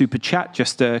was a super chat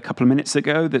just a couple of minutes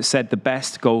ago that said the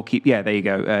best goalkeeper. Yeah, there you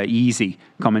go. Yeezy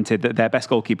commented that their best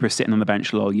goalkeeper is sitting on the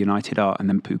bench, lol, United are, and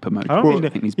then poop emoji. I don't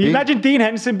think he's you imagine Dean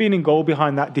Henderson being in goal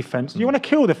behind that defence. You want to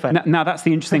kill the defence. Now that's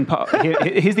the interesting part.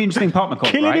 Here's the interesting part, McCall.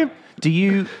 Killing Right? him. Do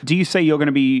you say you're going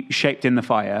to be shaped in the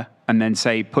fire and then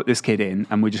say put this kid in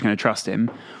and we're just going to trust him,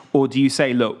 or do you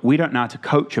say look, we don't know how to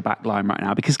coach a back line right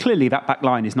now because clearly that back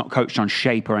line is not coached on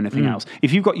shape or anything else.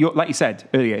 If you've got your, like you said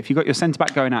earlier, if you've got your centre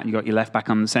back going out and you've got your left back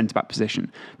on the centre back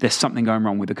position, there's something going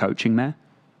wrong with the coaching there.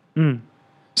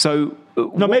 So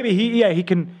No, maybe he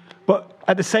can. But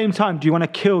at the same time, do you want to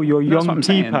kill your That's what young I'm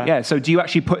saying. keeper? Yeah. So do you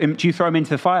actually do you throw him into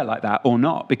the fire like that or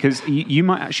not? Because you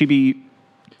might actually be,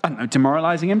 I don't know,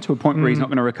 demoralising him to a point where he's not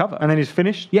going to recover. And then he's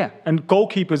finished. Yeah. And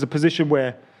goalkeeper is a position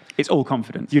where It's all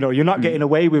confidence. you're not getting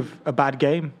away with a bad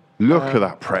game. Look at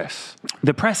that press.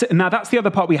 The press. Now that's the other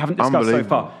part we haven't discussed so Unbelievable.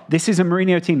 far. This is a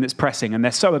Mourinho team that's pressing, and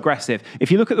they're so aggressive. If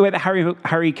you look at the way that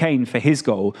Harry Kane for his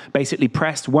goal basically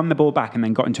pressed, won the ball back, and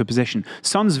then got into a position.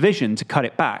 Son's vision to cut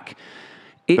it back.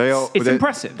 It's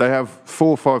impressive. They have 4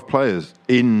 or 5 players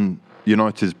in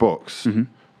United's box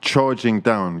charging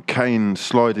down. Kane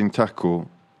sliding tackle.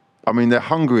 I mean, they're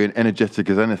hungry and energetic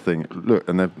as anything. Look,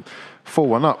 and they're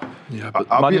 4-1 up. Yeah, but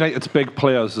Man United's big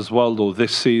players as well, though,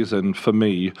 this season, for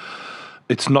me,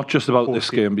 it's not just about this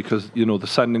game because, the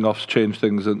sending offs change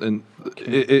things. And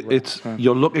it's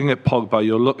you're looking at Pogba,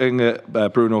 you're looking at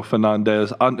Bruno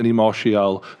Fernandes, Anthony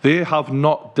Martial. They have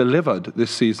not delivered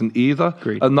this season either.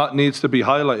 Agreed. And that needs to be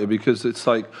highlighted because it's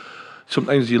like,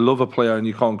 sometimes you love a player and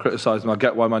you can't criticise them. I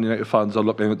get why Man United fans are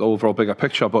looking at the overall bigger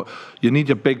picture, but you need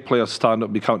your big players to stand up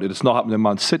and be counted. It's not happening in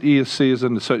Man City this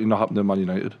season. It's certainly not happening in Man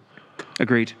United.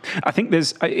 Agreed. I think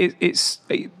there's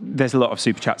a lot of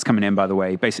super chats coming in, by the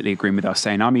way, basically agreeing with us,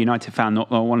 saying, I'm a United fan, all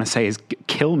I want to say is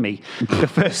kill me. The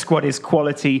first squad is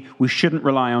quality. We shouldn't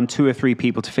rely on 2 or 3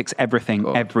 people to fix everything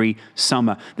every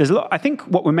summer. There's a lot. I think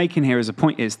what we're making here as a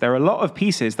point is there are a lot of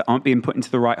pieces that aren't being put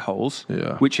into the right holes,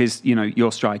 which is,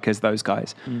 your strikers, those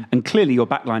guys. And clearly your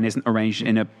backline isn't arranged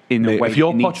in a way if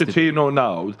you're it needs to be. Pochettino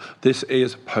now, this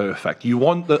is perfect. You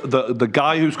want the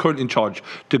guy who's currently in charge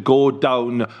to go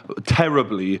down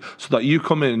terribly so that you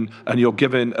come in and you're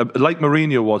given, like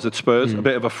Mourinho was at Spurs, a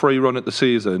bit of a free run at the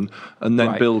season and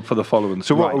then build for the following.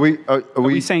 So what are Are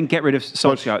we we? saying get rid of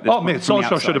Solskjaer at this point mate, from the Solskjaer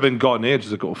should outside? have been gone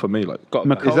ages ago for me.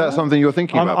 Is that something you're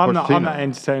thinking about? I'm not Pochettino?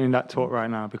 entertaining that talk right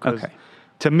now because Okay.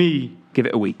 to me, Give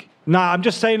it a week. I'm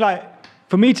just saying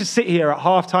for me to sit here at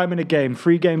half-time in a game,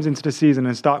 3 games into the season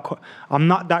and I'm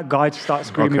not that guy to start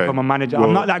screaming Okay. for my manager. Well-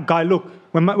 I'm not that guy. Look,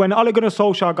 when Ole Gunnar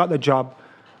Solskjaer got the job,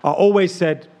 I always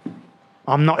said,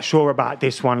 I'm not sure about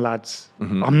this one, lads.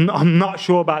 I'm not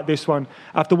sure about this one.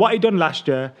 After what he done last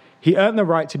year, he earned the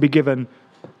right to be given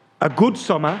a good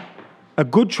summer, a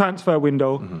good transfer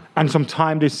window, and some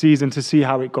time this season to see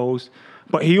how it goes.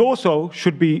 But he also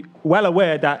should be well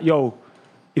aware that,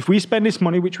 if we spend this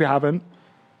money, which we haven't,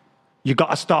 you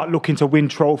got to start looking to win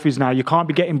trophies now. You can't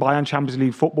be getting by on Champions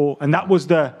League football. And that was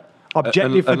the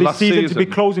objective for and this last season, to be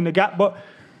season- closing the gap. But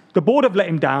the board have let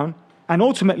him down. And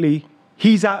ultimately,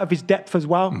 he's out of his depth as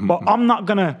well. But I'm not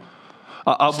going to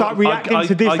start reacting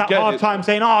to this at half-time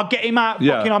saying, get him out.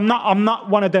 Yeah. Fucking, I'm not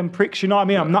one of them pricks, you know what I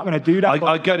mean? I'm not going to do that.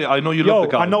 I get it. I know you love the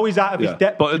guy. I know he's out of his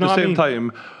depth. But at you know the what I same mean?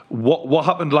 time, what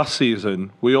happened last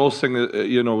season, we all sing,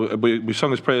 we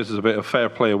sung his praises a bit of fair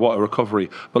play, what a recovery.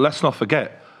 But let's not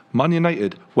forget, Man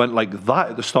United went like that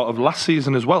at the start of last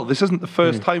season as well. This isn't the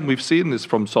first time we've seen this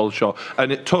from Solskjaer.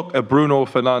 And it took a Bruno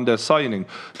Fernandes signing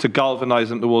to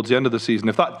galvanise him towards the end of the season.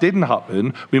 If that didn't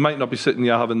happen, we might not be sitting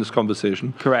here having this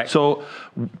conversation. Correct. So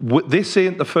this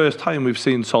ain't the first time we've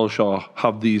seen Solskjaer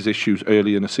have these issues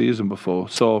early in the season before.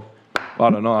 So I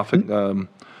don't know.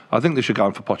 I think they should go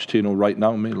in for Pochettino right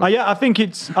now. Yeah, I think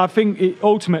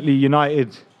ultimately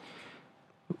United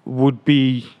would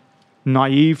be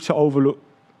naive to overlook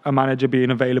a manager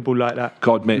being available like that.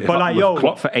 God, mate. But like,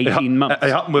 Klopp for 18 months. It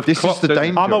happened with This Klopp. is the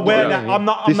danger. I'm aware that I'm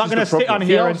not going to sit on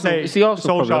here and say it's the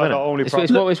Arsenal Solskjaer's problem, our only isn't it?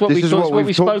 problem. It's what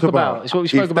we spoke about. It's what we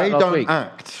spoke about last week. If they don't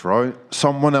act, right,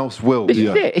 someone else will. This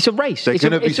is it. It's a race. They're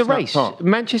gonna be It's a race. snapped up.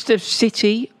 Manchester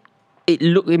City.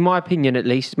 In my opinion, at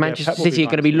least, Manchester Pep will City be are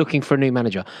going to be nice. looking for a new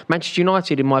manager. Manchester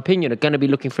United, in my opinion, are going to be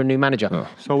looking for a new manager.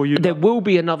 So will you There lot? will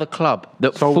be another club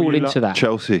that So will fall you into lot? that.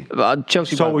 Chelsea.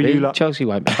 Chelsea So won't will be. you lot? Chelsea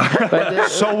won't be. But,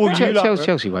 So will you lot, bro.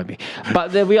 Chelsea won't be.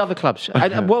 But there'll be other clubs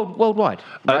worldwide.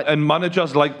 And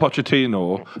managers like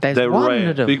Pochettino, There's they're one rare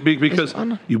of them. because There's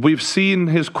one. we've seen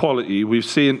his quality. We've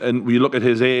seen, and we look at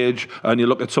his age, and you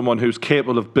look at someone who's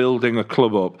capable of building a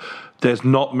club up. There's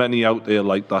not many out there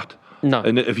like that. No.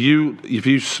 And if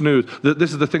you snooze,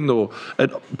 this is the thing though. And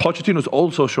Pochettino's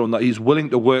also shown that he's willing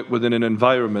to work within an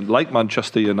environment like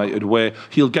Manchester United, where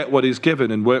he'll get what he's given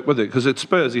and work with it. Because at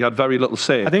Spurs, he had very little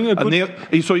say. I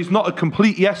think so he's not a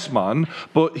complete yes man,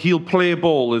 but he'll play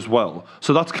ball as well.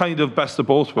 So that's kind of best of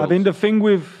both worlds. I think the thing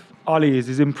with Oli is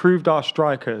he's improved our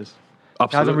strikers. He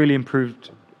Absolutely. hasn't really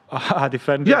improved our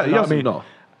defenders. Yeah, you he know what hasn't, I mean? no.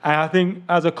 And I think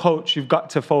as a coach, you've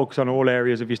got to focus on all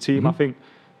areas of your team. I think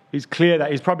he's clear that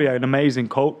he's probably an amazing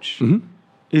coach.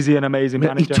 Is he an amazing He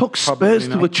manager? took Probably Spurs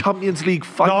to not. a Champions League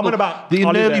final. No, I'm on about They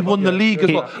Oli nearly there, won but the yeah. league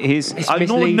as well. It's I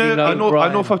know, misleading, I know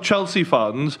Brian. for Chelsea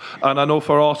fans and I know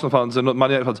for Arsenal fans and Man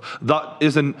United fans, that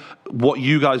isn't what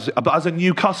you guys. But as a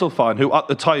Newcastle fan, who at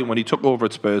the time when he took over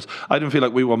at Spurs, I didn't feel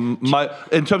like we were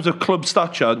in terms of club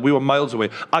stature, we were miles away.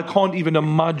 I can't even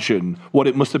imagine what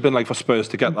it must have been like for Spurs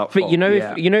to get that far. But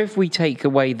if we take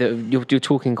away that you're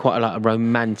talking quite a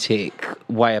romantic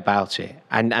way about it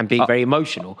and being very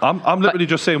emotional. I'm literally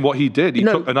just saying what he did. He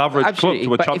took an average club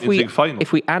to a but Champions League final.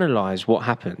 If we analyse what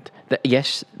happened,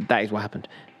 yes, that is what happened.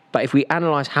 But if we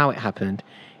analyse how it happened,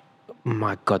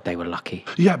 my God, they were lucky.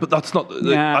 Yeah, but that's not.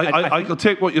 Yeah, I can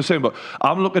take what you're saying, but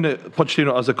I'm looking at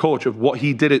Pochettino as a coach of what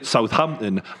he did at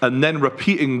Southampton, and then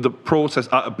repeating the process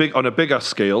on a bigger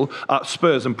scale at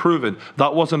Spurs, and proving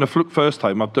that wasn't a fluke first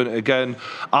time. I've done it again.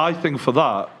 I think for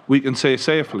that we can say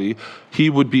safely he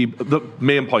would be. The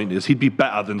main point is he'd be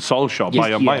better than Solskjaer by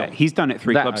a mile. He's done it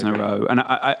 3 That clubs I in a agree. row. And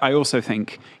I also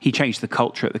think he changed the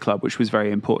culture at the club, which was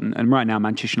very important. And right now,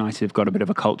 Manchester United have got a bit of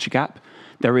a culture gap.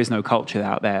 There is no culture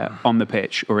out there on the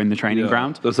pitch or in the training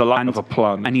ground. There's a lack of a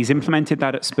plan. And he's implemented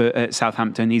that at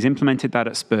Southampton. He's implemented that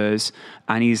at Spurs.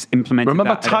 And he's implemented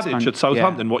Remember that Tadic at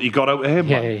Southampton? What you got out of him?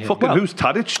 Yeah, man? yeah. Fucking Well, who's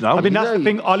Tadic now? I mean, that's the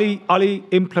thing. Oli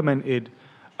implemented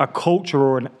a culture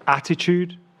or an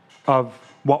attitude of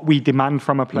what we demand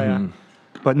from a player,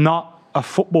 but not a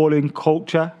footballing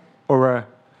culture or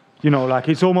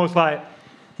it's almost like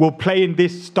we'll play in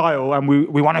this style and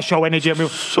we want to show energy and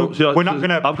we're not going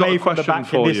to play from the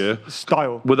back in this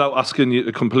style. Without asking you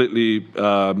to completely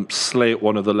slate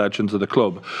one of the legends of the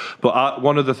club. But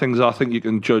one of the things I think you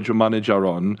can judge a manager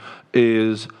on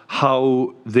is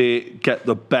how they get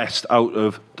the best out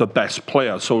of the best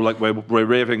player. So like we're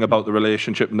raving about the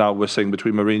relationship now we're seeing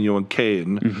between Mourinho and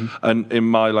Kane. And in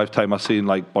my lifetime I've seen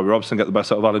like Bobby Robson get the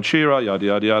best out of Alan Shearer, yada,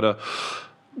 yada, yada.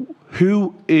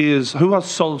 Who has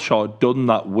Solskjaer done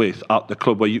that with at the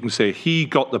club where you can say he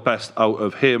got the best out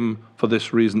of him for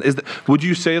this reason? Would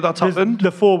you say that's happened?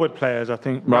 The forward players, I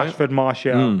think, Right. Rashford,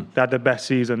 Martial, they had the best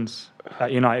seasons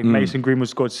at United. Mason Greenwood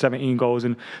scored 17 goals.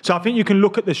 And so I think you can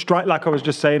look at the strike, like I was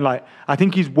just saying, like I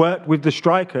think he's worked with the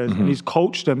strikers and he's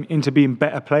coached them into being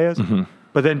better players,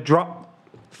 but then drop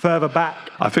further back.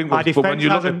 I think but when you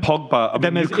look at Pogba, I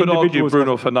mean, you could argue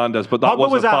Bruno Fernandes, but that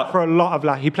Pogba was out fact. for a lot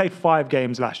of he played 5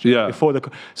 games last year before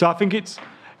so I think it's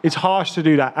harsh to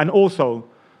do that. And also,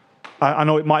 I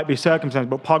know it might be circumstance,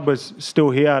 but Pogba's still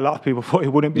here. A lot of people thought he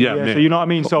wouldn't be here. me. So you know what I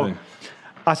mean? So Me.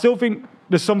 I still think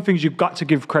there's some things you've got to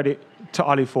give credit to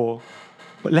Ali for.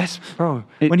 But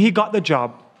when he got the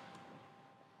job,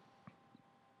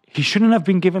 he shouldn't have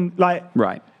been given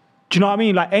Right. do you know what I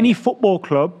mean? Like any football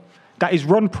club that is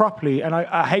run properly, and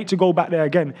I hate to go back there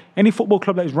again, any football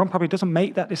club that is run properly doesn't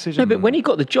make that decision. No, but when he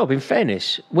got the job, in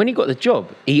fairness,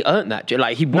 he earned that job.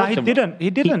 Like he No, was. he didn't. He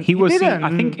didn't. He was. didn't.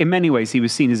 I think in many ways he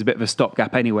was seen as a bit of a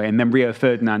stopgap anyway. And then Rio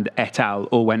Ferdinand et al.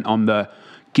 all went on the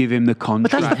give him the But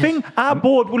contract. that's the thing. Our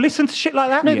board will listen to shit like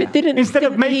that. No, but didn't instead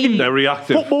of didn't making he- They're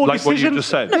reactive, football like what you decisions. just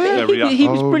said. No, They're but he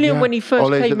reactive. was brilliant when he first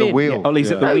Ole's came at the in. wheel.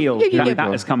 Ollie's at the wheel. Yeah.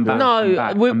 That has come back. No,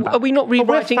 come back. are we not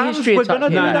rewriting fans, history? we're a touch gonna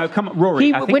here? do No, come on,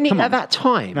 Rory. I think, come on. At that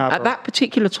time, Nah, at bro. that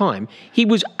particular time, he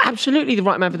was absolutely the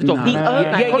right man for the job. He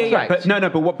earned that contract.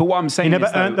 But what I'm saying He never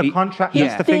is, though, earned the contract.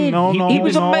 That's the did. thing. No, He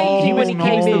was amazing when he He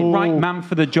came was the in. right man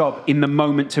for the job in the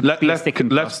moment to be a sticking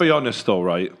Let's be honest, though,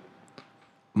 right?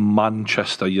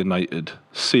 Manchester United,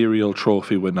 serial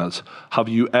trophy winners. Have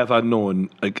you ever known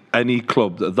like any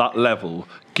club at that level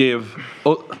give?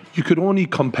 You could only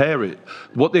compare it.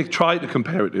 What they tried to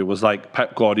compare it to was like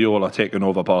Pep Guardiola taking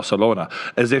over Barcelona,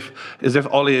 as if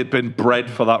Ole had been bred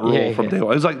for that role from day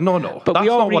one. It was like no, But that's we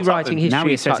are not what's rewriting happening. history. Now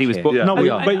he a says touch he was here. booked. Yeah. No, We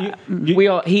are. we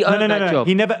are. He earned that job.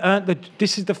 He never earned the.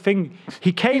 This is the thing.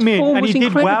 He came His in form and was he did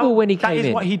incredible well. when he That came is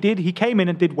in. what he did. He came in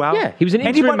and did well. Yeah, he was an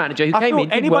interim manager who I came feel in,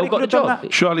 did anybody well, got could the have done job.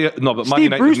 that. Surely, no, but Man Steve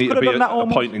United Bruce need to could have be done that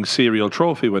almost. appointing serial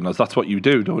trophy winners. That's what you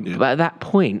do, don't you? But at that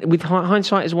point, with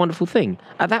hindsight is a wonderful thing.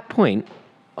 At that point,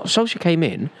 Solskjaer came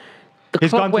in. The He's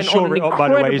club gone to went on shore an it up, by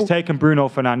the way. He's incredible- taken Bruno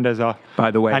Fernandes off.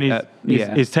 By the way,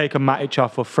 and he's taken Matic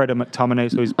off for Fred and McTominay.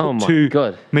 So he's Oh put my two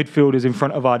God. midfielders in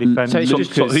front of our defence. So it's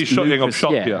just- So he's shutting up Lucas-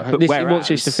 shop, Yeah, yeah. But he whereas-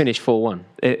 wants us to finish 4-1.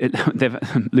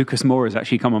 Lucas Moura has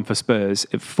actually come on for Spurs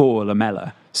for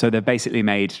Lamella, so they've basically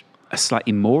made a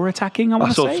slightly more attacking. I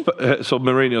want to say. So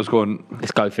Mourinho's going,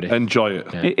 Let's go for this. enjoy it.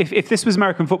 Yeah. If this was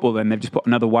American football, then they've just put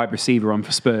another wide receiver on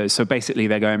for Spurs. So basically,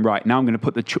 they're going right now. I'm going to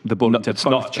put the ball into It's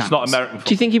both not channels. American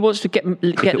Do you think he wants to get it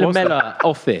was Lamella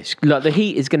off this? Like the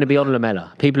heat is going to be on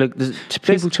Lamella. People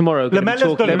tomorrow are going to be Lamella's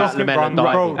talking done about nothing Lamella wrong,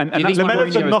 diving. bro. And Do you that's think why he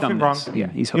Lamella's Mourinho's done done nothing wrong. this. Yeah,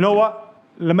 he's You know hoping. what?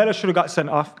 Lamella should have got sent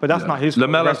off, but that's not his fault.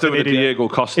 Lamella's Rest of doing the a idiot. Diego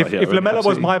Costa If here, Lamella was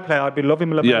absolutely. my player, I'd be loving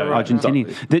Lamella Yeah, right now.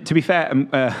 Argentinian. To be fair,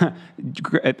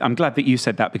 I'm glad that you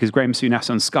said that because Graham Souness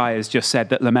on Sky has just said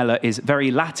that Lamella is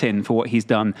very Latin for what he's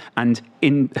done, and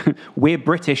we're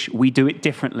British, we do it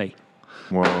differently.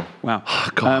 Wow. Wow.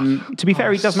 God. To be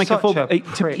fair, he does make a such a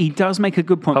full. He does make a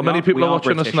good point. How We many are- people we are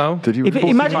watching us British. now? Did you? Imagine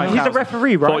he's a 45,000.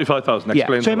 referee, right? 45,000. Yeah.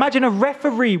 Explain. So to imagine a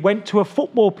referee went to a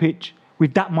football pitch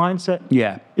with that mindset.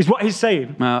 Yeah. Is what he's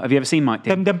saying. Have you ever seen Mike?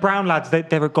 Them brown lads,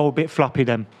 they're a go a bit floppy.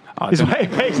 Them I is don't what he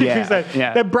basically Yeah, said.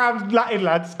 yeah. Them brown Latin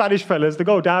lads, Spanish fellas, they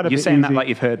go down a You're bit saying that easy. like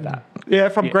you've heard that, Yeah,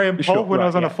 from Graham Poll sure, when I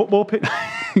was right, on yeah. a football pitch.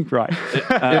 right?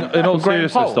 in all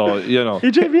seriousness, though, you know,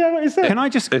 Did you hear what he said? Can I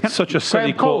just? it's such a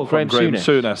silly Graham Poll, quote from Graham Graham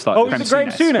Souness. Souness. That Oh, is. it's Graham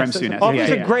Souness. Graham Souness. Souness. Oh, Yeah,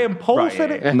 it's a yeah. Graham Poll Right, said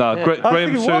yeah, it. yeah. No,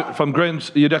 thinking, what? from Graham,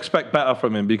 you'd expect better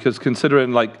from him because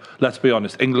considering, like, let's be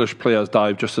honest, English players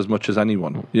dive just as much as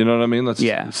anyone. You know what I mean? That's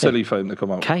silly for him to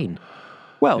come out. Kane.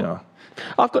 Well, Yeah.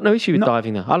 I've got no issue with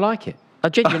diving though. I like it. I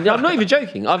genuinely, I'm not even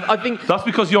joking. I think That's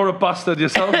because you're a bastard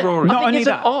yourself, Rory. Not I only think it's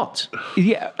an that. art.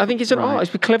 yeah. I think it's an art.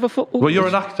 It's clever football. Well, you're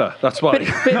an actor. That's why.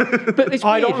 but it's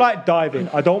I weird. don't like diving.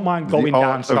 I don't mind going The down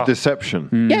art of stuff. deception.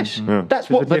 Yes,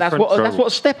 that's what. a But that's different what a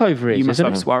step over is. You must isn't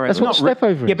have it? Suarez. That's what Not step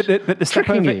over is. Yeah, but the step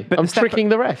tricking over. you. But I'm the step- tricking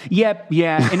the ref.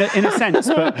 Yeah, in a sense.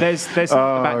 But there's something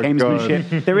about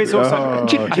gamesmanship. There is also. I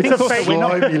think It's a also fake- we're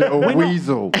not- Slimy little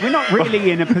weasel. We're not really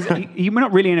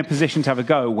in a position to have a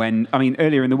go when, I mean,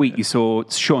 earlier in the week you saw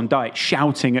Sean Dyche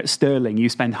shouting at Sterling, you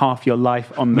spend half your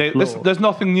life on the Mate, floor. there's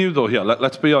nothing new though here.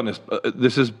 Let's be honest.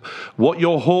 This is what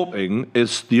you're hoping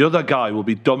is the other guy will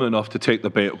be dumb enough to take the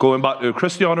bait. Going back to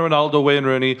Cristiano Ronaldo, Wayne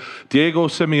Rooney, Diego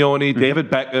Simeone, David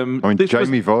Beckham. I mean, This was-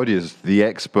 Jamie Vardy is the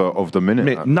expert of the minute.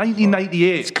 mate,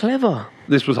 1998. It's clever.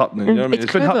 This was happening. You know what I mean?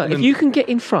 It's been clever. happening. If you can get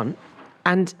in front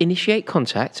and initiate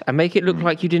contact and make it look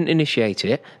like you didn't initiate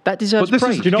it, that deserves But this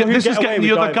praise. is, Do you know who this get is away getting the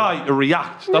with other diving? guy to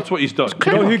react. That's what he's done.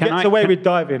 You know who Can gets I- away can- with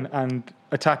diving and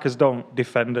attackers don't?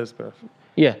 Defenders, bro.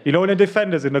 Yeah. You know when a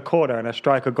defender's in the corner and a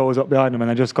striker goes up behind them and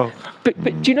they just go,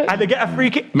 But do you know? and they get a free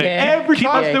kick Mate, every keep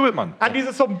time. us do it, man. And these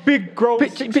are some big, grown.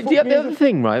 But the other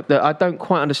thing, right, that I don't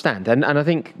quite understand, and I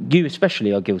think you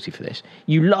especially are guilty for this,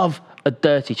 you love a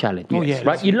dirty challenge. Oh, yeah, right?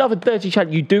 that's- You love a dirty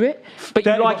challenge. You do it, but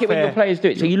you Dirty like but it when your fair. players do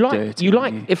it. So you like Dirty, you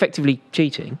like yeah. effectively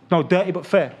cheating. No, dirty but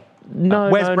fair. No,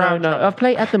 Wes no, Brown no. challenge. I've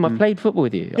played Adam. I've played football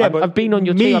with you. Yeah, I've been on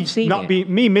your me team. I've seen not it. be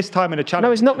me mistiming a challenge.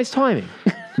 No, it's not mistiming.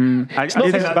 I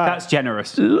think this bad. that's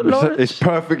generous. It's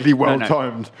perfectly well no.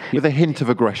 timed with a hint of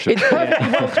aggression. It's perfectly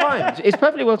well timed. It's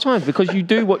perfectly well timed because you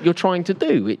do what you're trying to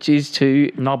do, which is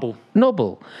to Nobble.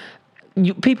 nobble.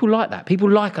 People like that.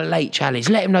 People like a late challenge.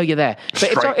 Let them know you're there. But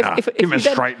Give me a you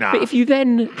then, straightener. But if you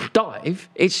then dive,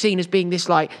 it's seen as being this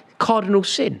like cardinal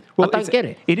sin. I don't get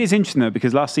it. It is interesting though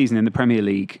because last season in the Premier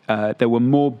League, there were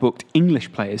more booked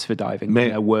English players for diving than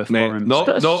there were foreign. No,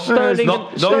 Sterling- no.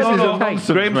 Nonsense,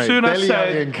 Graham mate. Souness Dele said.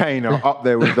 Alli and Kane are up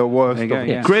there with the worst There you go, of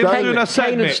yeah. them. Graham Sterling. Souness said,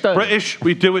 Kane and mate, Sterling. British,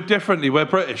 we do it differently. We're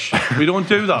British. We don't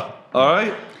do that. All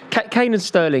right? Kane and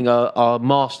Sterling are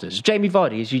masters. Jamie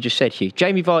Vardy, as you just said, Hugh.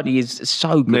 Jamie Vardy is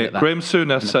so good at that. Graham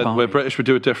Souness said we're British, we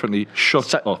do it differently.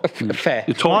 Shut up. Fair.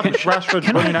 You're talking Rashford.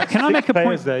 Can I make a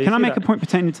point? There, Can I make a point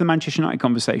pertaining to the Manchester United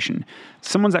conversation?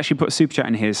 Someone's actually put a super chat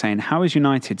in here saying, "How is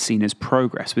United seen as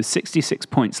progress with 66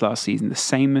 points last season, the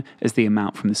same as the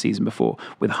amount from the season before,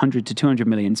 with 100 to 200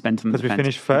 million spent on the Because we defence?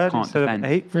 finished third Can't instead defend."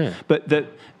 of eighth. Yeah. But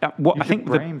what I Use think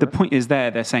your brain, the bro. point is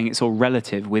they're saying it's all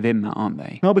relative within that, aren't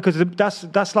they? No, because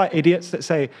that's like idiots that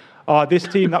say, this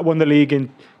team that won the league in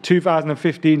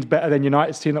 2015 is better than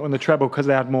United's team that won the treble because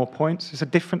they had more points. It's a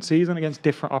different season against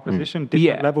different opposition,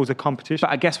 different levels of competition.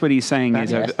 But I guess what he's saying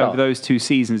is Yeah, over those 2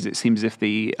 seasons, it seems as if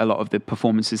a lot of the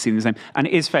performances seem the same. And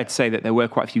it is fair to say that there were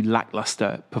quite a few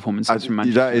lacklustre performances from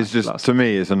Manchester That is United just, last to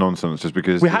me, it's a nonsense just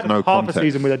because We there's had no half a context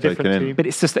season with a different taken in. team. But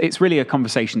it's really a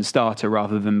conversation starter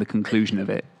rather than the conclusion of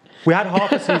it. We had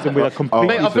half a season with a complete.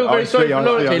 Mate, I feel very sorry for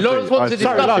Lawrence. Lawrence wants a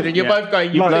discussion, and you're both going.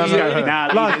 He's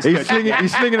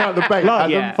slinging out the bait.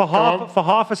 Lad, Adam, for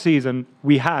half a season,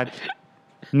 we had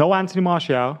no Anthony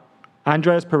Martial,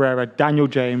 Andreas Pereira, Daniel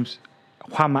James,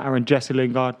 Juan Mata, and Jesse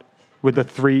Lingard, with the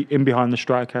 3 in behind the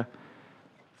striker.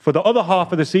 For the other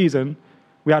half of the season,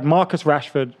 we had Marcus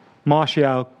Rashford,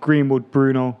 Martial, Greenwood,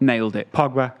 Bruno, Nailed it.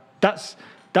 Pogba. That's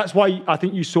why I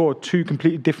think you saw 2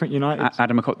 completely different Uniteds.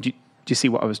 Adam McCall, do you see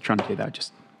what I was trying to do there?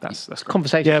 Just that's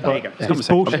Conversation. Yeah, but it's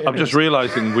bullshit. I'm just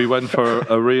realising we went for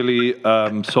a really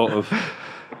sort of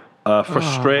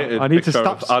frustrated I need to picture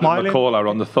stop of Adam smiling. McCall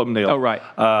on the thumbnail. Oh, right.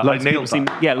 I Lots of nailed people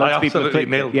that. lots I of people absolutely clicked it.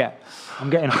 nailed Yeah. I'm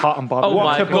getting hot and bothered. Oh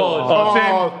my God.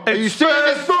 Oh, are you seeing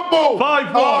this football?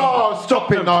 5-1. Oh,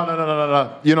 stop it.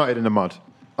 No. United in the mud.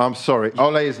 I'm sorry.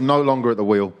 Ole is no longer at the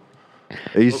wheel.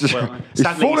 He's just he's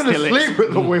Sadly, falling he still is. asleep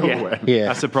at the wheel. Yeah.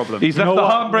 That's a problem. He's left the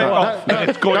handbrake off. No,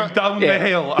 It's going down the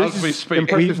hill This as we is speak.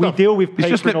 impressive. We deal with He's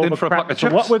just paper and nipped in all the for a pack crap. of So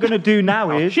chips. what we're going to do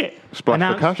now is Splash for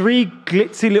announce cash. 3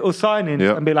 glitzy little signings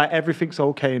Yeah. and be like, everything's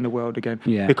okay in the world again.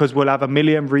 Yeah. Because we'll have 1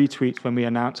 million retweets when we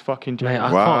announce fucking Mate,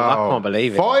 James. I can't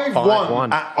believe it.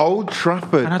 5-1 at Old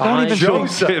Trafford. And I don't even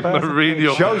Jose think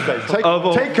Mourinho.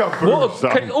 take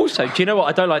up Also, do you know what?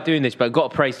 I don't like doing this, but I've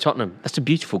got to praise Tottenham. That's a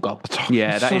beautiful goal.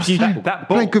 Yeah, that is that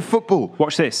ball. Playing good football.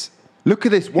 Watch this. Look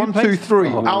at this. 1, 2, 3.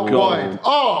 Out God. wide.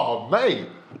 Oh, mate.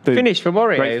 Finish from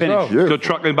Aurier Great as finish. well. Yeah. Good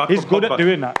tracking back. He's from good at Pogba.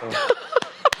 doing that,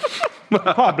 though.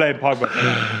 Can't blame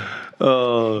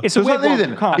Pogba. It's a Does weird that one.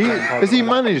 then? Can't blame Pogba. Has he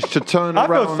managed to turn I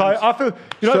around feel sorry. I feel,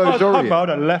 you know, if I was Serge Pogba, Aurier? I would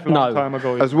have left a long No. time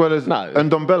ago. as well as No.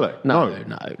 Ndombele? No.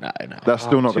 That's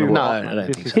still not going to work. No, I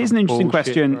don't think so. Here's an interesting Bullshit,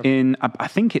 question bro. in, I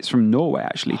think it's from Norway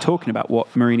actually, talking about what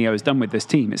Mourinho has done with this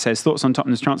team. It says, thoughts on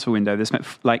Tottenham's transfer window. They spent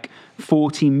like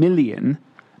 40 million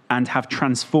and have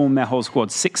transformed their whole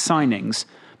squad. 6 signings,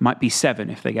 might be 7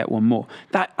 if they get one more.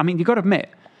 That, I mean, you've got to admit,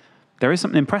 there is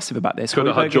something impressive about this. Could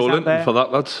have had Højbjerg is Joe out Linton there. for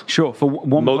that, lads. Sure, for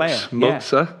one Mugs, player.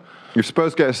 Yeah. If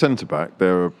Spurs get a centre back,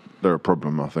 they're a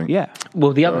problem. I think. Yeah.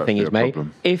 Well, the other That'd thing be is, a mate,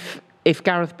 problem. if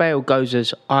Gareth Bale goes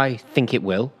as I think it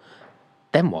will,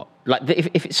 then what? Like,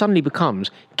 if it suddenly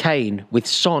becomes Kane with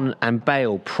Son and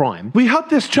Bale prime, We had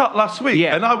this chat last week,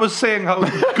 Yeah. and I was saying how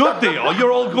good they are.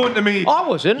 You're all going to me. I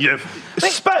wasn't.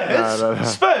 Spurs?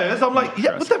 Spurs? I'm like,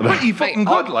 yeah, but they're pretty fucking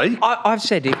good, like. I've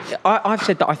said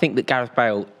that I think that Gareth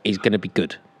Bale is going to be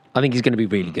good. I think he's going to be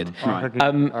really good. That's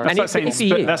And like, saying if he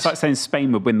is, that's like saying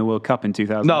Spain would win the World Cup in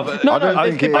 2000. No, but No, I don't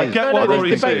think it I is. get No, what there's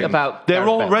Rory's debate saying. about They're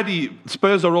Gareth Bale. already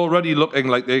Spurs are already looking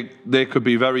like they could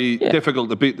be very difficult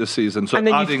to beat this season. So and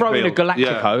then you adding throw in a Bale,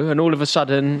 Galactico, and all of a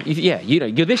sudden,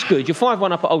 you're this good. You're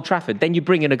 5-1 up at Old Trafford. Then you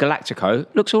bring in a Galactico.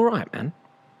 Looks all right, man.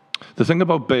 The thing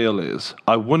about Bale is,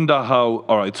 I wonder how.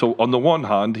 All right, so on the one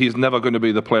hand, he's never going to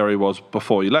be the player he was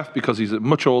before he left because he's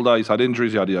much older. He's had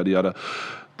injuries, yada yada yada.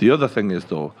 The other thing is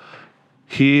though,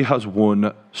 he has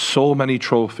won so many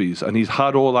trophies and he's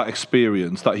had all that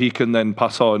experience that he can then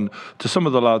pass on to some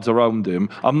of the lads around him.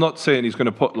 I'm not saying he's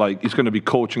going to be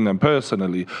coaching them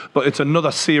personally, but it's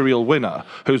another serial winner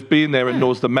who's been there and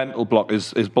knows the mental block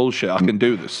is bullshit. I can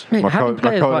do this. Mate, having My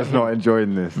players like is him, not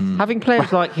enjoying this. having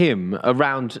players like him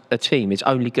around a team is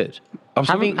only good.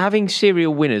 Absolutely. Having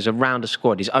serial winners around a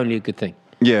squad is only a good thing.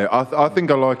 Yeah, I think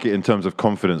I like it in terms of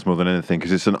confidence more than anything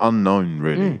because it's an unknown,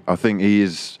 really. I think he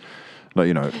is,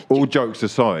 like, all jokes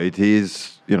aside, he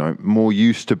is, more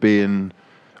used to being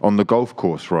on the golf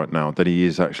course right now than he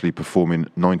is actually performing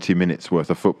 90 minutes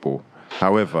worth of football.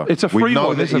 However, It's a free we know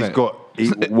one, that isn't he's it? got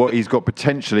what he's got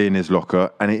potentially in his locker,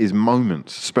 and it is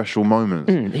moments, special moments.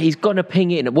 He's gonna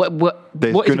ping in. What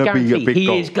There's is a gonna be a guarantee? big He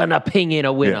goal. is gonna ping in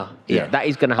a winner. Yeah. That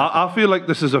is gonna happen. I feel like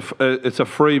this is it's a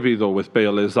freebie though with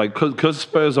Bale is like because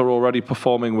Spurs are already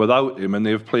performing without him and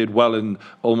they've played well in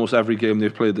almost every game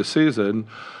they've played this season.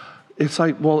 it's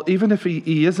like, well, even if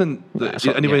he isn't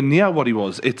anywhere near what he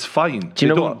was, it's fine. Do you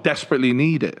know don't what? desperately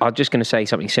need it. I'm just going to say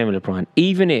something similar, Brian.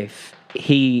 Even if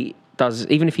he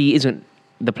isn't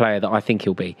the player that I think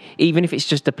he'll be, even if it's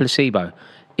just a placebo,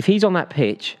 if he's on that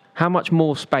pitch, how much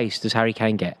more space does Harry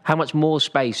Kane get? How much more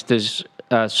space does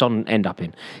Son end up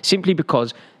in? Simply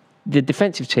because the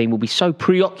defensive team will be so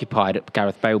preoccupied at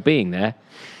Gareth Bale being there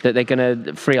that they're going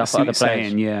to free up other players.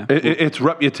 Saying, yeah. It's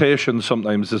reputation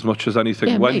sometimes as much as anything.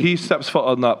 Yeah, when mate. he steps foot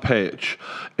on that pitch,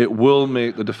 it will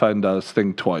make the defenders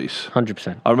think twice.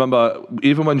 100%. I remember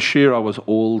even when Shearer was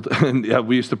old, and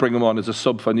we used to bring him on as a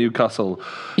sub for Newcastle.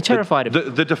 You're terrified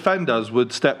of the defenders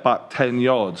would step back 10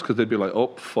 yards because they'd be like,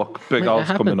 oh, fuck, big Mate, Al's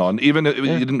that coming happens. on. Even if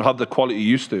you didn't have the quality you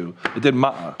used to, it didn't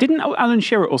matter. Didn't Alan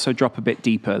Shearer also drop a bit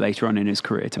deeper later on in his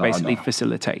career to basically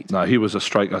facilitate? No, he was a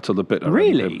striker till the bitter end.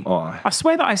 Really? Oh, I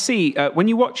swear that I see, when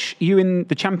you watch you in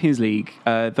the Champions League,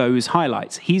 those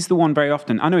highlights, he's the one very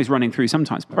often, I know he's running through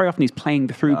sometimes, but very often he's playing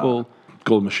the through ball.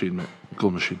 goal machine, mate.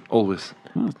 Goal machine. Always.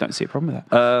 Well, I don't see a problem with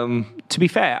that. To be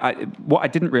fair, what I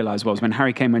didn't realise was when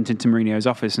Harry Kane went into Mourinho's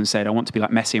office and said, I want to be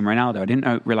like Messi and Ronaldo, I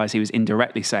didn't realise he was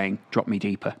indirectly saying, drop me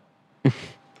deeper.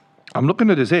 I'm looking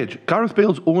at his age. Gareth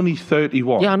Bale's only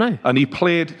 31. Yeah, I know. And he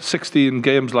played 16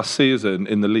 games last season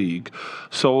in the league.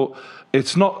 So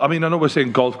it's not. I mean, I know we're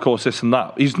saying golf course this and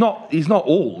that. He's not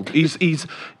old. He's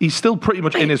still pretty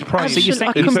much in his prime. So you're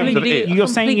saying- in terms of completely- age. You're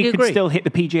saying he could agree. still hit the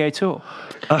PGA Tour?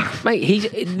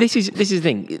 Mate, this is the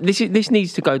thing. This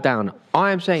needs to go down.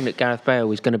 I am saying that Gareth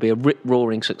Bale is going to be a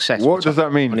rip-roaring success. What does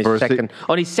that mean on his for a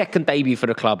on his second debut for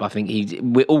the club? I think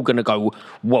we're all going to go,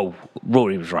 whoa,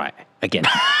 Rory was right again.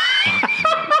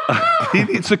 He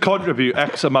needs to contribute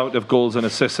X amount of goals and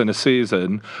assists in a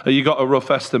season. You got a rough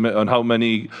estimate on how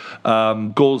many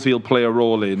goals he'll play a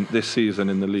role in this season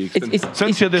in the league?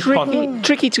 Since you're this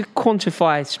tricky to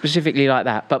quantify specifically like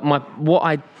that. But what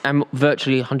I am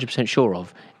virtually 100% sure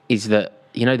of is that,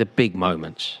 you know, the big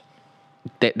moments.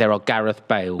 There are Gareth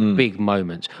Bale big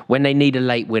moments when they need a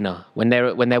late winner, when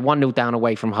they're 1-0 down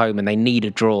away from home and they need a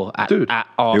draw at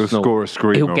Arsenal. He'll score a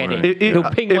screamer, He'll get it. He'll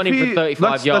ping one in for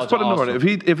 35 yards. Let's put him on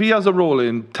it. If he has a role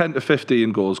in 10 to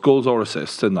 15 goals or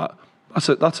assists in that,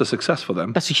 that's a success for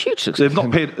them. That's a huge success.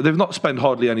 They've not spent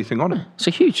hardly anything on him. It's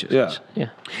a huge success. Yeah.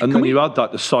 And then you add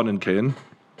that to Son and Kane.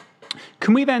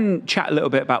 Can we then chat a little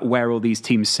bit about where all these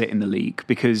teams sit in the league?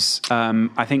 Because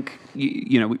I think,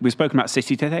 we've spoken about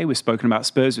City today, we've spoken about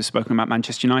Spurs, we've spoken about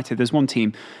Manchester United. There's one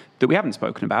team that we haven't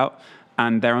spoken about,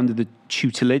 and they're under the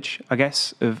tutelage, I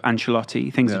guess, of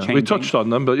Ancelotti. Things are changing. We touched on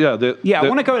them, but I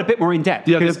want to go a bit more in depth.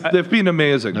 Yeah, they've been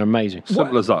amazing. They're amazing.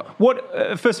 Simple as that.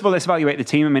 First of all, let's evaluate the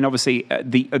team. I mean, obviously,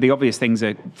 the obvious things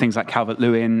are things like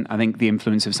Calvert-Lewin. I think the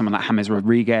influence of someone like James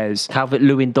Rodriguez.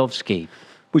 Calvert-Lewandowski.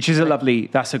 Which is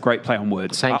that's a great play on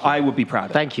words. Thank you. I would be proud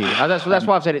of. Thank you. That's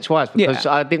why I've said it twice, because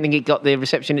I didn't think it got the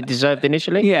reception it deserved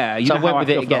initially. Yeah, so I went with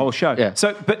it feel for again. the whole show. Yeah.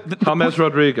 So, but James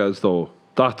Rodriguez, though,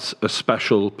 that's a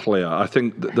special player. I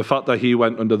think the fact that he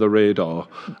went under the radar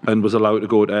and was allowed to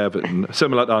go to Everton,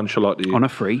 similar to Ancelotti, on a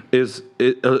free,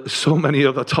 so many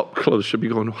other top clubs should be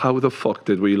going, how the fuck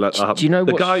did we let that happen? Do you know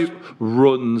the guy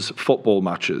runs football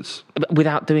matches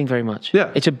without doing very much.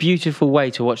 Yeah. It's a beautiful way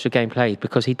to watch the game played,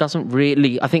 because he doesn't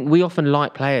really. I think we often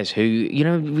like players who,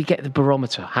 we get the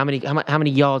barometer. How many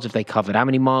yards have they covered? How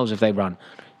many miles have they run?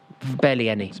 Barely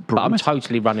any. But I'm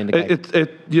totally running the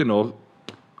game.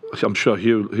 I'm sure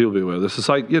he'll be aware of this. It's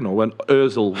like, when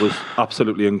Ozil was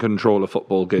absolutely in control of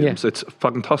football games. Yeah. It's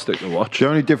fantastic to watch. The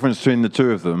only difference between the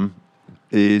two of them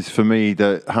is, for me,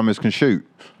 that James can shoot.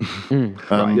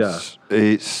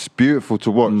 It's beautiful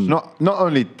to watch. Not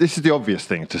only, this is the obvious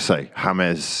thing to say,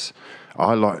 James,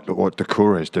 I like what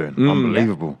Decore is doing.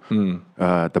 Unbelievable.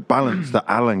 The balance that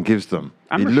Alan gives them.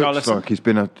 And it looks like he's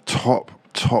been a top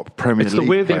Premier League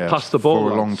way they player pass the ball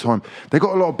for a long time. They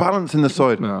got a lot of balance in the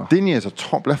side. Digne is a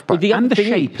top left back. And the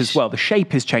shape as well. The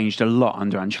shape has changed a lot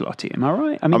under Ancelotti. Am I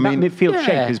right? I mean that midfield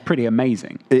shape is pretty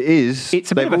amazing. It is.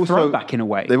 It's a bit of a throwback in a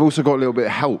way. They've also got a little bit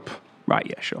of help. Right,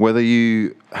 yeah, sure. Whether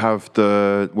you have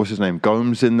what's his name,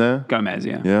 Gomes in there. Gomez,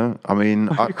 yeah. Yeah, I mean,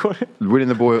 winning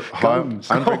the ball high.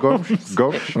 Andre Gomes.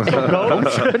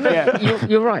 But no,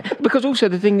 you're right. Because also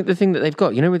the thing that they've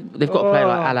got, they've got a player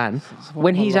like Alan.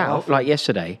 When he's out, like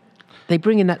yesterday, they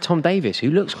bring in that Tom Davies, who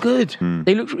looks good.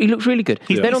 He looks really good.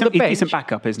 He's then on the bench. He's a decent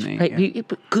backup, isn't he?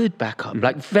 But good backup,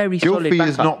 like very solid backup. Gylfi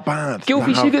is not bad.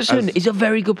 Gylfi Sigurdsson is a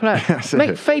very good player.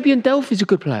 Mate, Fabian Delph is a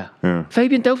good player. Yeah.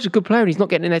 Fabian Delph is a good player, and he's not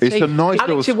getting in their team. It's a nice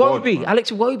little squad.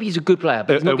 Alex Iwobi is a good player,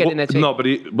 but he's not getting in their team. No, but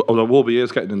Iwobi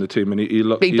is getting in the team, and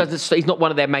he's not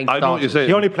one of their main I know what you're starters. saying.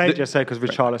 He only played yesterday because of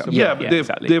Richarlison. Yeah,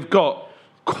 but they've got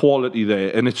quality there,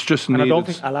 and it's just needed. I don't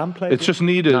think Alan played. It's just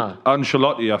needed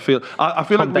Ancelotti. I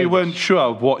feel like we Davis. weren't sure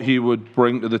of what he would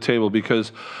bring to the table, because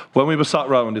when we were sat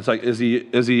around, it's like, is he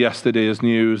yesterday's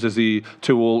news? Is he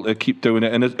too old to keep doing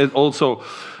it? And it also,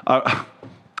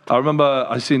 I remember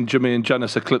I seen Jermaine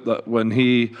Jennings a clip that when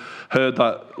he heard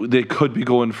that they could be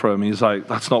going for him, he's like,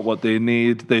 that's not what they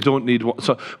need. They don't need what.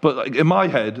 So, but like in my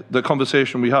head, the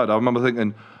conversation we had, I remember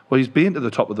thinking, well, he's been to the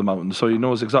top of the mountain, so he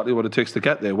knows exactly what it takes to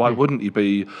get there. Why wouldn't he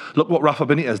be? Look what Rafa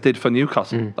Benitez did for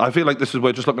Newcastle. I feel like this is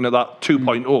we're just looking at that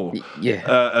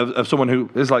 2.0 of someone who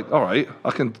is like, all right,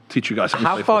 I can teach you guys how to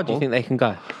How play far football. do you think they can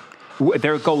go?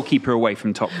 They're a goalkeeper away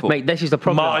from top 4. Mate, this is the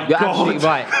problem. My You're God. absolutely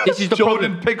right. This is the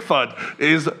Jordan problem. Pickford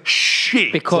is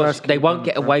shit. Because they won't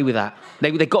get away with that.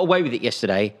 They got away with it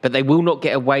yesterday, but they will not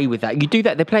get away with that. You do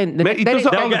that, they're playing. Mate, he does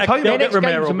it all the time. Their next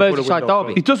game is a Merseyside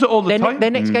derby. He does it all the time.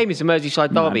 Their next game is a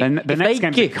Merseyside derby. The next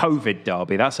game's a COVID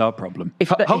derby. That's our problem.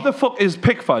 How the fuck is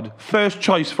Pickford first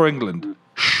choice for England?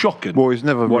 Shocking. Well, he's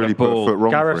never What a really put a ball. foot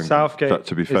wrong for Gareth England, Southgate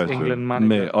to be is fair to England him.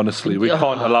 manager. Mate, honestly, we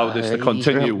can't allow this to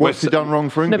continue. What's he done wrong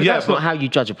for England? But Yeah, that's but- not how you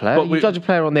judge a player. but You we- judge a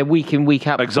player on their week in, week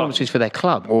out Exactly. performances for their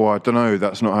club. Oh, I don't know.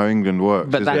 That's not how England works.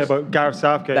 But is that's- it? Yeah, but Gareth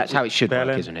Southgate. That's how it should work,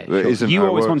 Berlin. isn't it? It isn't You how it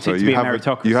always works, want it though. to be a have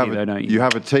meritocracy, though, don't you? You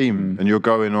have a team, and you're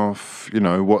going off,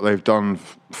 what they've done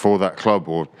for that club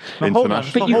or Now, hold on,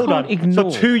 internationally. But you hold can't on.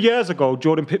 ignore- So 2 years ago,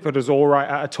 Jordan Pickford was all right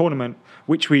at a tournament,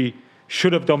 which we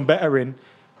should have done better in,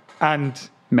 and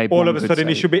Maybe all one of a could sudden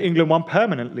say. it should be England won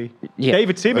permanently. Yeah.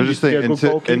 David I Seaman just used to be think a good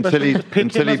goalkeeper. until so he just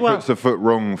pick him as well. puts a foot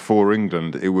wrong for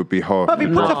England, it would be hard. But he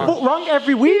for him puts to a do. foot wrong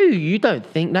every week. You don't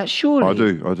think that, surely? I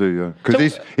do, yeah.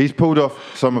 Because he's pulled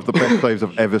off some of the best saves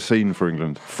I've ever seen for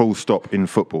England. Full stop in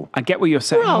football. I get what you're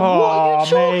saying. Bro, what are you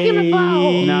talking mate.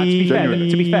 about? No, to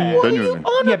be fair. What are you Genuinely.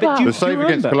 on Yeah, but about? do The save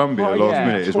against remember? Colombia Oh, last yeah.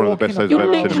 minute is one of the best saves You're I've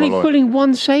ever seen literally in my life. pulling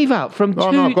one save out from Oh,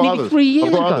 no, I've got nearly others. 3 years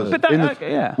I've got ago. others. But that- In the-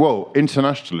 yeah. Well,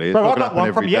 internationally, it's Bro, not I going to got happen one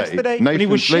every from day. yesterday when he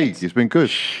Nations was League, shit. he's been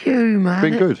good. man.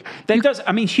 Been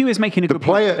good. Hugh is making a The good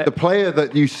point. player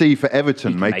that you see for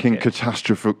Everton He can making make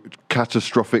it.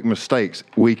 catastrophic mistakes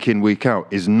week in, week out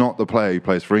is not the player who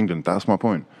plays for England. That's my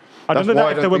point. I don't That's know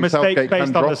why if there were think mistakes Southgate can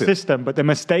based on the drop it. system, but the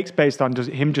mistakes based on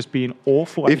him just being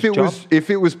awful at If his it job. was, if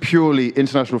it was purely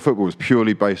international football, was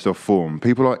purely based off form,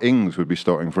 people like Ings would be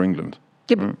starting for England.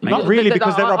 Yeah, but- Not really,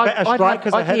 because there are better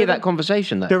strikers I'd ahead hear of that him.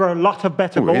 conversation, though. There are a lot of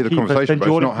better We hear the goalkeepers conversation, than but it's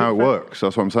Jordan not how it Pickford. works.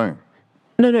 That's what I'm saying.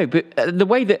 No, but the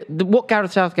way that what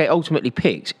Gareth Southgate ultimately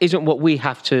picks isn't what we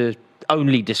have to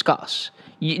only discuss.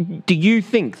 Do you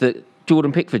think that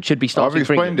Jordan Pickford should be I've starting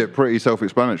for explained England? it pretty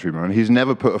self-explanatory, man. He's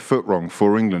never put a foot wrong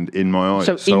for England in my eyes.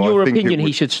 So in your I think it opinion,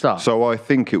 he should start? So I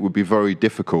think it would be very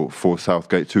difficult for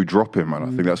Southgate to drop him, and I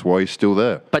think that's why he's still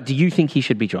there. But do you think he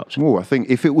should be dropped? Oh, I think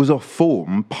if it was off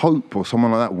form, Pope or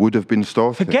someone like that would have been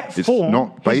started. Forget It's form.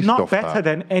 not based He's not off better that.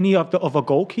 than any of the other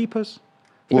goalkeepers.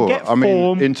 Well, Forget I mean,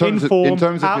 form, in terms inform, of, in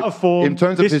terms of out his, of form, in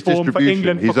terms of this his form for distribution,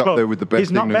 England, he's for up club. there with the best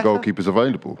He's not England better. goalkeepers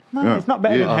available. No, Yeah. he's not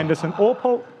better Yeah. than Henderson or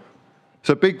Pope. It's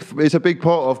a big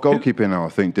part of goalkeeping now, I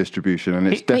think, distribution, and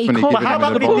it's But he definitely can't- given How him an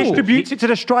about when he ball. advantage. distributes it to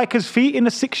the striker's feet in the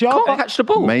 6-yard Can't box? catch the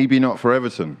ball. Maybe not for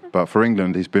Everton, but for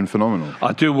England, he's been phenomenal.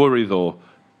 I do worry though.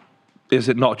 Is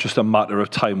it not just a matter of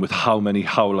time with how many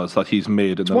howlers that he's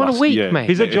made in the one a last week, year? mate.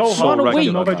 He's a It's Joe so Hart. One a week.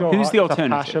 regular Another now. Joe Who's Hart. the It's a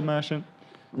alternative? Pasha merchant.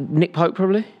 Nick Pope,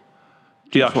 probably?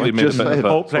 He actually made a Just bit said, of a...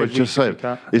 Pope that's what I plays just week said. week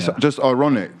out. It's just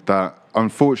ironic that,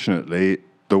 unfortunately,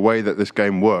 the way that this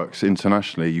game works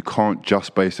internationally, you can't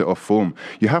just base it off form.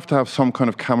 You have to have some kind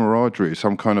of camaraderie,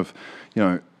 some kind of,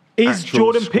 Is actual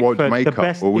Jordan squad Pickford the makeup,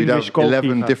 best or we'd English have 11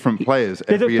 goalkeeper? different players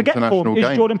every Forget international form.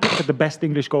 game. Is Jordan Pickford the best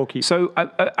English goalkeeper? So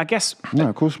I guess No,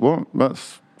 of course. What?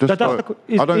 That's just. That's like- the-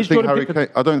 is- I don't is think Jordan Harry.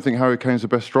 Pickford- I don't think Harry Kane's the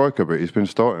best striker, but he's been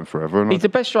starting forever. And He's the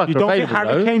best striker You don't think available,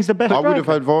 Harry though. Kane's the best I would have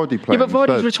striker? had Vardy play. Yeah, but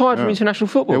Vardy's retired from international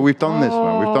football. Yeah, we've done this,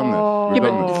 man. We've done this. Yeah, We've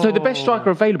done but this. so the best striker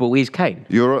available is Kane.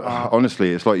 You're honestly,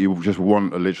 it's like you just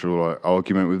want a literal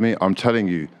argument with me. I'm telling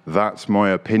you, that's my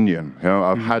opinion.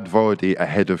 I've had Vardy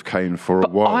ahead of Kane for a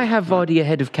But while. I have Vardy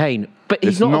ahead of Kane, but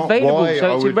he's It's not available, why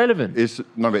so I it's would- irrelevant.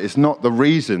 But it's not the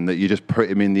reason that you just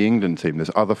put him in the England team. There's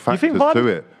other factors think Vardy- to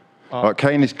it. Like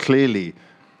Kane is clearly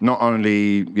not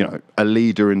only a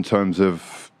leader in terms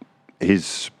of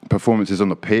his performances on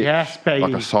the pitch, Yes, baby.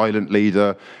 like a silent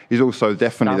leader. He's also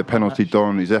definitely the Stamp on penalty that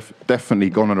don. He's definitely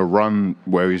gone on a run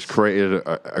where he's created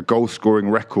a goal-scoring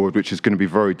record, which is going to be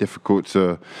very difficult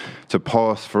to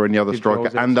pass for any other He striker.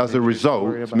 draws And it, as so a they do result,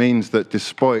 worry about means that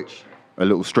despite a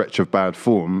little stretch of bad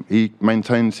form, he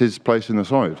maintains his place in the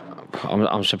side.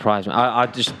 I'm surprised. I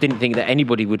just didn't think that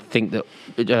anybody would think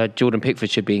that Jordan Pickford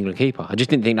should be England keeper. I just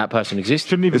didn't think that person existed.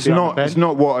 Shouldn't even It's be on the not. bench. It's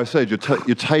not what I said.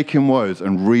 You're taking words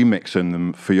and remixing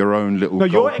them for your own little. No,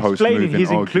 you're goalpost explaining moving his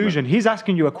argument. inclusion. He's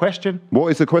asking you a question. What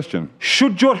is the question?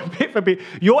 Should Jordan Pickford be?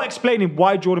 You're explaining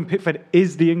why Jordan Pickford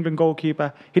is the England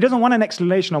goalkeeper. He doesn't want an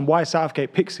explanation on why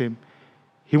Southgate picks him.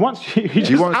 He wants. He wants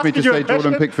me asking to you a say Jordan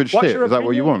question. Pickford What's shit? your Is that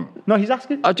what you opinion? want? No, he's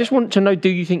asking. I just want to know, do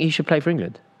you think he should play for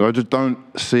England? I just don't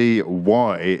see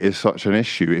why it's such an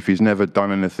issue if he's never done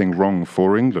anything wrong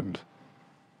for England.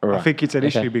 I think it's an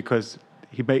issue because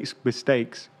he makes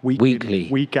mistakes weekly,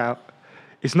 week out.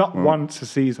 It's not once a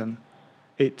season.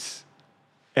 It's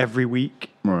every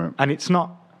week. Right. And it's not.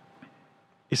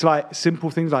 It's like simple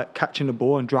things like catching the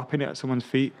ball and dropping it at someone's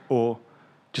feet, or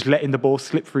just letting the ball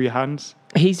slip through your hands.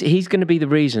 He's going to be the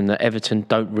reason that Everton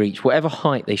don't reach whatever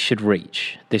height they should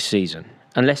reach this season,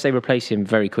 unless they replace him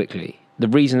very quickly. The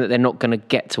reason that they're not going to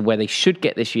get to where they should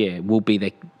get this year will be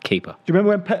their keeper. Do you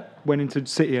remember when Pep went into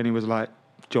City and he was like,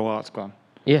 Joe Hart's gone?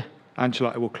 Yeah.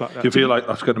 Ancelotti will clock that. Do you feel like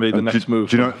that's going to be the next move?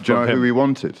 Do you know from him? who he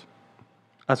wanted?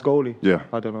 As goalie? Yeah.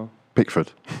 I don't know.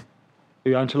 Pickford.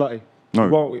 Ancelotti? No,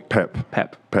 Well, Pep.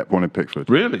 Pep. Pep wanted Pickford.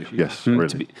 Really? Yes,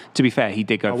 really. To be fair, he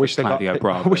did go I for wish they got. Claudio I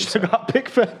Bravo. wish they got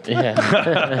Pickford.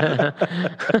 Yeah.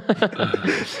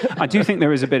 I do think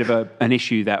there is a bit of an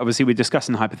issue there. Obviously, we're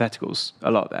discussing hypotheticals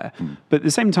a lot there. But at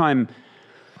the same time,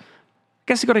 I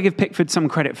guess you've got to give Pickford some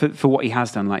credit for what he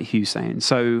has done, like Hugh's saying.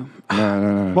 So,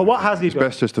 No. But what has he It's done?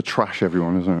 best just to trash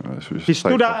everyone, isn't it? That's just He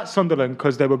stood safer. out at Sunderland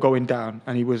because they were going down,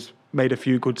 and he made a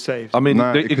few good saves. I mean,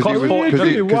 No, it because cost 40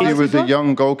 million. Why he has was he a done?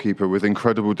 young goalkeeper with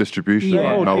incredible distribution.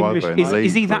 Yeah. like no English- other in the league,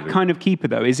 is he that really. kind of keeper,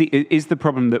 though? Is the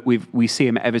problem that we see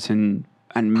him at Everton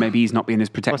and maybe he's not being as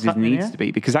protected as he happening needs here? to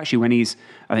be? Because actually,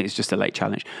 I think it's just a late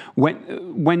challenge.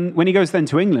 When he goes then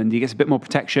to England, he gets a bit more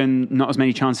protection, not as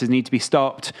many chances need to be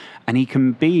stopped, and he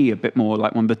can be a bit more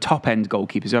like one of the top-end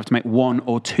goalkeepers who have to make 1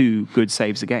 or 2 good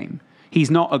saves a game. He's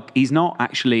not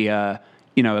actually a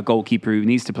goalkeeper who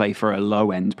needs to play for a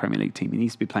low-end Premier League team. He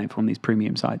needs to be playing for one of these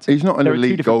premium sides. He's not an There are two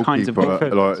elite different kinds of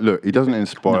goalkeeper. goalkeepers. Look, he doesn't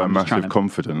inspire No, I'm just trying massive to-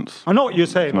 confidence. I know what you're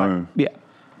saying. No. Like, Yeah.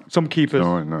 some keepers,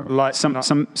 No, I know. like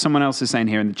Someone else is saying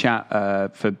here in the chat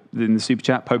in the super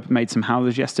chat, Pope made some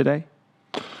howlers yesterday.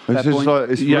 It's just point? like,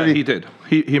 it's Yeah, really, he did.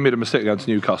 He made a mistake against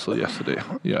Newcastle yesterday.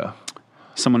 Yeah.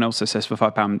 Someone else says for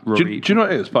 £5, Do Rory. you know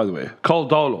what it is, by the way? Carl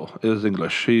Darlow is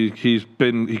English. He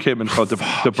came in for the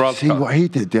broadcast. see what he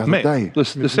did the other Mate, day.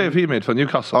 the save he made for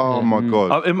Newcastle. Oh my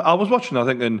god, I was watching, I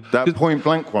thinking... that point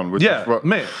blank one was Yeah, just,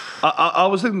 mate. I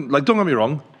was thinking, like, don't get me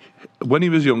wrong. When he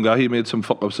was younger, he made some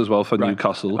fuck-ups as well for Right.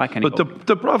 Newcastle. Like any But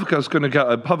Dubravka's going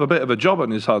to have a bit of a job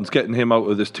on his hands getting him out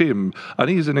of this team. And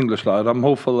he's an English lad. I'm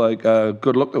hopeful, like,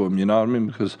 good luck to him, you know what I mean?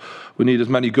 Because we need as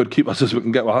many good keepers as we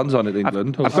can get our hands on in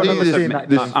England. I've got this- seeing that.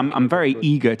 this- I'm very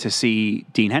eager to see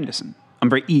Dean Henderson. I'm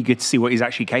very eager to see what he's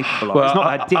actually capable of. It's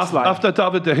not a dislike. After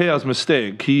David De Gea's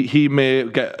mistake, he may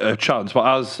get a chance. But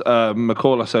as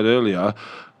McCullough said earlier,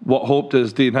 what hope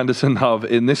does Dean Henderson have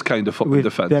in this kind of fucking with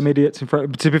defence? them idiots in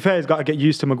front. To be fair, he's got to get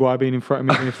used to Maguire being in front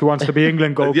of him if he wants to be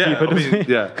England goalkeeper. Yeah, I doesn't mean,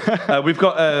 he? yeah. We've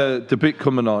got a debate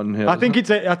coming on here. I think with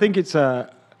De Gea,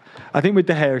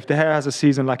 if De Gea has a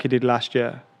season like he did last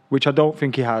year, which I don't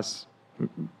think he has,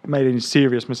 made any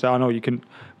serious mistake. I know you can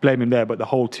blame him there, but the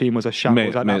whole team was a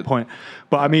shambles at that point.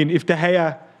 But I mean, if De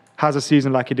Gea has a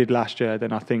season like he did last year,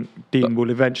 then I think Dean will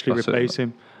eventually that's it. replace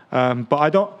him. But I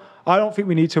don't think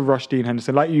we need to rush Dean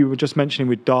Henderson. Like you were just mentioning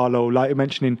with Darlow, like you're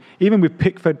mentioning, even with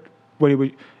Pickford,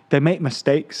 they make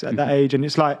mistakes at that age. And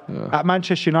it's like, at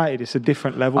Manchester United, it's a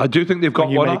different level. I do think they've got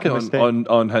when you one make a eye mistake.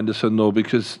 on Henderson, though,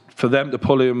 because for them to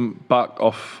pull him back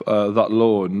off that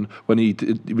loan when he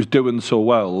was doing so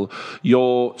well,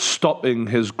 you're stopping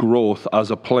his growth as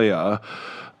a player.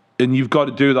 And you've got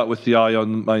to do that with the eye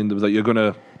on mind that you're going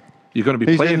to be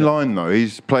he's playing. in line though. He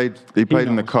played in the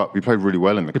knows. cup. He played really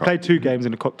well in the He cup. played 2 games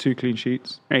in the cup, 2 clean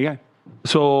sheets. There you go.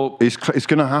 So It's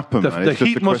going to happen. The- man. the It's just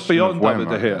heat a must be question on of when, David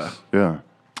De I Gea. guess. Yeah.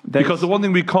 because the one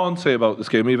thing we can't say about this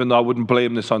game, even though I wouldn't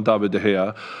blame this on David De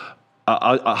Gea,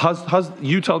 has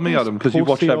you tell me, Adam, because you've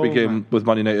watched every game with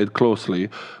Man United closely.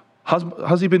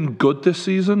 Has he been good this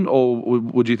season, or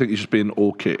would you think he's just been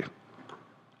okay?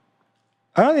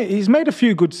 I don't think he's made a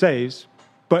few good saves,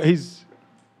 but he's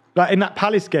like in that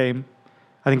Palace game.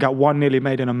 I think at 1-0 he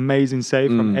made an amazing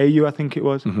save from AU, I think it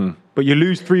was. But you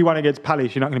lose 3-1 against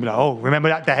Palace, you're not going to be like, oh, remember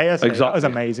that De Gea save? That was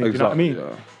Exactly. amazing. Do you know what I mean?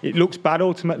 Exactly, It looks bad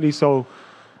ultimately, so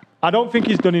I don't think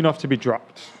he's done enough to be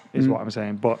dropped, is what I'm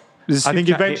saying. But There's a I think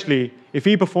super chat eventually, if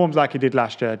he performs like he did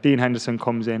last year, Dean Henderson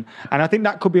comes in. And I think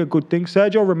that could be a good thing.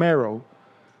 Sergio Romero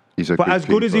But as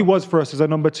good as he was for us as a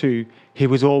number 2, he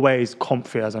was always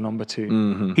comfy as a number 2. He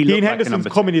looked Ian like Henderson's a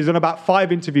coming. He's done about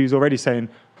 5 interviews already saying,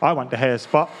 I want the hair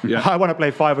spot. Yeah. I want to play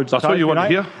 500 That's what you want to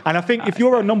hear. And I think if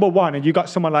you're a number 1 and you got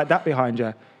someone like that behind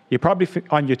you, you're probably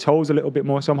on your toes a little bit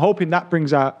more. So I'm hoping that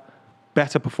brings out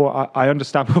better performance. I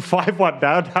understand we're 5-1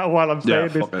 down now while I'm saying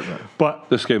this. Fuck it, man. But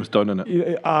This game's done, isn't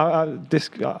it? I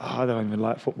don't even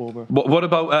like football, bro. What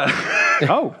about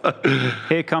Oh,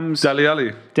 here comes Dele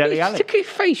Alli? Dele Alli. Look at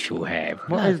facial hair.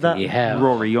 What is that? Hell.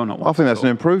 Rory, you're not one. I think that's an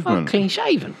Oh, improvement. clean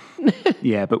shaven.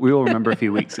 Yeah, but we all remember a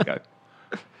few weeks ago.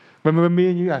 Remember when me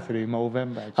and you had to do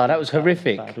Movember? Oh, that was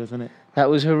horrific. Bad, wasn't it? That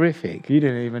was horrific. You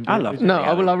didn't even do I it, love did you? No,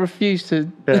 I refuse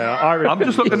to. Yeah, I'm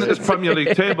just looking at this Premier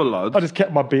League table, lads. I just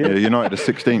kept my beard. Yeah, United are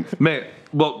 16th. Mate,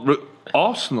 well,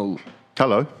 Arsenal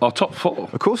Hello. are top 4.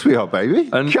 Of course we are, baby.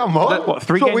 And Come on. let- What,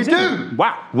 3 That's games what we in? do.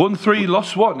 Wow. 1-3,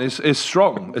 lost 1 is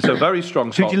strong. It's a very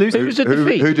strong start. Who'd you lose It to? was a Who,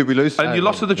 defeat. who did we lose to? And you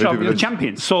lost to the Who did we champions. lose The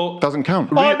champions. So Doesn't count.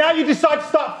 Oh, now you decide to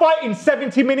start fighting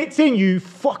 70 minutes in, you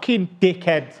fucking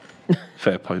dickhead.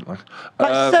 fair point, like.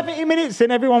 Like 70 minutes in,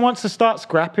 everyone wants to start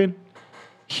scrapping.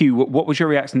 Hugh, what was your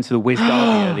reaction to the Wiz Derby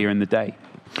earlier in the day?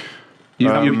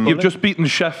 You've just beaten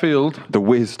Sheffield. The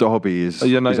Wiz Derby is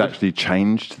United. actually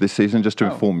changed this season, just to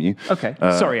inform you. Okay.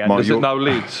 Sorry, my Andy. Is it now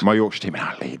Leeds? My Yorkshire team are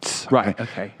now Leeds. Right,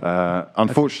 okay.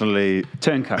 Unfortunately,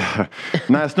 Turncoat.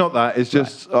 no, it's not that. It's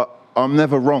just I'm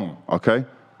never wrong, okay?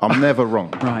 I'm never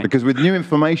wrong. Right. Because with new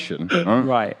information,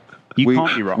 Right. You we,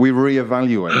 can't be wrong. we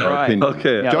reevaluate our Right. opinion.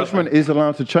 Okay. Yeah, Judgment is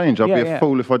allowed to change. I'd be Yeah. a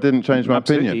fool if I didn't change my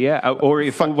Absolutely, opinion. yeah. Or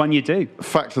if one you do.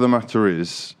 Fact of the matter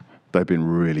is, they've been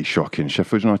really shocking.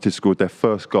 Sheffield United scored their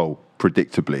first goal,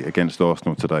 predictably, against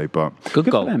Arsenal today. But Good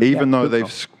goal. for them. even though good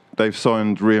they've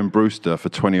signed Rhian Brewster for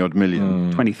 20-odd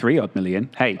million. 23-odd million.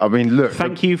 Hey, I mean, look.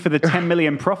 thank you for the 10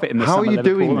 million profit in the How summer, are you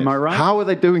Liverpool, doing this? am I right? How are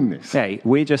they doing this? Hey,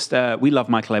 we're just, we love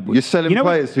Michael Edwards. You're selling You know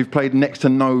what? players who've played next to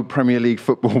no Premier League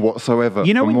football whatsoever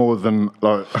You know for when- more than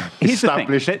like Here's the thing,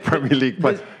 established that- Premier League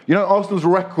players. You know, Arsenal's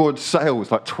record sales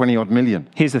like 20-odd million.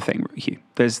 Here's the thing, Hugh.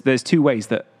 There's 2 ways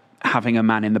that having a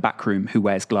man in the back room who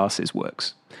wears glasses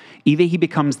works. Either he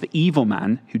becomes the evil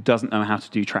man who doesn't know how to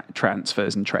do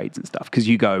transfers and trades and stuff, because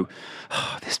you go,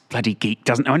 oh, this bloody geek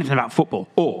doesn't know anything about football,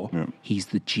 or he's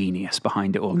the genius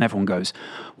behind it all, and everyone goes,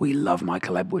 we love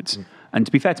Michael Edwards. And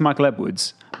to be fair to Michael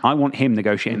Edwards, I want him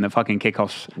negotiating the fucking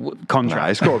kickoff contract. Nah,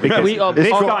 it's got to be.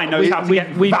 This guy knows how to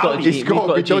get We've got a, value. It's we've gotta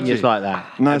got a be dodgy. genius like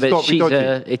that. No, it's But gotta be she's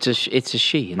dodgy. it's a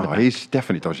she in the Oh, back. he's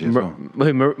definitely dodgy as well.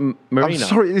 Marina. I'm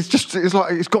sorry, it's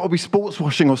like it's got to be sports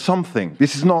washing or something.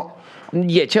 This is not.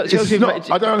 Yeah, Chelsea. It's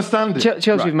not, I don't understand it.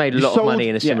 Chelsea have made a You lot of sold- money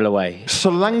in a similar way.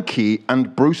 Solanke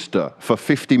and Brewster for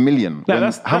 50 million. No, When-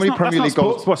 that's how many not, Premier that's League not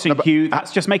goals? sports washing, No, but Hugh.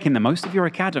 That's just making the most of your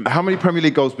academy. How many Premier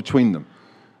League goals between them?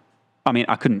 I mean,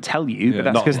 I couldn't tell you, but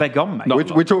that's not- because they're gone, mate.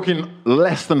 We're talking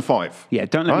less than 5. Yeah,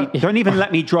 don't even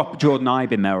let me drop Jordan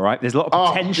Ibe in there, all right? There's a lot Oh,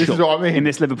 of this potential is what I mean. in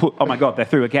this Liverpool. Oh my God, they're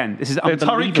through again. This is It's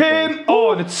unbelievable. Harry Kane.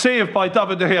 Oh, and it's saved by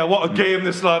David De Gea. What a game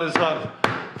this lad has had.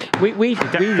 We did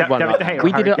one David like De Gea that. or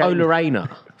We did Harry an Kane? Ola Reina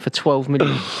for 12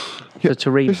 million for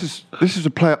Torino. This is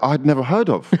a player I'd never heard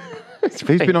of. He's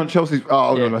been on Chelsea's. Oh,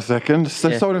 hold on a second.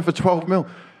 They sold him for 12 mil.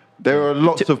 There are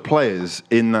lots of players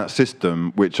in that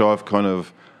system which I've kind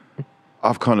of.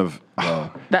 I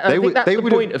think that's the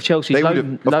point of Chelsea's they would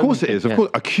loan- have, of course loan it is. thing, Of course,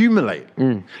 accumulate.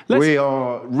 We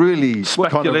are really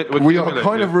Speculate with we are accumulate,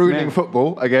 kind of yeah. ruining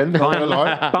football again. Not gonna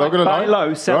lie. Not gonna Buy lie.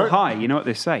 low, sell Right? high. You know what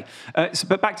they say.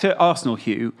 But back to Arsenal,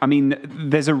 Hugh. I mean,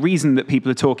 there's a reason that people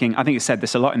are talking. I think it's said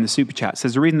this a lot in the super chats.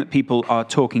 There's a reason that people are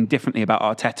talking differently about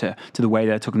Arteta to the way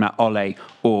they're talking about Ole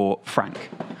or Frank.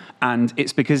 And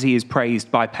it's because he is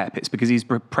praised by Pep. It's because he's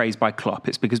praised by Klopp.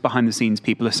 It's because behind the scenes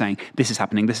people are saying, this is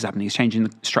happening, this is happening. He's changing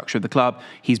the structure of the club.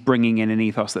 He's bringing in an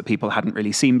ethos that people hadn't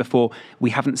really seen before. We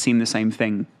haven't seen the same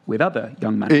thing with other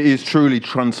young men. It is truly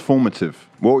transformative.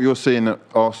 What you're seeing at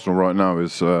Arsenal right now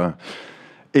is,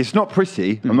 it's not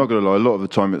pretty. I'm not going to lie. A lot of the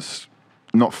time, it's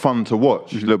not fun to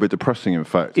watch. It's a little bit depressing, in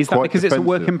fact. Is that Quite because it's a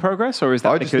work defensive. in progress, or is that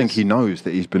I because... just think he knows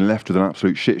that he's been left with an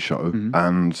absolute shit show,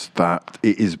 and that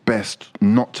it is best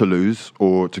not to lose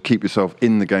or to keep yourself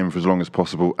in the game for as long as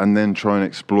possible, and then try and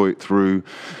exploit through,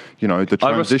 the I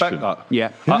transition. respect that.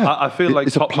 Yeah. I feel like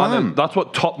It's a plan. that's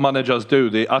what top managers do.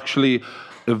 They actually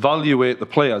evaluate the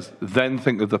players, then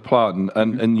think of the plan.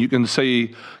 And you can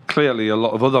see clearly a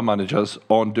lot of other managers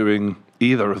aren't doing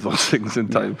either of those things in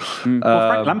time. Well,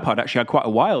 Frank Lampard actually had quite a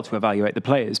while to evaluate the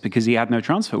players because he had no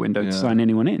transfer window to sign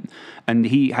anyone in. And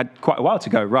he had quite a while to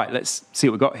go, right, let's see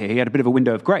what we've got here. He had a bit of a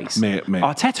window of grace. Mate.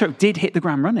 Arteta did hit the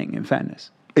ground running, in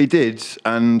fairness. He did,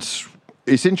 and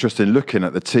it's interesting looking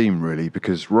at the team, really,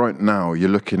 because right now you're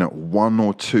looking at one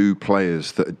or two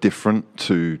players that are different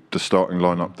to the starting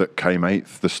lineup that came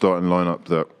 8th, the starting lineup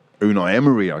that Unai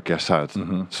Emery, I guess, had.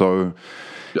 So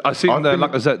I seen there,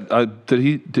 like I said,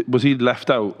 was he left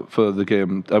out for the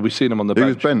game? Have we seen him on the bench?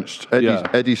 He was benched.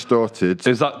 Eddie started.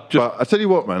 Is that just but I tell you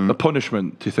what, man, a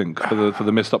punishment, do you think, for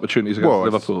the missed opportunities against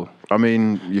Liverpool? I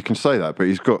mean, you can say that, but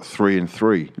he's got 3 and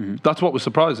 3. That's what was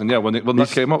surprising, yeah, when that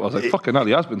came up. I was like, fucking hell,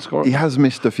 he has been scoring. He has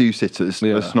missed a few sitters.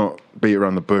 Yeah. Let's not beat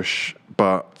around the bush.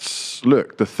 But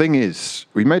look, the thing is,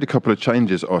 we made a couple of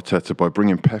changes, Arteta, by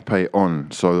bringing Pepe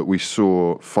on so that we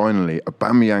saw finally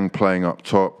Aubameyang playing up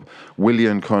top,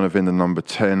 Willian kind of in the number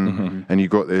 10, and you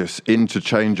got this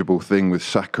interchangeable thing with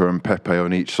Saka and Pepe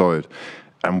on each side.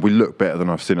 And we look better than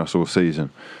I've seen us all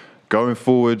season. Going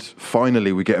forward,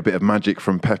 finally, we get a bit of magic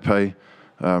from Pepe.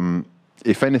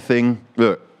 If anything,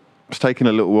 look, it's taken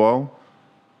a little while.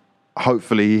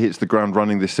 Hopefully he hits the ground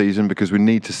running this season because we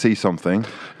need to see something.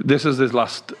 This is his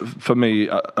last, for me,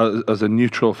 as a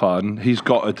neutral fan, he's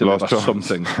got to deliver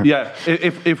something. Yeah,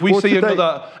 if we see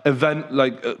another event,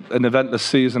 like an eventless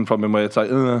season from him where it's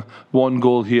like, one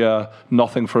goal here,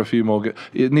 nothing for a few more games.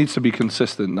 It needs to be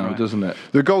consistent now, doesn't it?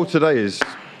 The goal today is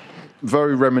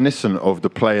very reminiscent of the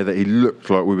player that he looked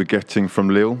like we were getting from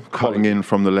Lille, cutting in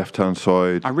from the left-hand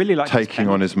side, I really like taking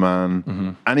on his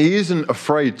man. And he isn't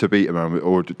afraid to beat a man,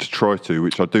 or to try to,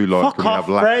 which I do like when we have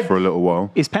lacked for a little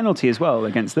while. His penalty as well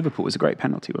against Liverpool was a great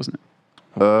penalty, wasn't it?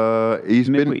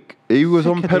 He was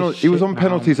on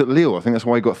penalties at Lille. I think that's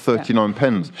why he got 39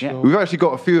 pens. Yeah. We've actually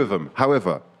got a few of them.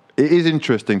 However, it is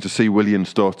interesting to see Willian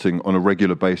starting on a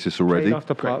regular basis already. Do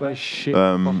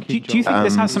you think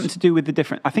this has something to do with the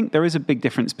difference? I think there is a big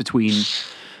difference between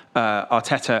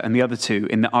Arteta and the other two,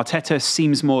 in that Arteta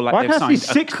seems more like they've signed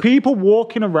 6 people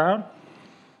walking around?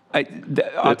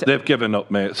 They've given up,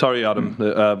 mate. Sorry, Adam.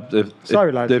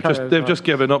 Sorry, lads. They've just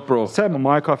given up, bro. Turn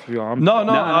my mic off if you want. No.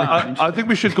 I think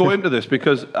we should go into this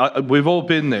because we've all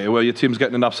been there where your team's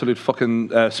getting an absolute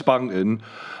fucking spanking,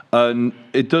 and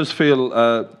it does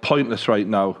feel pointless right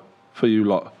now for you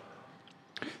lot.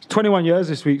 It's 21 years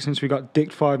this week since we got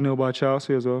dicked 5-0 by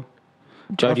Chelsea as well.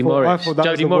 Jody Morris.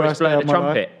 Jody Morris blowing the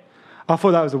trumpet. I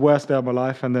thought that was the worst day of my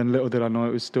life, and then little did I know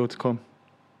it was still to come.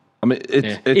 I mean,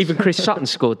 even Chris Sutton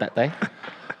scored that day.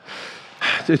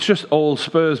 It's just all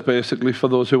Spurs, basically, for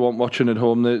those who aren't watching at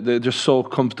home. They're just so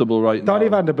comfortable right now. Donny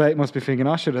van de Beek must be thinking,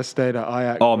 I should have stayed at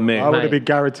Ajax. Oh, mate. I would have been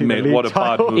guaranteed the league what a bad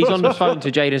title. move. He's on the phone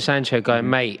to Jadon Sancho going,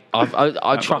 mate,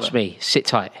 I trust me, sit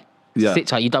tight. Yeah. Sit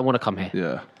tight, you don't want to come here.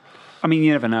 Yeah. I mean,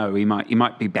 you never know. He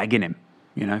might be begging him.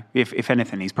 You know, if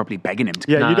anything, he's probably begging him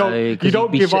to. Yeah, No, you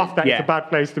don't give off that it's a bad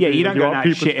place to be. Yeah, you don't go out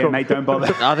shit him, mate. Don't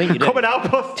bother. I think you do. Come and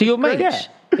help us. To your mates. Yeah.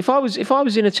 If I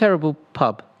was in a terrible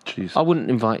pub, Jeez. I wouldn't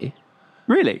invite you.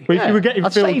 Really? But if you were getting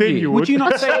I'd filled save in, you. you Would would. you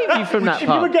not save you from that If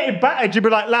you were pub? getting battered, you'd be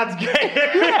like, lads, get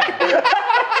in.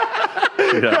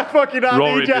 Yeah. Fucking hell,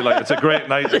 Rory would be DJ. like, it's a great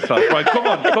night this time. Right, come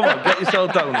on, get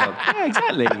yourself down, lad. Yeah,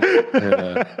 exactly.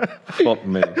 Yeah. Fuck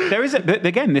me. There is but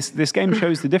again, this game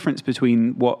shows the difference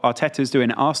between what Arteta's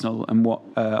doing at Arsenal and what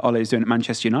Ole is doing at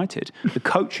Manchester United. The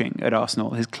coaching at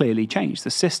Arsenal has clearly changed.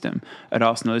 The system at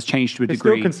Arsenal has changed to a They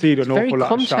still degree. concede an Very awful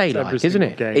lot of shots every Conte-like, isn't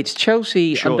single it? game. It's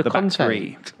Chelsea Sure, under the back Conte.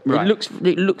 three. Right.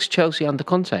 It looks Chelsea under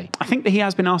Conte. I think that he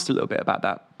has been asked a little bit about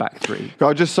that back three.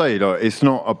 I'll just say, like, it's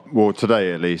not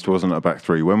today at least wasn't a back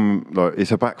 3. When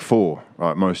it's a back 4,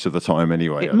 right, most of the time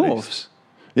anyway. It at morphs. least.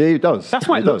 Yeah, it does. That's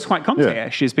why it looks does. quite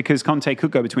Conte-ish, is because Conte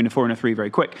could go between a 4 and a 3 very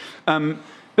quick.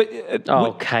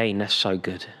 Kane, that's so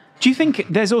good. Do you think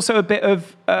there's also a bit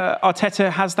of Arteta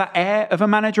has that air of a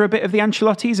manager, a bit of the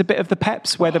Ancelottis, a bit of the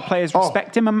Peps, where the players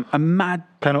respect him a mad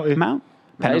Penalty. amount?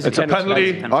 That is It's a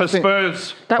penalty I for think-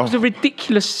 Spurs. That was a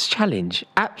ridiculous challenge.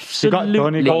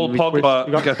 Absolutely. Paul He Pogba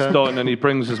got gets turned. done and he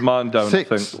brings his man down, I 6.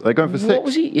 think. They're going for 6. What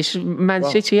was he? It's Man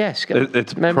City-esque.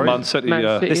 It's Man City,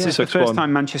 yeah. This is the 6-1. first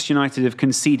time Manchester United have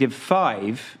conceded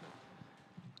 5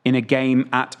 in a game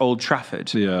at Old Trafford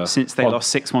since they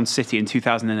lost 6-1 City in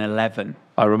 2011.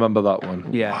 I remember that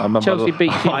one. Yeah. I remember Chelsea beat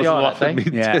I was QPR that laughing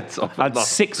day. me Yeah, tits off I at had that.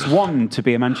 6-1 to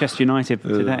be a Manchester United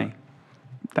today.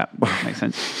 That makes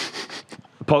sense.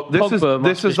 Pogba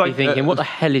must just be thinking, what the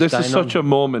hell is this going is such on? a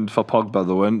moment for Pogba,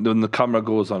 though, when the camera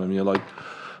goes on him, you're like,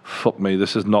 fuck me,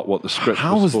 this is not what the script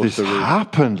How was has supposed this to read.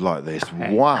 happened like this?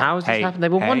 Wow. How has this Hey, happened? They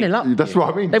were hey. 1-0 up. That's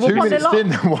what I mean. They were 2 minutes 1-0 up. in,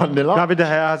 they're 1-0 up. David De Gea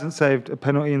hasn't saved a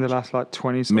penalty in the last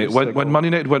 20 Mate, when Man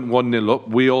United went 1-0 up,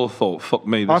 we all thought, fuck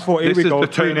me, I thought, here this we is go, the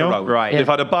 3-0. turnaround. Right. They've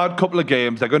had a bad couple of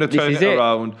games, they're going to turn is it it.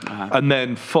 around, and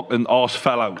then fucking arse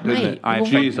fell out, didn't Mate, it? I they were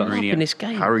Jesus. 1-0 up in this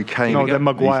game. Harry Kane, No, then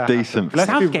Maguire. he's decent. Let's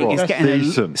be Southgate is, raw. getting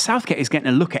Decent. Southgate is getting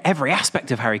a look at every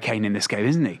aspect of Harry Kane in this game,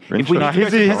 isn't he? If Interesting. need to go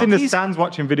He's to in the penalties- stands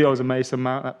watching videos of Mason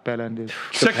Mount at Bell End.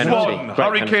 6-1, Great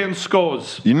Harry penalty. Kane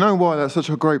scores. You know why that's such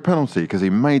a great penalty? Because he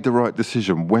made the right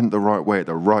decision, went the right way at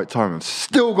the right time, and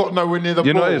still got nowhere near the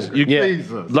You know ball. what it is? You-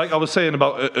 Jesus. Like I was saying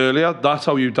about it earlier, that's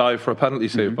how you dive for a penalty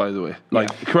save, by the way.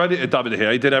 Like, credit to David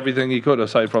here, he did everything he could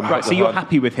aside from... Right, so you're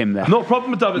happy with him there? No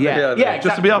problem with David Yeah. here. Yeah,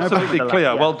 Just to be exactly. No absolutely problem with clear,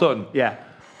 that, yeah. well done. Yeah.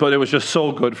 But it was just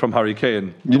so good from Harry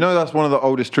Kane. You know that's one of the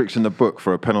oldest tricks in the book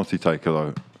for a penalty taker,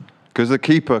 though. Because the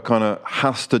keeper kind of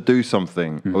has to do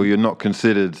something, or you're not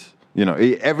considered... You know,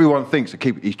 everyone thinks the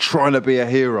keeper, he's trying to be a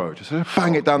hero. Just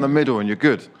bang it down the middle and you're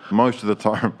good most of the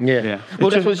time. Yeah. Well,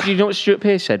 that's what you know what Stuart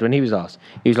Pearce said when he was asked.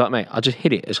 He was like, "Mate, I'll just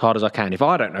hit it as hard as I can. If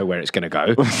I don't know where it's going to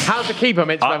go, how's the keeper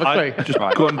meant to have a clue?" Just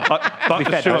going back to Stuart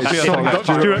Pearce.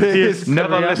 Stuart Pearce.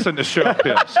 Never listen to Stuart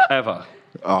Pearce, ever.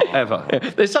 Ever.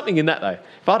 There's something in that though.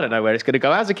 If I don't know where it's going to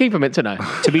go, how's the keeper meant to know?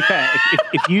 To be fair,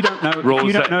 if you don't know, if you don't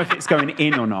Rosette. know if it's going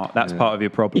in or not, that's part of your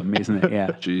problem, isn't it?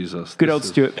 Yeah. Jesus. Good this old is-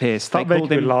 Stuart Pearce. Stop They making called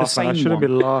me him the laugh, man. I same shouldn't one.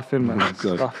 be laughing, man.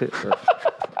 God. Stop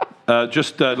it.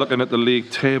 Just looking at the league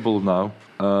table now,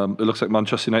 it looks like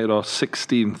Manchester United are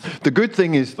 16th. The good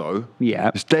thing is, though,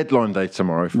 Yeah. it's deadline day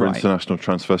tomorrow for Right. international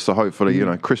transfers. So hopefully, you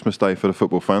know, Christmas Day for the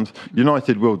football fans.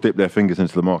 United will dip their fingers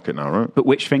into the market now, right? But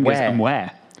which fingers Where? and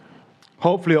where?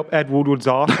 Hopefully up Ed Woodward's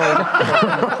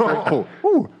arsehole.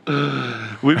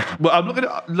 Well, I'm looking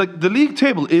at like the league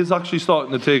table is actually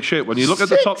starting to take shape. When you look at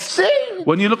the top,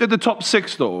 when you look at the top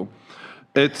six, though,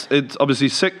 it's obviously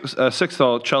sixth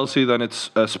are Chelsea, then it's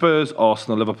Spurs,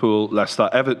 Arsenal, Liverpool, Leicester,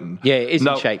 Everton. Yeah, it is in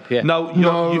now, shape, yeah. Now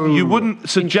No. you wouldn't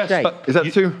suggest shape. that. Is that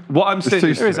you- two? What I'm It's saying two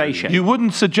is There is a shape. you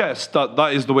wouldn't suggest that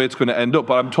that is the way it's going to end up.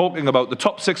 But I'm talking about the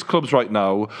top six clubs right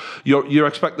now. You're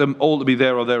expecting them all to be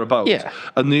there or thereabouts. Yeah.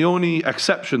 And the only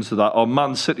exceptions to that are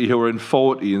Man City, who are in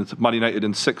 14th, Man United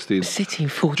in 16th. City in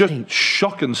 14th. Just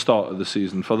shocking start of the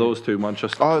season for those two,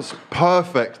 Manchester. Oh, it's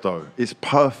perfect, though. It's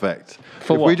perfect.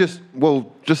 For if what? we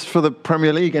just for the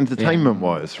Premier League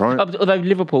entertainment-wise, right? Although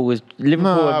Liverpool No, are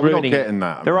we're not ruining getting it.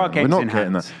 that. There are man. games We're not in getting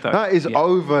hand, that. though. That is Yeah.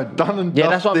 over, done and Yeah,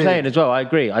 that's what I'm dusted. saying as well. I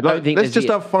agree. I don't Like, think let's there's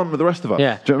just have fun with the rest of us.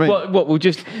 Yeah. Do you know what I mean? What we'll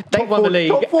just they've won the four-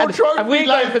 league. top four and trophy, we're going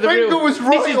like, for the finger real. was This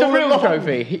right is the all real along.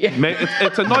 trophy. Yeah. Mate,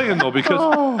 it's annoying though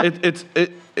because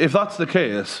if that's the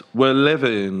case, we're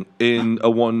living in a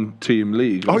one-team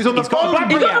league. Oh, he's on the phone.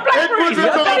 He's got a BlackBerry. Edwards is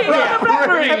on the He's got a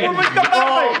BlackBerry.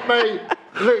 Oh, mate.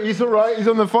 Look, he's all right. He's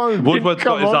on the phone. Woodward's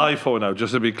got Come his on. iPhone out,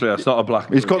 just to be clear. It's not a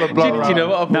black. He's got the blood. Do you know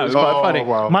what I thought was Oh, quite funny?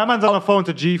 wow. My man's on the phone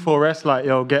to G4S like,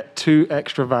 yo, get 2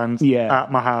 extra vans Yeah.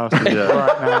 at my house right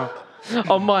now.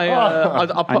 On my, I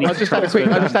just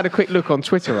had a quick look on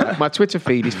Twitter. Right? My Twitter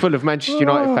feed is full of Manchester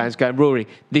United fans going, "Rory,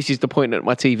 this is the point that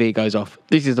my TV goes off.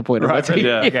 This is the point that my TV."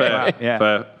 Yeah, fair, Yeah.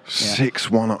 fair.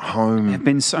 6-1 at home. There have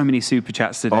been so many super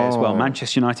chats today as well. Oh.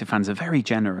 Manchester United fans are very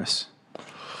generous.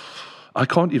 I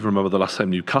can't even remember the last time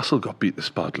Newcastle got beat this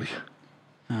badly.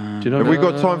 Do you know? Have we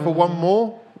got time for one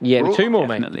more? Yeah, two more,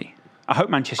 mate. Definitely. I hope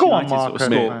Manchester Go on, United sort of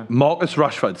Marcus. score. Man. Marcus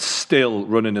Rashford still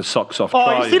running his socks off. Oh,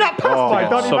 crying. you see that pass by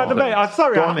Donny something. Van de Beek? I'm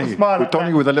sorry, I have to smile at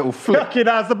Donny that. with a little flip. Fucking,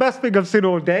 that's the best thing I've seen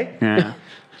all day. Yeah.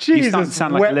 You Jesus, start to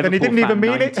sound like a wept and he Liverpool didn't even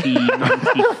fan, mean it.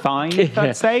 1995,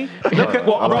 I'd say. Look at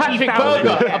what Robbie Patrick Fowler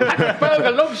Berger, did. a Patrick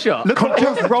Berger long shot. Look at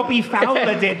what Robbie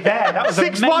Fowler did there. That was 6-1,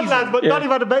 amazing. lads, but Donny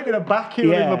Van de Beek did a back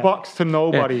heel in the box to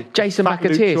nobody. Jason Fat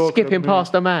Luke McAteer Shaw skipping could have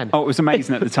past a man. Oh, it was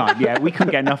amazing at the time. Yeah, we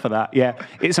couldn't get enough of that. Yeah,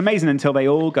 it's amazing until they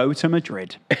all go to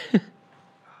Madrid.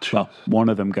 Well, one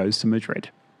of them goes to Madrid.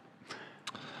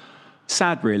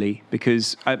 Sad, really,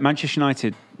 because at Manchester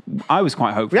United, I was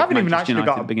quite hopeful. We haven't for even Manchester actually United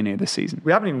got at the beginning of the season.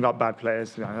 We haven't even got bad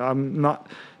players. You know, I'm not.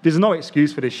 There's no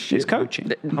excuse for this shit. It's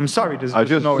coaching. I'm sorry. There's I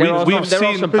just- no. We- There are we've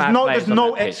some seen- bad players There's on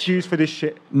no that pitch. excuse for this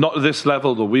shit. Not at this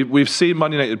level though. We've seen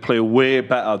Man United play way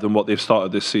better than what they've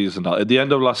started this season. At the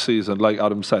end of last season, like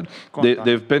Adam said,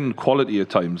 they've been quality at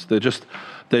times. They're just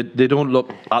they don't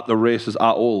look at the races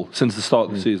at all since the start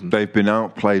of the season. They've been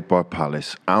outplayed by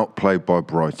Palace, outplayed by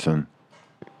Brighton,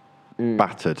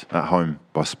 battered at home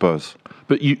by Spurs.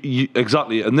 But you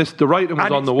exactly, and the writing was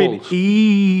And on it's the been walls.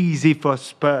 easy for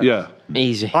Spurs. Yeah.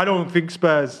 Easy. I don't think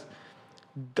Spurs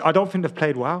I don't think they've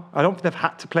played well. I don't think they've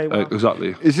had to play well.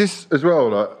 Exactly. Is this as well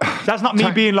like? That's not me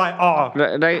being like,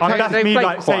 They that's me played like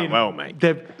quite saying well, mate.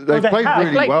 They've played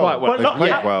really played well. quite well. They've played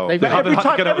Yeah. well. They've- They haven't had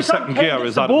to get out every of time second Kane gear. gets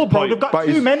Is the that ball, his bro? point? They've got But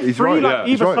 2 men he's free, right, like yeah,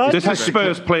 he's either right. side. This is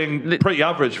Spurs playing pretty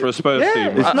average for a Spurs team.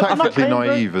 it's It's not tactically playing great.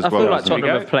 naive as I well. feel like isn't it?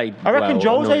 Tottenham have played. I reckon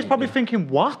well, Jose is probably thinking,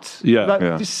 what? Yeah. Like,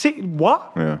 Yeah.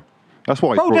 what? Yeah. That's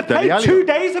why he Bro, brought they Dele played Alli 2 on.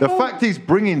 days ago. The fact he's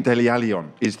bringing Dele Alli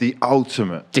on is the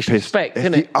ultimate Disrespect, piss.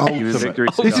 isn't It's it? the Victory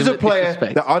ultimate. This is a signal. player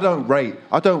Disrespect. that I don't rate.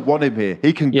 I don't want him here.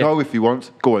 He can Yeah. go if he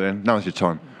wants. Go on then. Now's your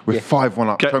time. We're 5-1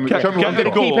 up. Get- Show me get- what get you the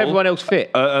got. goal. Keep everyone else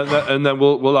fit. And then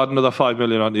we'll add another 5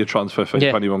 million onto your transfer fee Yeah.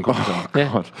 if anyone comes in.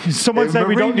 Yeah. Someone said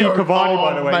we don't need Mourinho, Cavani,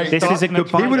 by the way. mate, This is a good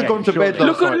He would have gone to bed last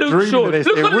Look at night Luke dreaming Shaw. of this.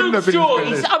 Look It at wouldn't Luke have been Shaw. as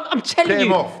good as- I'm telling Get him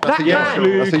you, off. That's that a yes. man.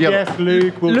 Luke, That's a yellow. yes,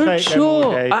 Luke will Luke take them all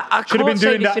Shaw, day. I Should have can't been say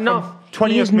doing this that enough. from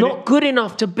He 20th is minute. not good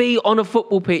enough to be on a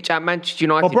football pitch at Manchester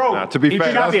United. Well, bro, Nah, to be he fair,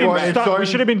 should that's be why it's we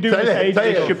should have been doing Tell this it, ages tell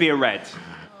ago. it. Should be a red.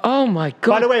 Oh my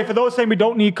god! By the way, for those saying we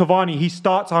don't need Cavani, he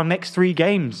starts our next 3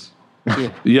 games.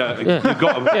 Yeah, you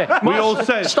got him. Yeah. We all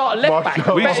said start a left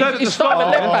back. We said at the He's starting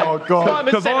a start- left back. Oh, God. Start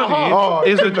him at centre half. Cavani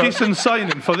is a decent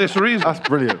signing for this reason. That's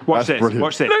brilliant. Watch That's this. brilliant.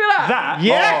 Watch this. Look at that.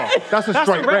 Yeah, That's a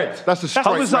straight red. That's a straight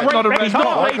How is that red. not a red He's not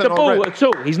card? played the Not ball red. at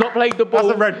all. He's not played the ball.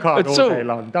 that's a red card all at all. day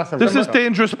long. That's a This red is card.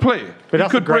 dangerous play. But He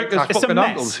that's could a great break his tackle. It's a fucking mess.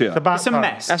 ankles here. It's about It's a time.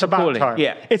 mess. It's about appalling. time.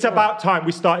 Yeah. It's about time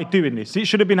we started doing this. It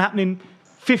should have been happening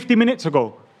 50 minutes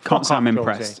ago. Can't say I'm Fuck off,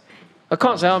 impressed. Jose. I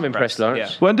can't say I'm impressed,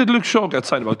 Lawrence. When did Luke Shaw get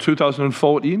signed? About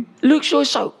 2014? Luke Shaw is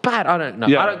so bad. I don't know.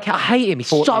 Yeah. I don't care. I hate him. He's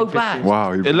so bad.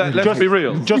 Wow. Let's be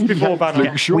real. Just before Van Luke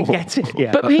Gaal. Shaw. We get it.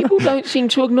 Yeah. But people don't seem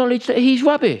to acknowledge that he's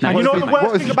rubbish. And you know the What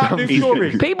worst has thing he about done Luke for Shaw you?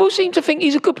 is? People seem to think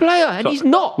he's a good player, and he's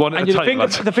not. One at And a the time, thing,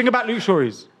 lads. the thing about Luke Shaw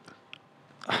is,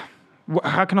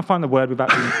 how can I find the word without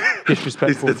being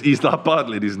disrespectful? He's that bad,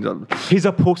 ladies and gentlemen. He's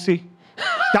a pussy.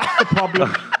 That's the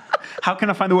problem. How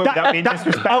can I find the word without being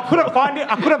disrespectful? I couldn't find it.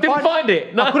 I couldn't Didn't find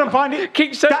it. No. I couldn't find it.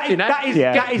 Keep searching. That is.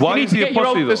 Yeah. That is. Why You is need he to a get your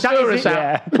pussy, own though? thesaurus That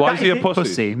is it. out. Why That is he a it.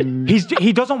 pussy?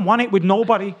 He doesn't want it with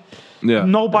nobody. Yeah.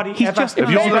 Nobody. He's ever. just If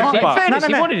you're Yeah, left in back, fairness,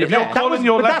 he wanted it. if you're Yeah. calling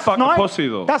your but left that's back a Snide. pussy,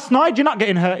 though. That's Snide. You're not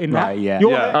getting hurt in that. Right, yeah.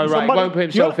 You're Yeah. hurting Oh, right, somebody. won't put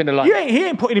himself in the line. He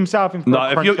ain't putting himself in. No,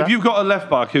 front if you've got a left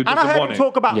back who And I doesn't heard want him it.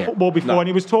 talk about Yeah. football before, No. and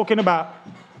he was talking about,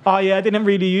 oh yeah, I didn't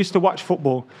really used to watch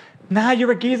football. Now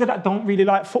you're a geezer that don't really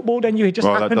like football, then you just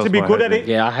Well, that happen to does be my good head at in. it.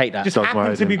 Yeah, I hate that. Just Does my happen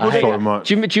head to be in. good at So it. much.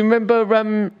 Do you remember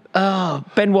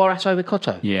Benoit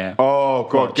Assovicoto? Yeah. Oh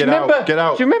God! Do you Get out! remember- Get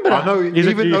out! do you remember that? I know. He's a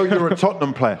Even geek. though you're a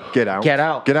Tottenham player, get out! Get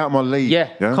out. Get out of my league! Yeah,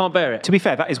 can't bear it. To be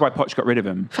fair, that is why Poch got rid of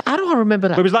him. How do I remember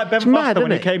that? It was like Ben It's mad, Foster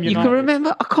when isn't he came it? You can United.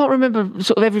 remember. I can't remember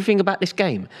sort of everything about this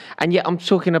game, and yet I'm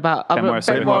talking about Benoit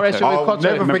Assovicoto. I'll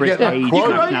never Remember forget his that age,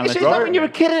 quote. It's just like when you're a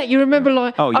kid, innit? You remember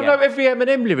like Oh, I yeah. know every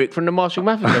Eminem lyric from the Marshall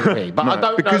Mathers LP, but I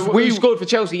don't because know we- who scored for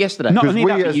Chelsea yesterday. Not Because only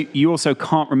we that, but as- you also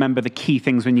can't remember the key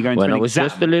things when you go into When an I was exam.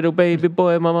 just a little baby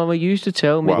boy, my mama used to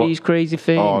tell me What? these crazy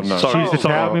things. Oh no! Sorry. Used to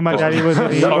tell me my daddy was an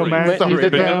evil Sorry. man. Sorry. Used to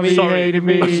tell me he hated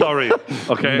me. Sorry.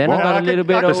 Okay. And then I got a little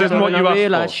bit This older isn't what and you I asked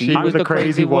realized for. she was the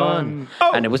crazy one.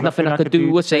 And there was nothing I could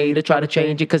do or say to try to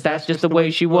change it, because that's just the way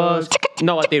she was.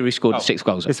 No idea he scored 6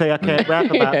 goals. They say I can't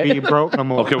rap about being broke no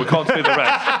more. Okay, we can't say the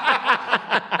rest.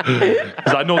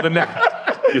 Because I know the next.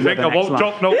 You think I next won't line.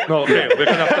 drop? No, okay, we're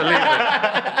going to have to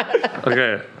leave it.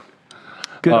 Okay.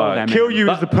 Good old Alright. Eminem. Kill you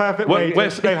is the perfect way to We're-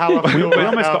 explain how I feel. We right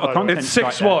almost now, got a by the way. content It's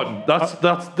strike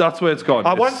 6-1. That's where it's gone.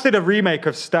 I It's- once did a remake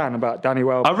of Stan about Danny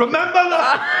Welbeck. I remember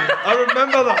that. I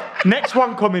remember that. Next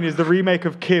one coming is the remake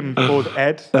of Kim called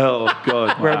Ed. Oh,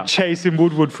 God. Where I'm chasing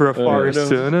Woodward through a forest.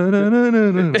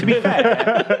 To be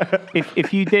fair,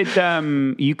 if you did,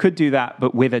 you could do that,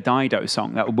 but with a Dido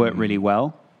song, that would work really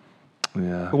well.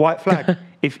 Yeah. The white flag.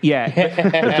 If yeah,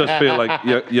 It does feel like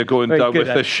you're going down with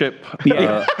the ship.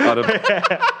 Yeah. Out of-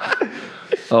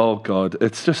 oh, God.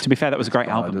 It's just to be fair, that was a great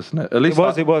bad, album. isn't it? At least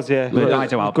It was, yeah. The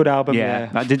Dido album. Good album, Yeah, yeah.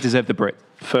 that did deserve the Brit.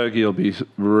 Fergie will be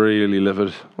really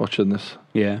livid watching this.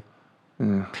 Yeah.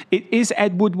 It is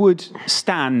Ed Woodward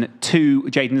Stan to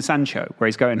Jadon Sancho, where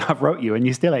he's going, "I've wrote you and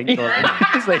you still ain't got it."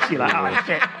 It's literally like, oh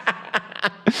shit.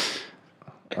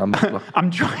 I'm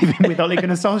driving with Ole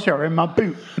Gunnar Solskjaer in my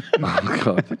boot. Oh,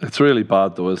 God. It's really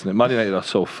bad, though, isn't it? Man United are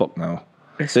so fucked now.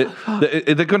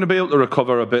 They're going to be able to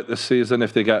recover a bit this season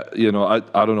if they get,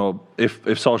 I don't know, if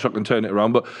Solskjaer can turn it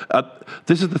around. But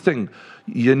this is the thing.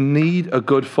 You need a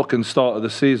good fucking start of the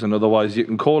season, otherwise you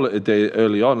can call it a day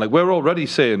early on. Like, we're already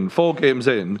saying 4 games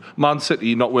in, Man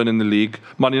City not winning the league,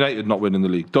 Man United not winning the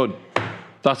league. Done.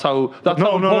 That's how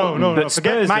important. No. But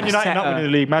Forget Spurs Man have United set not a- winning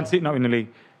the league. Man City not winning the league.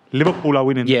 Liverpool are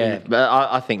winning the Yeah, league. but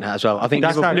I think that as well. I think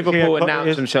That's how Liverpool clear-cut it announced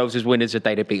is. themselves as winners the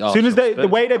day they beat Arsenal. As soon as the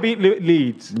way they beat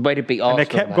Leeds, the way they beat and Arsenal, they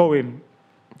kept man. going,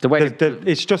 The way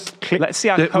It's just click. Let's see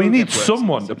how We need COVID works.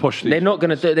 someone to push these. they're not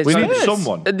going to do. We need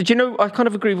someone. Do you know? I kind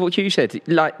of agree with what you said.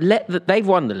 Like, they've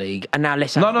won the league, and now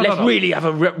let's really have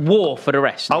a war for the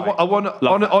rest. I want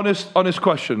an honest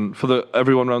question for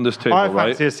everyone around this table, I right?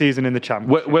 fancy a season in the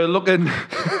Championship. We're looking,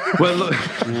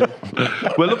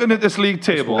 we're looking at this league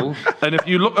table, and if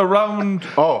you look around,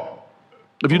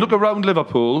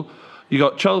 Liverpool, you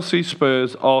got Chelsea,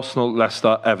 Spurs, Arsenal,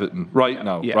 Leicester, Everton right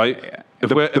now, right? Yeah.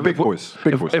 The big boys.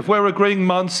 If we're agreeing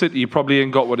Man City probably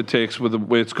ain't got what it takes with the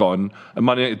way it's gone, and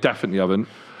Man United definitely haven't.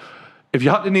 If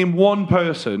you had to name one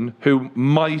person who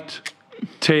might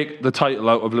take the title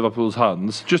out of Liverpool's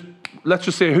hands, let's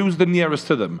just say who's the nearest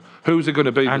to them. Who's it going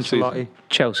to be this season? Ancelotti.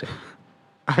 Chelsea.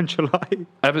 Ancelotti.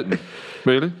 Everton.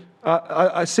 Really?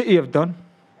 City have done.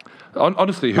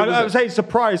 Honestly, who I would is it? say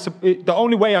surprise. The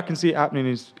only way I can see it happening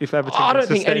is if Everton. I don't can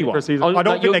think sustain anyone. for a season. I I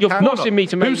don't think they you're can. forcing me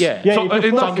to make. Who's- Yeah. So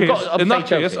in that I've case, said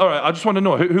Chelsea. all right, I just want to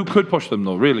know who could push them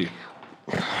though, really.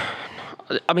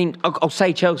 I mean, I'll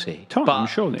say Chelsea, Tottenham,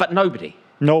 surely. but nobody.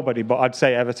 Nobody, but I'd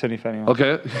say Everton if anyone.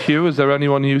 Okay, Hugh, is there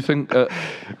anyone you think?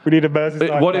 We need a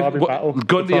Merseyside What derby battle. if,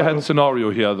 gun to your head scenario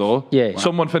here though, Yeah.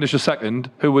 someone finishes second,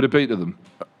 who would it be to them?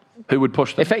 Who would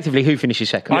push them? Effectively, who finishes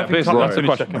second? Yeah, basically, that's the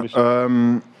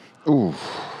question.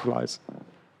 Lies.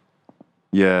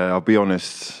 Yeah, I'll be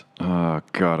honest. Oh,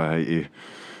 God, I hate you.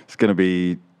 It's going to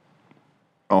be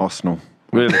Arsenal.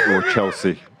 Really? Or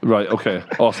Chelsea. Right, okay.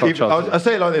 Arsenal, Chelsea. I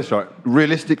say it like this, right?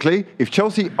 Realistically, if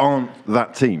Chelsea aren't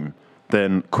that team,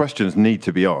 then questions need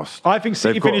to be asked. I think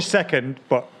City They've got- finished second,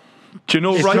 but Do you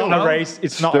know it's right not now? a race.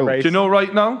 It's not Still. a race. Do you know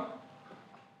right now?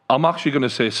 I'm actually going to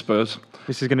say Spurs.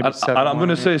 This is going to be And 7. I'm going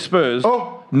to say Spurs,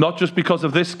 not just because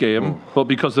of this game, but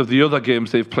because of the other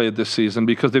games they've played this season,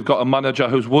 because they've got a manager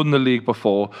who's won the league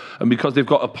before, and because they've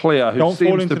got a player who Don't fall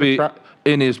seems into to the be trap.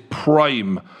 in his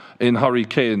prime in Harry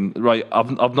Kane. Right,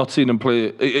 I've not seen him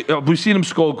play. We've seen him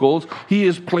score goals. He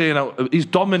is playing out. He's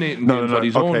dominating games on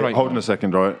his own right hold now. on a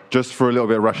second, right? Just for a little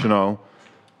bit of rationale,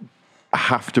 I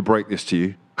have to break this to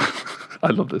you.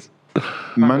 I love this.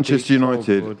 Manchester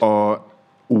United are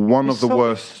one of the so-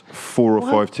 worst 4 or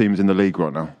 5 teams in the league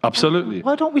right now. Absolutely.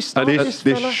 Why don't we start this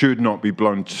This fella? should not be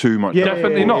blown too much. Yeah, up.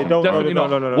 Definitely not. don't- Definitely no,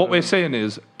 not. no, What we're saying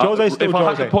is, Jose's still if I had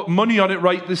to Jose. put money on it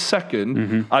right this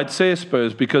second, I'd say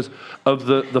Spurs because of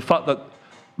the fact that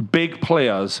big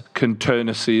players can turn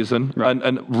a season.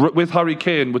 And with Harry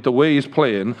Kane, with the way he's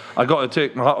playing, I got to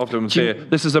take my hat off to him and say,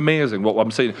 this is amazing what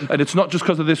I'm saying. And it's not just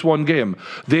because of this one game.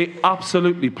 They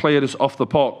absolutely played us off the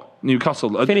park.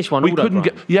 Newcastle. Finished one We all, couldn't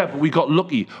Brian. get. Yeah, but we got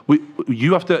lucky.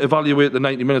 You have to evaluate the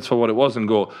 90 minutes for what it was and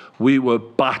go, we were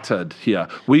battered here.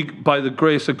 By the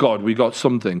grace of God, we got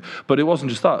something. But it wasn't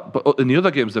just that. But in the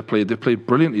other games they've played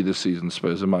brilliantly this season,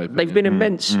 Spurs, in my opinion. They've been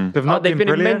immense. They've not They've been been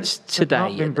brilliant. immense today. They've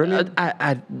not been brilliant.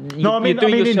 You're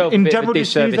doing yourself in a bit of general a this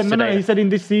disservice season. today. No, he said in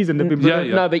this season they've been brilliant.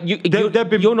 Yeah. No, but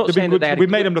you're not they've saying been that they good. We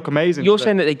made them look amazing. You're today.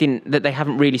 saying that they didn't, that they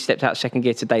haven't really stepped out second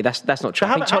gear today. That's not true.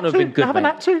 They I think haven't Tottenham have had been to. good. They haven't mate.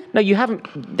 had to. No, you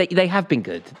haven't. They have been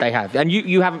good. They have, and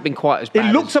you haven't been quite as It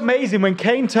bad. looks amazing when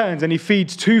Kane turns and he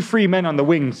feeds 2 free men on the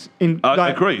wings.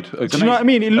 Agreed. Do you know what I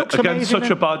mean? It looks Against amazing. such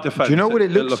a bad defence. Do you know what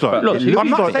it looks like? better. Look, It I'm looks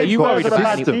not like saying they've you got guys a are a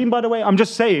bad system. team, by the way. I'm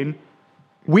just saying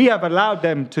we have allowed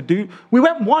them to do. We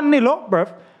went 1-0 up,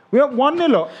 bruv. We went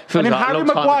 1-0 up. Feels And then like a Harry long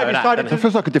time Maguire ago, that, decided doesn't It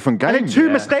feels like a different game. And then 2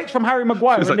 mistakes from Harry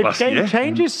Maguire. Feels And like the last game year.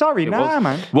 changes. Sorry,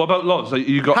 man. What about Loz?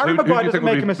 You got Harry who do Maguire you think doesn't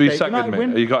make a will be mistake. second, United mate?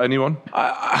 win. You got anyone?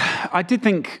 I did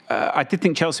think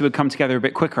Chelsea would come together a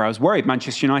bit quicker. I was worried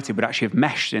Manchester United would actually have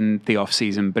meshed in the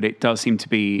off-season, but it does seem to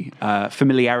be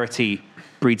familiarity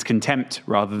breeds contempt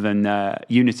rather than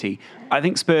unity. I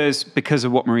think Spurs, because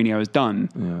of what Mourinho has done,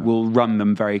 will run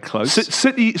them very close.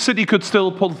 City could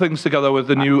still pull things together with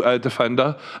the new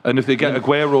defender, and if they get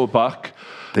Aguero back,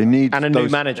 They need And a new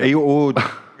manager. Or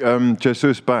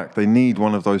Jesus back. They need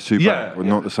one of those 2 back. We're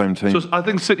not the same team. so I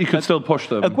think City could still push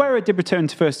them. Aguero did return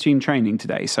to first team training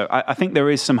today, so I think there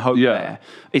is some hope there.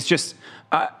 It's just,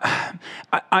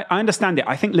 I understand it.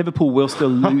 I think Liverpool will still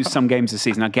lose some games this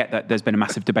season. I get that there's been a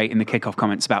massive debate in the kickoff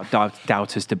comments about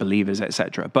doubters to believers,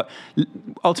 etc. But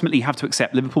ultimately, you have to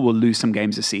accept Liverpool will lose some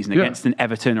games this season against an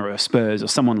Everton or a Spurs or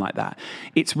someone like that.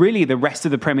 It's really the rest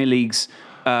of the Premier League's.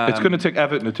 It's going to take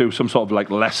Everton to do some sort of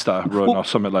like Leicester run or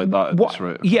something like that at this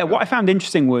rate. Yeah, what I found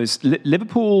interesting was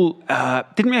Liverpool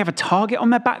didn't really have a target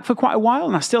on their back for quite a while,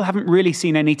 and I still haven't really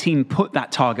seen any team put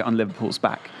that target on Liverpool's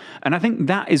back. And I think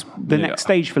that is the next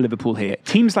stage for Liverpool here.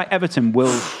 Teams like Everton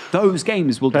those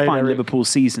games will define Eric. Liverpool's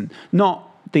season, not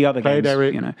the other Played games,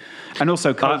 Eric. you know. And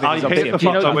also COVID I is hate obviously the a Do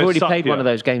you know, fact that you've we're already sat played here. one of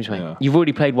those games, mate. Yeah. You've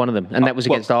already played one of them, and that was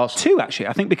against Arsenal. 2, actually.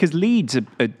 I think because Leeds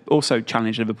are also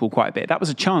challenged Liverpool quite a bit. That was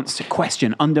a chance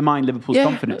to undermine Liverpool's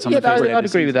confidence on the first day of I'd the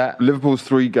agree with season. that. Liverpool's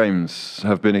 3 games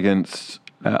have been against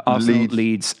Arsenal,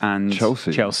 Leeds and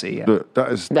Chelsea. yeah. Look,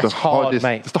 that's the hard, hardest.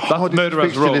 mate. That's the hardest murderer's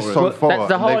fixture row, list really. so Well, far. That's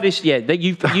the and they've- hardest. Yeah, that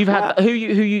you've had.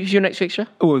 Who's your next fixture?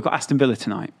 Oh, we've got Aston Villa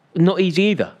tonight. Not easy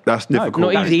either. That's difficult.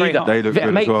 Not That is easy very either. hard. They look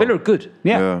good Mate, as well. Villa are good.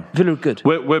 Yeah. Villa are good.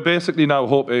 We're basically now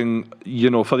hoping, you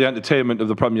know, for the entertainment of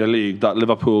the Premier League, that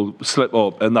Liverpool slip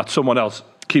up and that someone else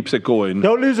keeps it going.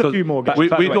 They'll lose a few more games. We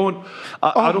By the way. don't.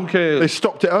 I don't care They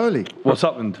stopped it early. what's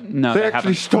happened. No, They they actually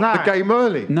haven't. stopped the game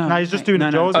early. No, Nah, he's just doing the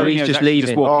Joes. Oh, he's Mourinho's just actually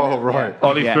leaving. walking Oh, it. right.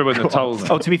 Oh, he Yeah. threw in the towel.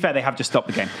 Oh, to be fair, they have just stopped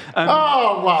the game.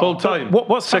 Oh, wow. Full time.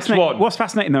 What's 6-1.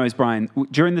 fascinating though is, Brian,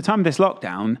 during the time of this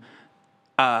lockdown,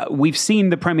 we've seen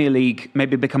the Premier League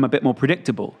maybe become a bit more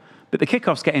predictable. But the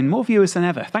kickoff's getting more viewers than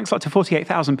ever. Thanks a lot to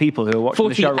 48,000 people who are watching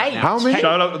the show right 48? now. How many?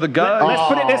 Shout out to the guys. Let's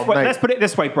put it this way. mate. Let's put it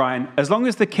this way, Brian. As long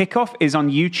as the kickoff is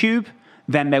on YouTube,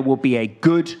 then there will be a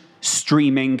good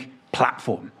streaming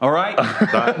platform. All right?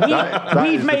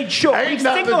 We've made sure. Ain't We've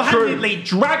that the single-handedly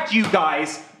dragged you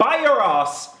guys by your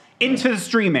ass into the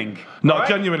streaming. No, all right?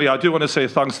 genuinely, I do want to say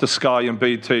thanks to Sky and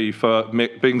BT for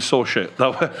being so shit.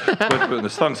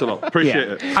 Thanks a lot. Appreciate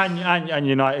it. And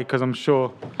United, because I'm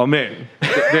sure. Oh, mate,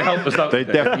 they helped us out. They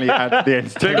definitely had the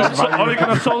Take on entertainment. Ole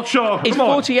Gunnar Solskjaer. Is Come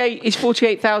on.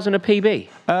 48,000 a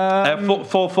PB?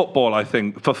 For football, I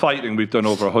think. For fighting, we've done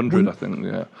over 100, I think,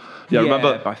 yeah. Yeah, Yeah,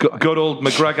 remember by good old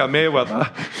McGregor Mayweather,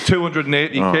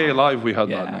 280k live we had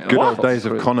Yeah. that night. Good Oh, old days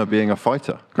of Connor being a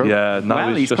fighter. Yeah, now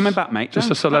Well, he's just, coming back, mate. Just a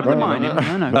Don't celebrity. mind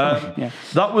him. No. Yeah.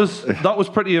 That was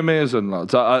pretty amazing,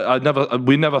 lads.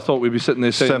 We never thought we'd be sitting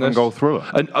there saying 7-goal thriller.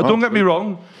 And don't get me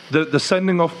wrong, the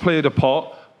sending off played a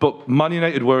part. But Man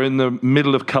United were in the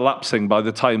middle of collapsing by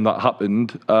the time that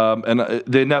happened, and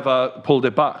they never pulled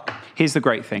it back. Here's the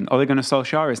great thing. Ole Gunnar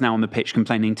Solskjaer is now on the pitch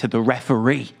complaining to the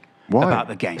referee Why? about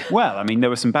the game. Well, I mean, there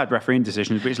were some bad refereeing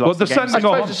decisions which But lost the the game. sending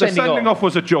suppose off, the the sending sending off- off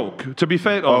was a joke. To be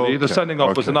fair, Ollie, the sending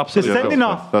off was an absolute The sending joke.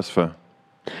 off- That's fair.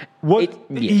 You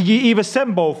either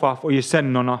send both off or you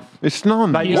send none off. It's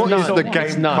none. Like, What it's is none. the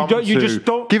It's game none. come You don't- you to? just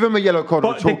don't- Give him a yellow card.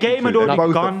 But the game had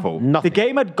already gone. The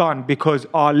game had gone because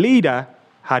our leader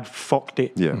had fucked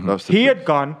it. Yeah, that's the He thing. had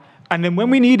gone, and then when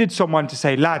we needed someone to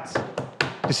say, lads,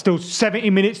 there's still 70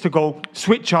 minutes to go,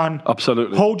 switch on.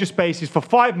 Absolutely. Hold your spaces for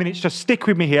 5 minutes, just stick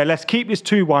with me here. Let's keep this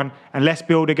 2-1 and let's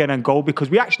build again and go, because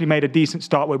we actually made a decent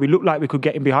start where we looked like we could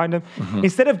get in behind them.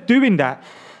 Instead of doing that,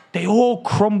 they all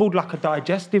crumbled like a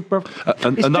digestive, bro.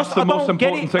 And It's that's just- the I most don't get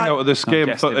important it, thing like- out of this game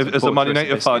Digestive's as a Man fortress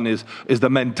United of fan is the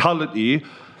mentality.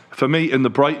 For me, in the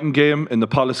Brighton game, in the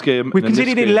Palace game, We and in this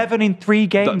conceded game, 11 in 3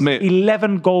 games, mate,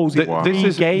 11 goals in 3 This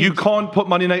is games. you can't put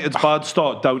Man United's bad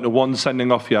start down to one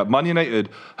sending off yet. Man United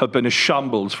have been a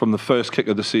shambles from the first kick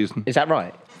of the season. Is that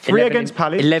right? 3 against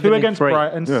Palace, 2 against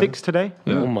Brighton, 6 today.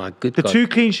 Oh my good The God. 2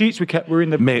 clean sheets we kept were in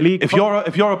the Mate, league. if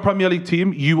you're a Premier League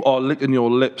team, you are licking your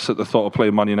lips at the thought of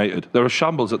playing Man United. There are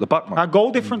shambles at the back, man. Our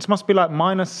goal difference must be like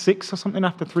 -6 or something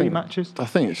after 3 matches. I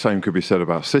think the same could be said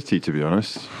about City, to be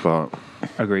honest. But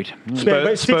Agreed. But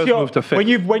Spurs City are- moved to fifth.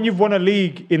 when you've won a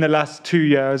league in the last 2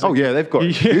 years. oh yeah, they've got you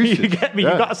excuses. get me.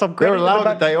 Yeah. You got some They're credit. in the allowed a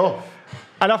back. day off.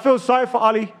 And I feel sorry for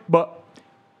Ali, but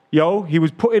he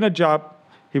was put in a job.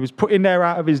 He was put in there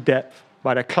out of his depth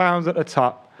by the clowns at the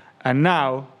top, and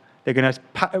now they're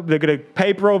gonna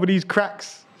paper over these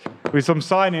cracks with some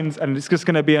signings, and it's just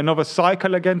gonna be another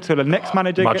cycle again till the next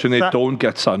manager Imagine gets they sacked. don't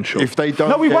get Sancho. If they don't,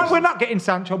 No, we get- won't. We're not getting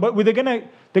Sancho, but they're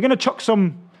gonna chuck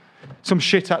some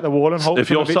shit at the wall and hope. If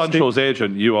some you're of it sticks. Sancho's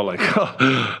agent, you are like,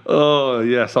 oh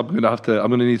yes, I'm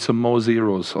gonna need some more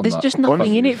zeros on There's that. just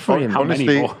nothing in it for him.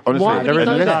 Honestly, more? Why would he do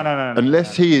unless, that? No.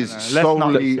 unless he is Let's not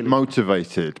solely be silly.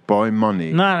 motivated by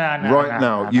money, No, right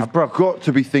now, you've bro. got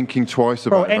to be thinking twice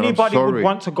Bro, about it. and I'm anybody would sorry.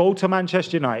 want to go to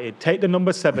Manchester United, take the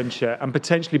number 7 shirt, and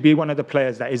potentially be one of the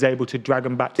players that is able to drag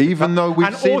them back. To Even the top. though we've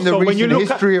And seen the also, when you recent look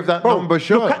history of that number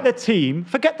shirt. Look at the team.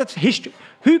 Forget the history.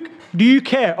 Who do you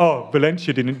care? Oh,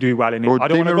 Valencia didn't do well in it. Or I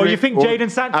don't want to go. Di You think Maria- or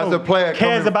Jadon Sancho as a player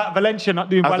cares coming- about Valencia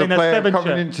not doing as well a in a player 7 coming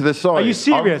shirt? into the side, Are you I'm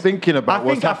serious? thinking about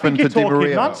what's happened to you're Di talking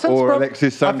Maria nonsense, or bro.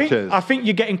 Alexis Sanchez. I think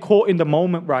you're getting caught in the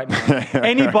moment right now.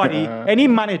 Anybody, any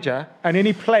manager, and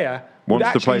any player. Would Wants to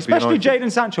actually, play for especially United.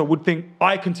 Jadon Sancho, would think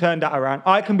I can turn that around.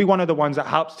 I can be one of the ones that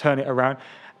helps turn it around.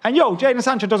 And Jadon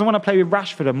Sancho doesn't want to play with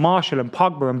Rashford and Marshall and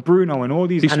Pogba and Bruno and all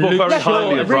these. He spoke very Let's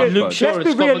highly of be real- Rashford. Let's Sure, be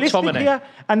it's Scott realistic McTominay. here,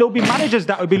 and there'll be managers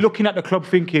that will be looking at the club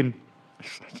thinking,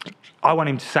 "I want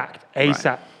him sacked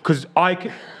ASAP." Because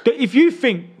if you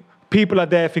think people are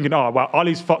there thinking, oh, well,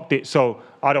 Ollie's fucked it, so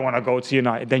I don't want to go to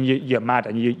United. Then you're mad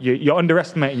and you're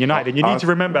underestimating United. And you need to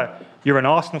remember, you're an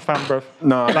Arsenal fan, bro.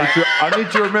 No, I need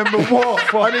to remember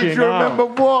what. I need to remember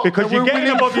what. Because you're getting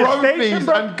above your station,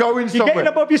 bro. And going somewhere. You're getting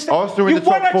above your station. Arsenal in the top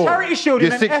 4. You won a charity shield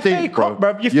in an 16th, FA Cup,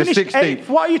 bro. You finished 8th.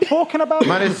 What are you talking about?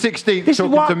 Man is 16th this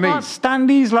talking is why to me. I can't stand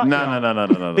these like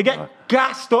No. They get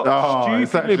gassed up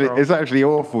stupidly, bro. It's actually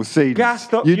awful seeing.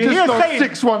 Gassed up. You just got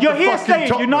 6-1 You're to here fucking saying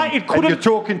Tottenham, United couldn't. and you're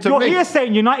talking to me. You're here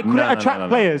saying United couldn't attract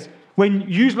players. When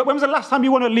was the last time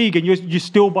you won a league and you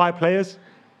still buy players?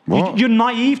 What? You're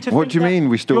naive to think What do you mean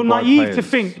we still You're buy naive players? to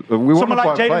think We someone wanna like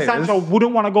buy Jadon players. Sancho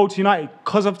wouldn't want to go to United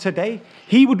because of today.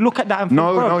 He would look at that and think,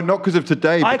 No, not because of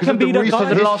today. I Because can of the be the recent guy-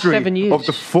 For the last history 7 years. of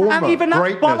the former And even that's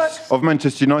greatness bollocks. of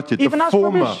Manchester United, Even the that's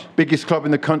former rubbish. biggest club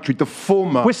in the country, the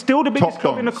former. We're still the biggest top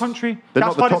club in the dons. country. They're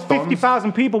That's not why the there's top dons.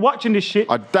 50,000 people watching this shit.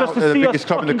 I just doubt to they're the see us biggest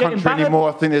club in the fucking getting country battered. anymore.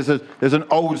 I think there's an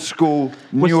old school,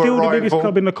 We're new still the arrival, biggest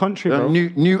club in the country, bro.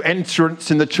 New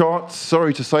entrants in the charts.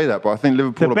 Sorry to say that, but I think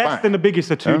Liverpool The are best back. and the biggest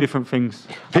are two different things.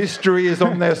 History is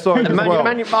on their side as well.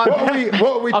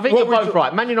 I think you're both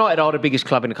right. Man United are the biggest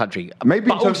club in the country. Maybe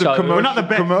But in terms also- of We're not the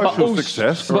best, commercial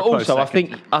success. But also,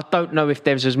 I don't know if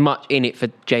there's as much in it for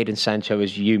Jadon Sancho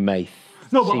as you may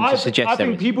No, but seem to suggest I there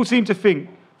think is. people seem to think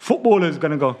footballers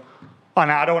going to go, oh,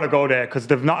 no, I don't want to go there because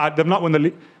they've not won the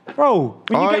league. Bro,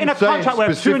 when you get in a I'm saying contract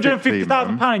where specifically,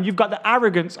 £250,000 and you've got the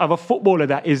arrogance of a footballer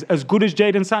that is as good as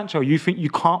Jadon Sancho, you think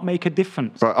you can't make a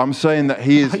difference. But I'm saying that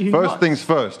he is, Are you first nuts? things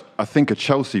first, I think a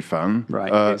Chelsea fan.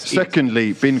 Right.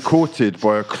 Secondly, been courted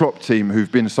by a Klopp team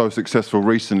who've been so successful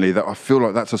recently that I feel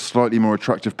like that's a slightly more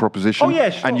attractive proposition. Oh,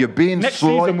 yeah, sure. And you're being Next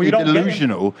season, slightly we don't get him.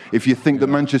 delusional if you think that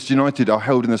Manchester United are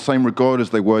held in the same regard as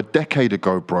they were a decade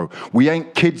ago, bro. We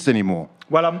ain't kids anymore.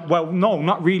 Well, no,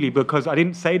 not really, because I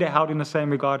didn't say they're held in the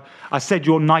same regard. I said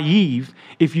you're naive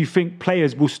if you think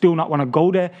players will still not want to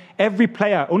go there. Every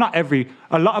player, or not every,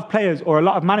 a lot of players or a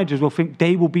lot of managers will think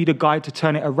they will be the guy to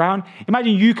turn it around.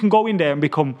 Imagine you can go in there and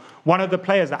become one of the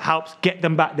players that helps get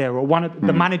them back there, or one of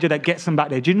the manager that gets them back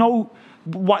there. Do you know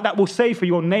what that will say for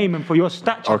your name and for your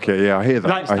stature? Okay, yeah, I hear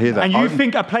that. I hear that. And you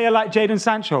think a player like Jadon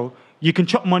Sancho, you can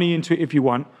chuck money into it if you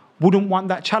want, wouldn't want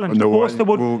that challenge. No, Of course they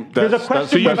would. well, There's a that's- question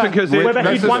So you whether, think is it-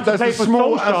 whether he'd want to that's play a for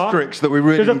small Solskjaer. asterisk that we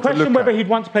really There's a need to question look whether at. he'd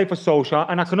want to play for Solskjaer,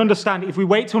 and I can understand if we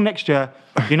wait till next year,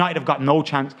 United have got no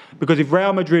chance, because if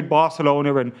Real Madrid,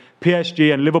 Barcelona and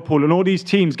PSG and Liverpool and all these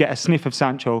teams get a sniff of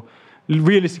Sancho,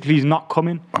 realistically he's not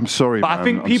coming. I'm sorry, but man. I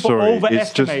think I'm people sorry.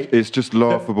 overestimate. It's just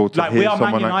laughable to like, we hear are Man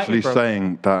someone United, actually bro.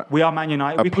 saying that We are Man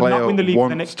United. a We could not player win the league for the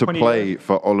wants next to 20 play years.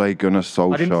 for Ole Gunnar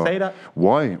Solskjaer. I didn't say that.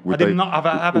 Why? Would I did not. Have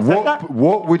I said what, that?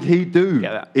 What would he do?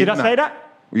 Yeah, Did I say that?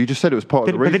 Well, you just said it was part of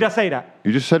the But reason. did I say that?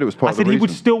 You just said it was part I of the said he reason.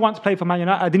 would still want to play for Man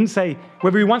United. I didn't say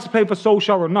whether he wants to play for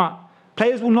Solskjaer or not.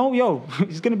 Players will know, yo,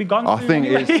 he's going to be gone I soon think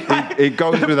anyway. it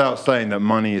goes without saying that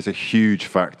money is a huge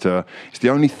factor. It's the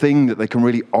only thing that they can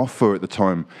really offer at the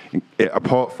time,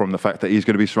 apart from the fact that he's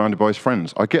going to be surrounded by his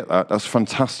friends. I get that. That's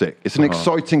fantastic. It's an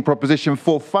exciting proposition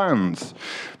for fans,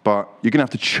 but you're going to have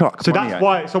to chuck So money that's at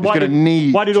why- him. so He's why going to did-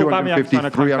 need why did Aubameyang 250, sign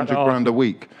a contract 300 at grand a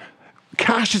week.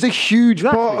 Cash is a huge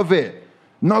part Exactly. of it.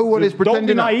 No one is Don't be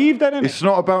pretending that. naive then, innit? It's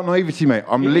not about naivety, mate.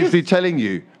 I'm It literally is. telling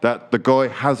you that the guy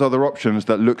has other options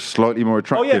that look slightly more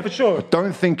attractive. for sure. I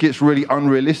don't think it's really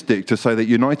unrealistic to say that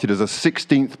United is a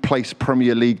 16th place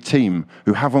Premier League team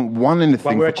who haven't won Well,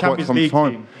 anything we're a for quite Champions some League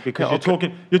time. team because Yeah,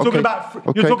 you're talking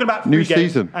about New 3 games,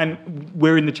 season. and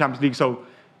we're in the Champions League. So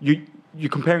you're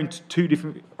comparing two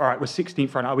different. All right, we're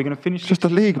 16th right now. Are we going to finish? It's just a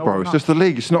league, No, bro. we're It's not. just a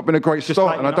league. It's not been a great Just start,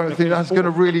 like and I you're not don't gonna think finish that's going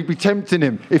to fourth. really be tempting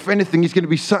him. If anything, he's going to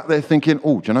be sat there thinking,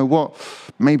 "Oh, do you know what?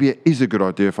 Maybe it is a good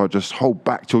idea if I just hold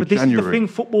back till But this January." is the thing,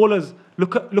 footballers,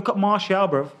 look at Martial,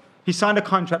 bro. He signed a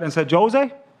contract and said,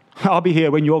 Jose, I'll be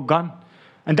here when you're gone.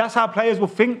 And that's how players will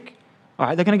think. All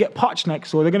right, they're going to get Poch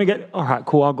next, or they're going to get, all right,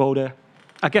 cool, I'll go there.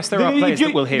 I guess there are players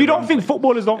that will hear. You don't think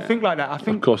footballers don't think like that? I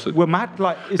think Of course it- we're mad.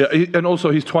 Like, And also,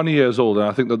 he's 20 years old, and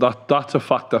I think that's a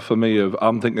factor for me.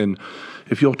 I'm thinking,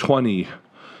 if you're 20,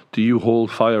 do you hold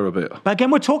fire a bit? But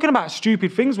again, we're talking about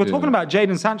stupid things. We're talking about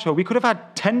Jadon Sancho. We could have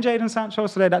had 10 Jadon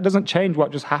Sanchos today. That doesn't change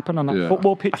what just happened on that Yeah.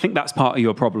 football pitch. I think that's part of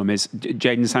your problem is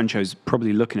Jadon Sancho's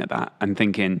probably looking at that and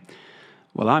thinking,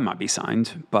 well, I might be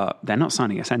signed, but they're not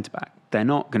signing a centre-back. They're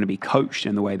not going to be coached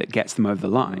in the way that gets them over the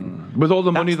line. With all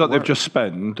the money That's that the they've worry. just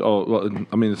spent,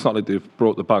 I mean, it's not like they've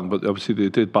brought the bank, but obviously they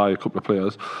did buy a couple of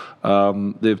players.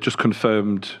 They've just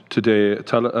confirmed today,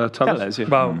 Tellers, yeah.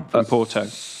 Well, from Porto.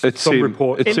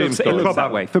 reports. It seems looks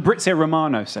that way. Fabrizio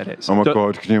Romano said it. Oh my Do-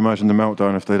 God! Can you imagine the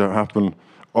meltdown if they don't happen?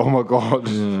 Oh my God!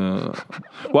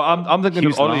 Well, I'm thinking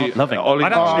Hugh's of Ollie. loving it. Ollie.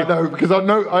 I know, because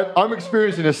I'm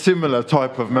experiencing a similar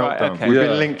type of meltdown. okay. We've Yeah.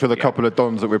 been linked with a couple of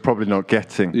dons that we're probably not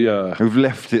getting. Yeah. We've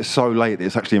left it so late that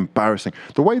it's actually embarrassing.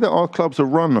 The way that our clubs are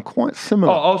run are quite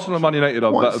similar. Arsenal and Man United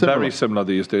are Quite similar. very similar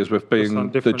these days, with being on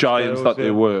the different giants scales, that they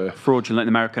yeah. were. Fraudulent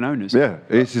American owners. Yeah,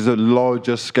 this is a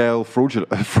larger scale fraudulent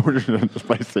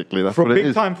basically. That's For what it big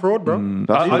is. time fraud, bro.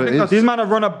 That's I what it think is. These men have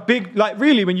run a big, like,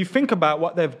 really, when you think about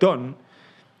what they've done,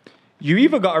 you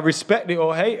either got to respect it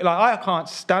or hate it. Like, I can't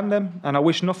stand them, and I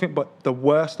wish nothing but the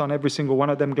worst on every single one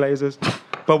of them Glazers.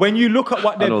 But when you look at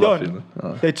what they've know that done,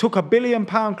 feeling. they took £1 billion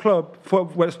club for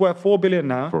well, it's worth $4 billion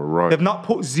now. For a ride. They've not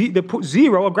put they put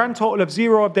zero, a grand total of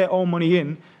zero of their own money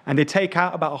in, and they take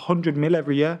out about 100 mil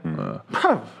every year.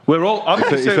 Bruv. We're all. I'm So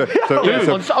it's saying,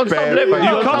 a on some level,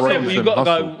 barefaced you've got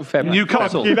to hustle. go fair play.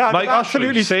 Newcastle, Yeah, that Mike Ashley,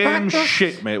 absolutely same smacked us.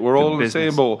 shit, mate. We're all in the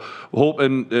business. same boat,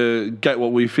 hoping get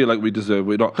what we feel like we deserve.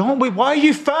 We're not. Don't we? Why are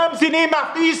you firms in him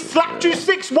after he slapped you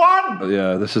 6-1?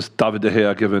 Yeah, this is David De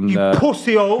Gea giving. You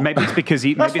pussy hole. Maybe it's because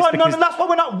he. That's Maybe why, it's because that's why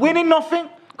we're not winning nothing.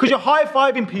 Because you're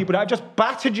high-fiving people that have just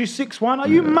battered you 6-1. Are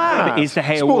you mad? Is De Gea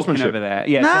walking Sportsmanship. over there?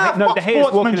 Yeah. Nah, no, fuck De Gea's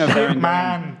walking over there sportsmanship, and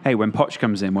man. going, hey, when Poch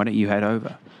comes in, why don't you head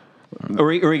over?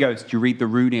 Or he goes, do you read the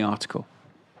Rooney article?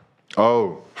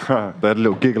 Oh, they had a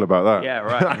little giggle about that. Yeah,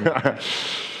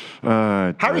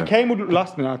 right. Harry Kane would look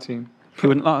last in our team. He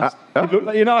wouldn't last. He'd look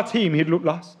like, in our team, he'd look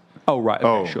last. Oh, right. Okay,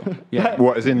 Oh. sure. Yeah.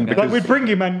 What is in Like, because we'd bring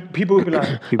him and people would be like,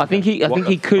 I think he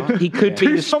could be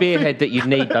Do the something. spearhead that you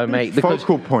need, though, mate. Because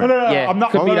focal point. no, Yeah, I'm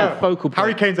not. could be no, that no. focal point.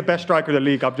 Harry Kane's the best striker of the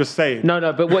league, I'm just saying. No,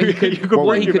 but what he could, You could what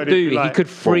bring he him could and it'd do, be he like- could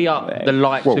free up the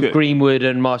likes Well, of good. Greenwood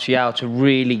and Martial to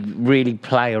really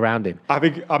play around him. I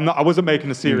think I wasn't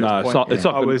making a serious No, point. it's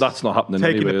not. I was That's not happening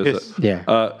taking anyway, the is piss. it?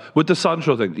 Yeah. With the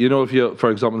Sancho thing, you know, for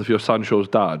example, if you're Sancho's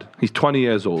dad, he's 20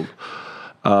 years old.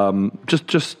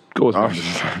 Just go with me.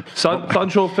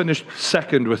 Sancho finished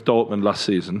second with Dortmund last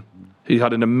season. He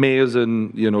had an amazing,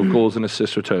 goals and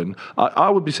assists return. I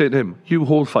would be saying to him, you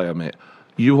hold fire, mate.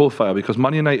 You hold fire, because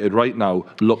Man United right now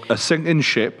look a sinking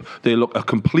ship. They look a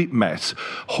complete mess.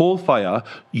 Hold fire.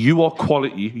 You are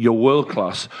quality. You're world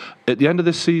class. At the end of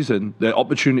this season, the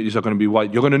opportunities are going to be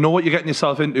wide. You're going to know what you're getting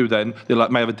yourself into then. They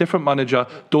may have a different manager.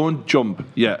 Don't jump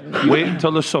yet. Wait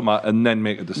until the summer and then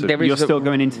make a decision. There is You're still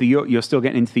going into the. You're still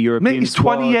getting into the European. Mate, he's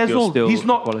squad, 20 years you're old. still He's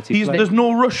not. quality player. There's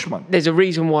no rush, man. There's a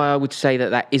reason why I would say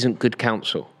that isn't good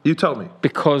counsel. You tell me.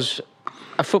 Because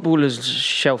a footballer's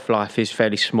shelf life is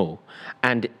fairly small,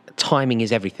 and timing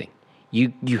is everything.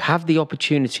 You have the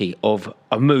opportunity of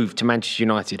a move to Manchester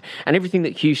United, and everything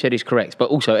that Hugh said is correct, but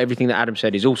also everything that Adam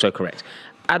said is also correct.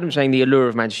 Adam saying the allure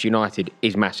of Manchester United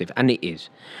is massive, and it is.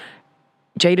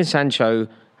 Jadon Sancho,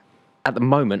 at the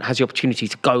moment, has the opportunity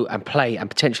to go and play and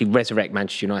potentially resurrect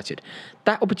Manchester United.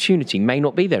 That opportunity may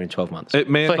not be there in 12 months. It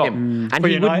may for not. him, and For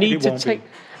he would United, need it to won't take. be.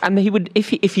 And he would, if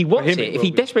he wants him, it, it if he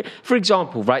will be. desperate, for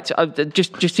example, right?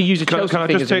 Just to use a Can Chelsea I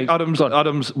thing just as an take ex- Go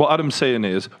on. what Adam's saying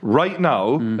is right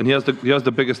now, and here's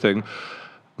the biggest thing.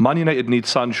 Man United needs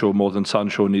Sancho more than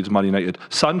Sancho needs Man United.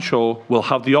 Sancho will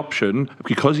have the option,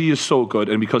 because he is so good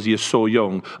and because he is so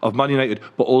young, of Man United,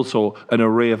 but also an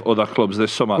array of other clubs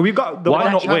this summer. We've got the Why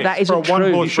one not chance wait? That for isn't a true.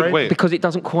 one-horse You should race. wait. Because it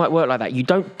doesn't quite work like that. You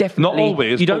don't definitely. Not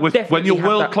always, You but don't when definitely you're have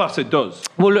world that- class, it does.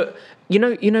 Well, look, you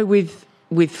know,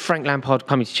 with Frank Lampard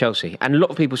coming to Chelsea, and a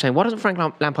lot of people saying, why doesn't Frank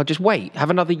Lampard just wait,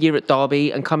 have another year at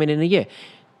Derby, and come in a year?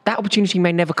 That opportunity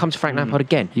may never come to Frank Lampard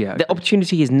again. Yeah, The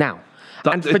opportunity is now.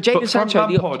 And for Jadon but Sancho,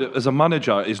 Frank Lampard as a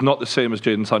manager is not the same as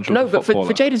Jadon Sancho no, as a but for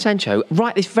footballer. Jadon Sancho,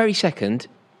 right this very second,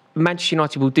 Manchester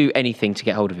United will do anything to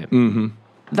get hold of him.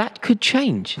 Mm-hmm. That could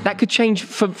change. That could change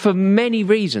for many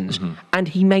reasons. Mm-hmm. And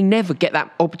he may never get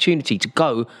that opportunity to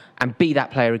go and be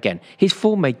that player again. His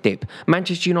form may dip.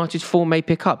 Manchester United's form may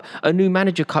pick up. A new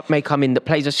manager may come in that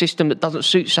plays a system that doesn't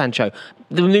suit Sancho.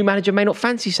 The new manager may not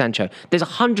fancy Sancho. There's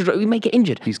 100... He may get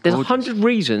injured. He's There's gorgeous. 100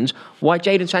 reasons why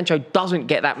Jadon Sancho doesn't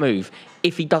get that move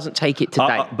if he doesn't take it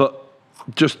today. But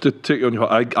just to take you on your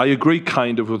point, I agree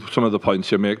kind of with some of the points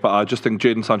you make, but I just think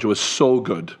Jadon Sancho is so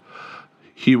good.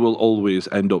 He will always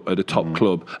end up at a top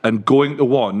club. And going to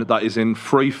one that is in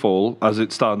free fall, as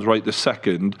it stands right this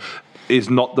second, is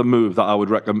not the move that I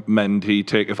would recommend he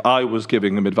take. If I was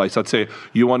giving him advice, I'd say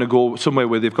you want to go somewhere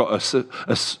where they've got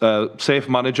a safe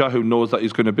manager who knows that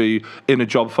he's going to be in a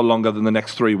job for longer than the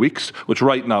next 3 weeks, which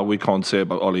right now we can't say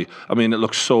about Ollie. I mean, it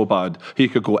looks so bad. He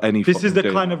could go any This is the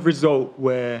fucking day. kind of result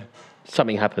where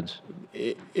Something happens.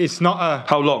 it's not a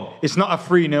How long? it's not a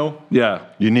 3-0. Yeah.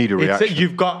 you need a It's reaction.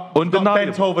 you've got Undeniable.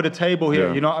 bent over the table here.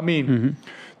 Yeah. You know what I mean?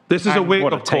 This is a And what a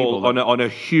wake-up call table. on a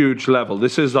huge level.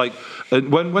 This is like,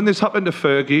 when this happened to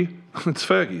Fergie, it's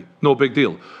Fergie, no big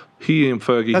deal. he ain't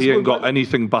Fergie. That's He what ain't got we've got.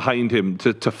 anything behind him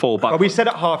to fall back. Well, we said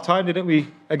at half time, didn't we?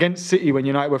 Against City, when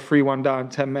United were 3-1 down,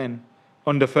 10 men,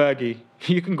 under Fergie.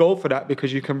 You can go for that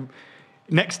because you can...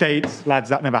 Next day, it's, lads,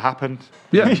 that never happened.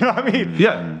 Yeah. You know what I mean?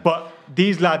 Yeah. But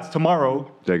these lads tomorrow,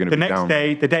 They're gonna the be next down.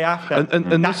 day, the day after,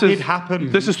 And that this is did happen.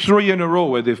 This is 3 in a row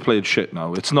where they've played shit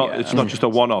now. It's not. It's not just a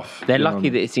one-off. They're you know. lucky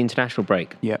that it's the international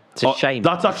break. Yeah. It's a Oh, shame.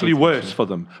 That's actually worse for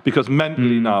them because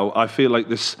mentally now I feel like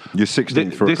this. You're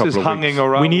 16th for a This couple is of hanging weeks.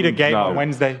 around. We need a game now. on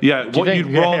Wednesday. Yeah, what think?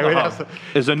 you'd rather Yeah, have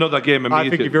is another game I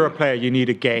immediately. think if you're a player, you need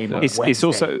a game. on It's Wednesday.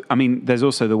 also, I mean, there's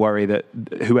also the worry that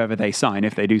whoever they sign,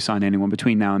 if they do sign anyone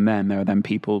between now and then, there are then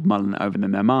people mulling it over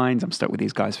in their minds. I'm stuck with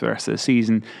these guys for the rest of the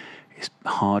season. It's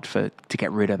hard to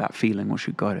get rid of that feeling once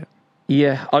you've got it.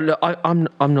 Yeah, I'm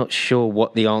not sure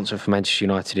what the answer for Manchester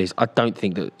United is. I don't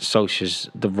think that Solskjaer's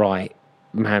the right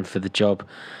man for the job.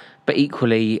 But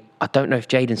equally, I don't know if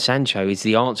Jadon Sancho is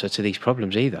the answer to these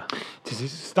problems either.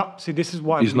 This is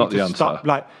why He's we not need the to answer. stop.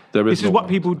 Like, There is this is no what one.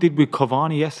 people did with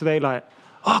Cavani yesterday. Like,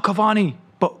 Cavani,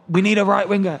 but we need a right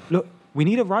winger. Look, we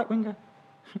need a right winger.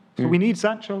 So we need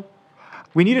Sancho.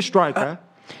 We need a striker.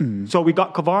 So we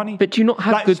got Cavani. But do you not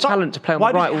have good talent to play on the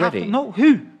Why does right it have already? No,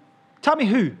 who? Tell me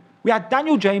who. We had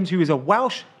Daniel James, who is a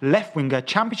Welsh left winger,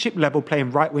 championship level,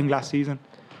 playing right wing last season.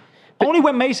 Only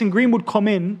when Mason Greenwood come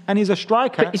in and he's a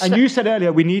striker, But it's and not- you said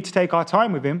earlier we need to take our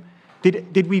time with him.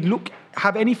 Did we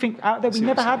have anything out there? We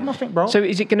never had nothing, bro. So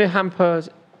is it going to hamper...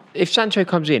 If Sancho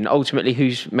comes in, ultimately,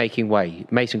 who's making way?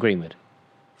 Mason Greenwood?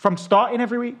 From starting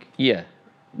every week? Yeah.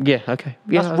 Yeah, okay.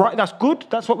 Yeah, That's right. That's good.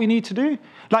 That's what we need to do.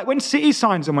 Like when City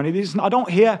signs someone, it is, I don't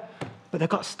hear, but they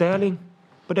got Sterling,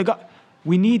 but they got.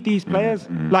 We need these players.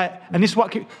 Like, and this is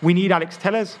what we need. Alex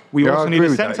Tellers. We Yeah, I also agree need a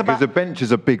with that centre because back. the bench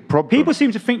is a big problem. People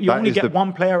seem to think you That only is get the-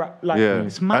 one player. Like, Yeah,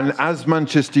 it's mad. and as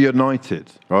Manchester United,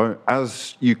 right,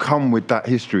 as you come with that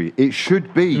history, it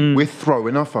should be we're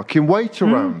throwing our fucking weight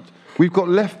around. We've got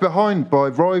left behind by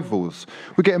rivals.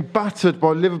 We're getting battered by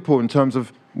Liverpool in terms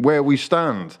of where we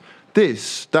stand.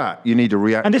 That you need a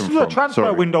reaction And this was a from. transfer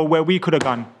Sorry. window where we could have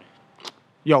gone.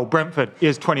 Yo, Brentford,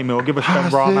 here's 20 mil. Give us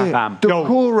That's Benrahma. it. Bam.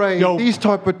 Doucouré, these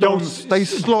type of dons, they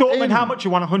slot Dortmund, in. how much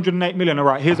you want? 108 million. All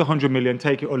right, here's 100 million.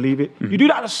 Take it or leave it. You do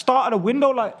that at the start of the window.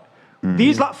 Like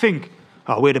these, like think,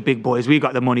 we're the big boys. We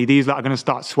got the money. These like are going to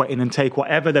start sweating and take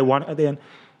whatever they want at the end.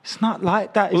 It's not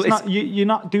like that. Well, It's not. You're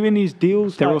not doing these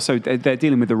deals. They're like- also they're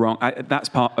dealing with the wrong. That's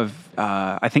part of.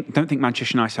 I don't think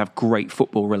Manchester United have great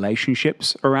football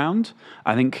relationships around.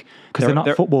 I think because they're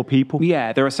not football people.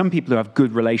 Yeah, there are some people who have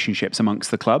good relationships amongst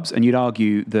the clubs, and you'd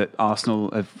argue that Arsenal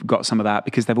have got some of that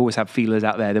because they've always had feelers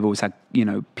out there. They've always had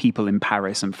people in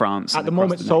Paris and France. At and the across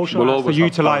moment, the nation. Solskjaer We'll has to always have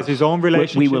utilise Paris. his own We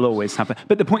relationships. will always have that.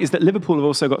 But the point is that Liverpool have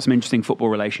also got some interesting football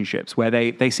relationships where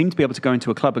they seem to be able to go into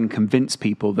a club and convince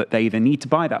people that they either need to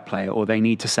buy that player or they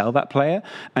need to sell that player.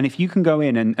 And if you can go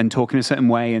in and talk in a certain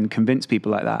way and convince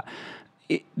people like that,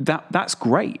 that's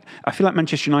great. I feel like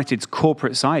Manchester United's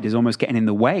corporate side is almost getting in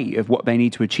the way of what they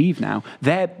need to achieve now.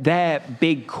 Their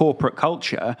big corporate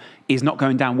culture is not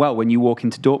going down well when you walk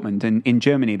into Dortmund. And in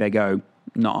Germany, they go,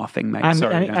 not our thing, mate. And,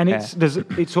 Sorry, and, we don't and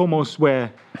care. it's almost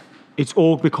where it's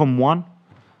all become one.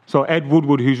 So Ed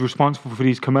Woodward, who's responsible for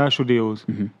these commercial deals,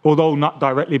 although not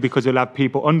directly because he'll have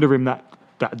people under him that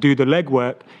do the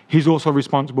legwork, he's also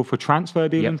responsible for transfer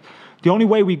dealings. Yep. The only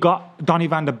way we got Donny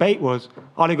van der Beek was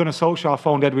Ole Gunnar Solskjaer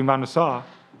phoned Edwin van der Sar.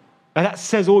 And that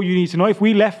says all you need to know. If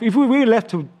we were left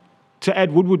to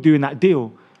Ed Woodward doing that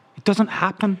deal, it doesn't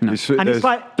happen. No. And it's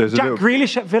like There's a Jack little-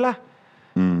 Grealish at Villa.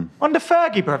 Under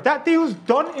Fergie, bruv. That deal's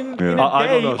done in a I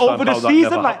don't day understand over the how that season.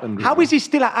 never Like, happened, how really. is he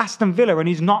still at Aston Villa and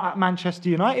he's not at Manchester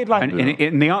United? Like,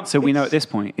 And the answer we know at this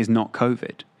point is not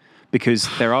COVID. Because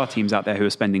there are teams out there who are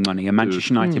spending money, and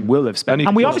Manchester United will have spent.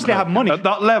 And we club- obviously have money. At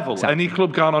that level, Exactly. any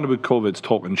club going on with COVID's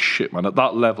talking shit, man. At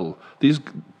that level, these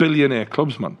billionaire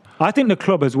clubs, man. I think the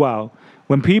club as well,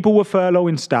 when people were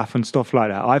furloughing staff and stuff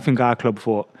like that, I think our club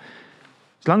thought,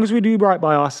 as long as we do right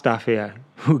by our staff here,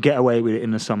 we'll get away with it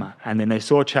in the summer. And then they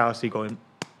saw Chelsea going...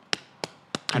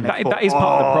 And they That is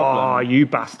part of the problem. Oh, you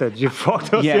bastards, you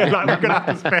fucked us here. Like, we're going to have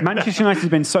to spend... Manchester United has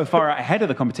been so far out ahead of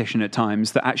the competition at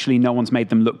times that actually no one's made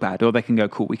them look bad, or they can go,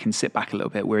 cool, we can sit back a little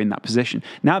bit, we're in that position.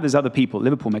 Now there's other people,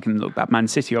 Liverpool making them look bad, Man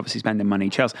City obviously spending money,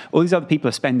 Chelsea, all these other people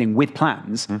are spending with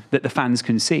plans that the fans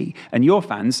can see. And your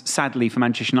fans, sadly for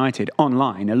Manchester United,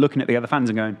 online are looking at the other fans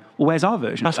and going, well, where's our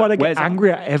version That's of why that? they get Where's our-"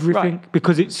 angry at everything, Right.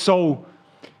 because it's so...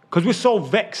 Because we're so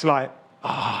vexed, like,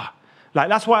 like,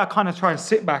 that's why I kind of try and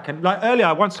sit back. And, like, earlier,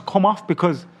 I want to come off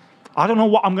because I don't know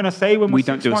what I'm going to say when We we're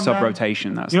don't do a 6-1 down.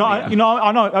 sub-rotation. That's You know, yeah.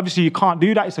 I know, obviously, you can't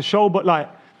do that. It's a show, but, like,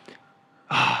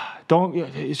 don't...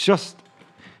 It's just...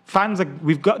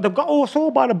 they've got us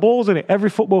all by the balls in it. Every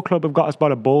football club have got us by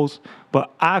the balls,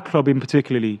 but our club in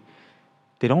particularly,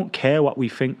 they don't care what we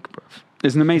think, bruv.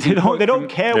 There's an amazing. They don't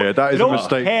care. Yeah, that is a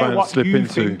mistake fans slip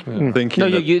into. Thinking. No,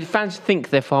 that- you fans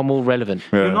think they're far more relevant.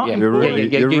 Yeah. You're not You're really,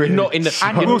 You're not in the.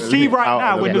 And you'll see right out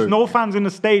now of the when there's blue. no fans in the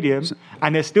stadium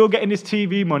and they're still getting this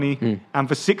TV money, and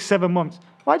for 6-7 months.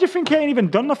 Why do you think he ain't even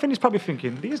done nothing? He's probably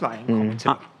thinking, these like ain't coming to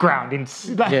the ground.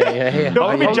 Like, Yeah. They'll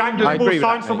come in I January, agree we'll with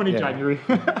sign that, someone mate. in January.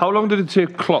 How long did it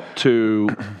take Klopp to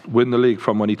win the league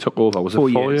from when he took over? Was it 4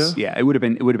 years? Yeah, it would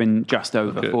have been just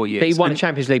over 4 years. But he won the And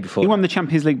Champions League before. He won the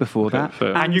Champions League before that.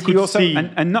 fair. And you he could also, see-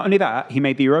 and not only that, he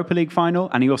made the Europa League final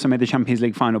and he also made the Champions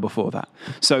League final before that.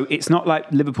 So it's not like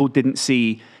Liverpool didn't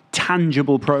see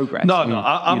tangible progress. No.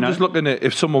 I'm You know? just looking at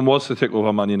if someone was to take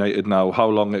over Man United now, how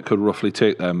long it could roughly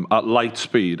take them at light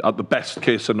speed, at the best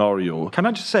case scenario, Can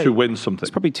I just say, to win something. It's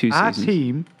probably 2 our seasons.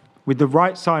 team, with the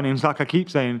right signings, like I keep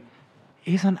saying,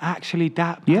 isn't actually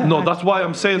that bad. Yeah. No, that's why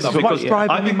I'm saying that, is what's because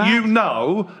driving I me think mad. you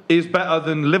now is better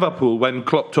than Liverpool when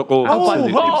Klopp took over.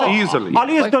 Oh, Easily.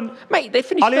 Ali has done, Mate, they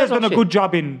finished Ali has third done a last good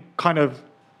job in kind of,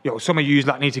 some of you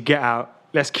like need to get out.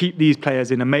 Let's keep these players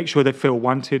in and make sure they feel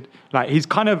wanted. Like he's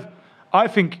kind of, I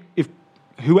think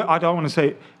I don't want to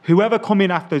say whoever come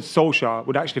in after Solskjaer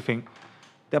would actually think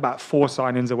they're about 4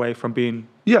 signings away from being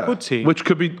a good team. which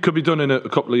could be done in a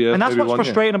couple of years. And that's maybe what's 1 year.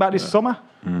 frustrating about this summer.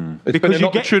 It's been an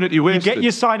opportunity you wasted. get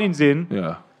your signings in.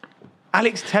 Yeah.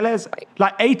 Alex Tellers,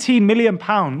 like £18 million,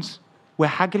 we're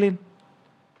haggling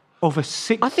over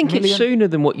 6 I think million. it's sooner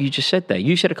than what you just said there.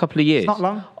 You said a couple of years. not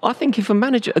long. I think if a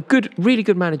manager, really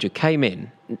good manager, came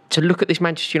in to look at this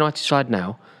Manchester United side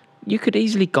now, you could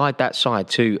easily guide that side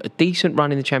to a decent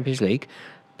run in the Champions League,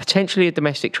 potentially a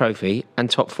domestic trophy, and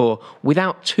top 4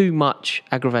 without too much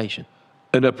aggravation.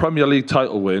 In a Premier League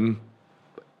title win,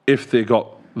 if they got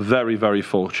very, very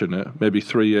fortunate, maybe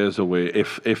 3 years away,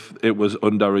 if it was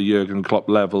under a Jurgen Klopp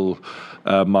level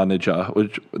manager,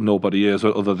 which nobody is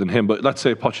other than him, but let's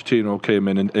say Pochettino came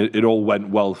in and it all went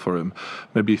well for him,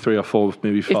 maybe 3 or 4,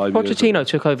 maybe 5 If years. Pochettino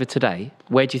took over today,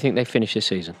 where do you think they finish this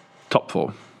season? Top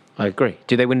 4. I agree.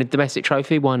 Do they win the domestic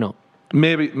trophy? Why not?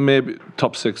 Maybe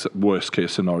top 6 worst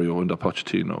case scenario under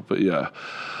Pochettino, but yeah.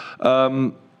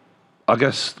 I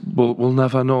guess we'll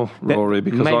never know, Rory,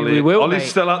 because Maybe we will, Ollie's mate.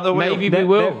 still at the wheel. Maybe we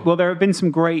will. There have been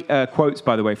some great quotes,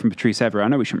 by the way, from Patrice Evra. I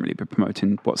know we shouldn't really be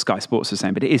promoting what Sky Sports is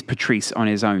saying, but it is Patrice on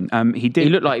his own. He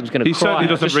looked like he was going to He cry. certainly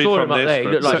doesn't Just read saw from him up this, there. He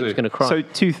looked like does he was he? going to cry. So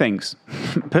 2 things.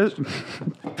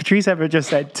 Patrice Evra just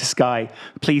said to Sky,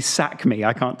 "Please sack me.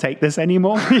 I can't take this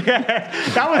anymore."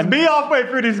 That was me halfway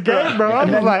through this game, bro. I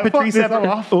And was then like, Patrice fuck this, I'm Evra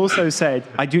off. also said,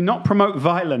 "I do not promote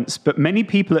violence, but many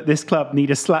people at this club need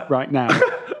a slap right now."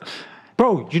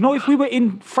 Bro, you know if we were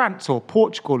in France or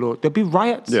Portugal, there'd be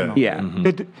riots. Yeah. Yeah.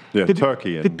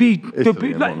 Turkey and There'd be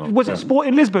Italy and like, whatnot. was it sport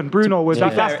in Lisbon? Bruno was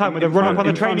that last time when they run up on the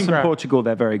in training France and ground. Portugal,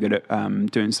 they're very good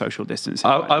at doing social distancing.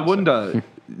 I wonder.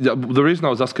 The reason I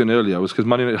was asking earlier was because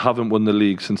Man United haven't won the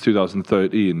league since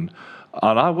 2013,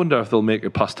 and I wonder if they'll make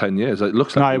it past 10 years. It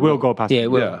looks like No, they it will go past. Yeah,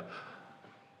 it will. Yeah.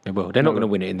 It will. They're not going to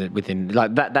win it within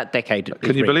like that decade. is Can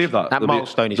you reached. believe that? That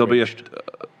milestone is there'll be reached.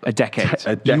 A decade.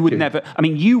 A You would decade. never. I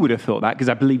mean, you would have thought that because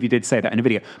I believe you did say that in a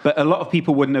video. But a lot of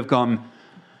people wouldn't have gone.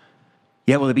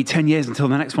 Yeah, well, it'll be 10 years until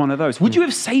the next one of those. Would you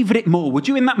have savoured it more? Would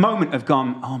you, in that moment, have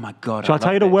gone, "Oh my god"? Shall I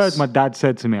tell you the love words this. my dad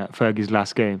said to me at Fergie's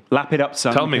last game? Lap it up,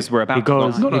 son. Tell me. Because we're about He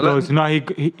goes,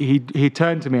 to. he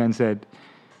turned to me and said,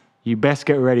 "You best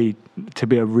get ready to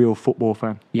be a real football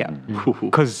fan Yeah.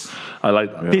 because I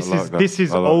like that. this I like is that. this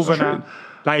is I like over that. now."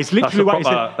 Like it's That's literally what he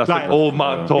said. that's Like, an old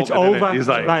man talking. it's over. Innit? He's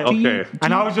like, Like, okay.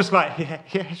 and I was just like,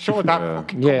 yeah, sure, Dad.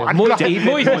 fucking come Yeah, on. Moyes, Like,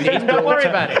 Moyes, don't worry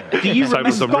about it. Do you It's time for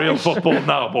remember? some real football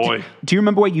now, boy. Do you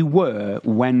remember where you were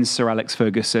when Sir Alex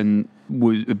Ferguson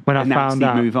was when I announced found he'd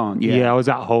out, move on? I was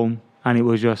at home and it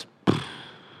was just,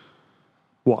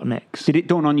 what next? Did it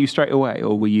dawn on you straight away,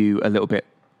 or were you a little bit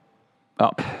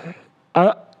up?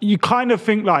 You kind of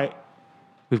think like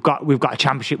we've got a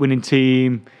championship winning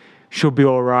team, should be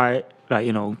all right. Like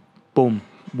boom,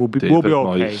 we'll be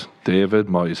okay. David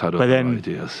Moyes had other then-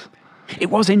 ideas. It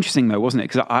was interesting though, wasn't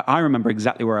it? Because I remember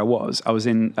exactly where I was. I was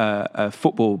in a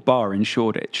football bar in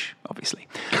Shoreditch, obviously.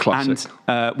 Classic.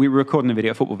 And we were recording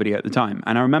a football video at the time.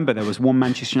 And I remember there was one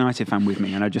Manchester United fan with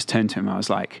me, and I just turned to him. I was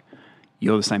like,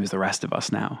 "You're the same as the rest of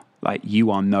us now. Like,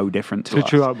 you are no different to us."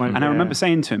 true, man. And I Yeah. remember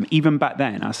saying to him, even back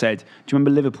then, I said, "Do you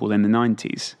remember Liverpool in the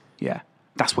 90s? Yeah,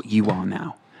 that's what you are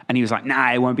now." And he was like,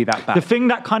 "Nah, it won't be that bad." The thing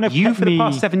that kind of You, kept for the me,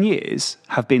 past 7 years,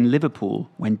 have been Liverpool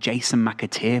when Jason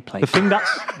McAteer played.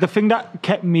 the thing that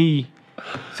kept me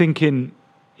thinking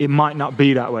it might not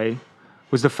be that way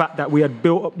was the fact that we had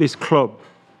built up this club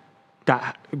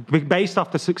that, based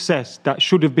off the success, that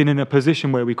should have been in a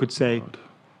position where we could say,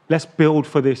 let's build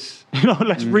for this.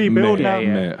 Let's rebuild now.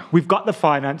 Yeah. We've got the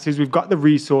finances, we've got the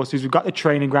resources, we've got the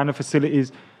training ground and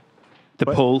facilities. The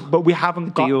pull. But we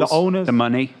haven't got deals, the owners. the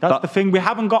money. That's the thing. We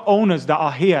haven't got owners that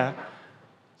are here.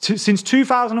 Since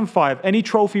 2005, any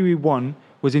trophy we won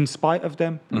was in spite of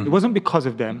them. It wasn't because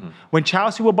of them. When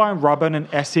Chelsea were buying Robben and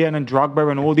Essien and Drogba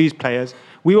and all these players,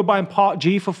 we were buying Park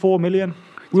G for 4 million.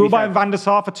 We were buying Van der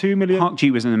Sar for 2 million. Park G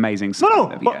was an amazing No,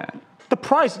 signing, but the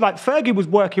price, like Fergie was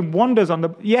working wonders on the...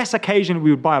 Yes, occasionally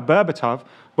we would buy a Berbatov,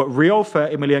 but Rio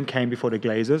 30 million came before the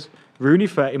Glazers. Rooney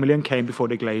 30 million came before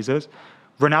the Glazers.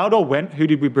 Ronaldo went. Who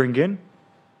did we bring in?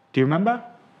 Do you remember?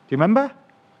 Hang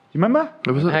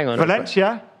on.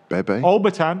 Valencia, Bebe.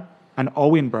 Obertan, and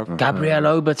Owen, bro. Gabriel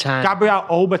Obertan. Gabriel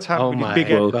Obertan Oh with his my big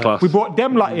head. World class. We brought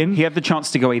them lot in. He had the chance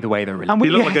to go either way, though, really. And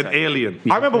He looked yeah. like an alien.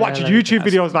 I remember watching YouTube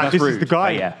videos like, that's this is rude, the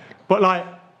guy. but yeah. But like,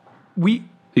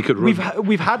 He could run.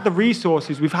 we've had the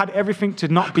resources, we've had everything to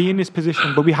not be in this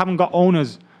position, but we haven't got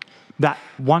owners that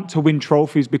want to win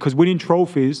trophies, because winning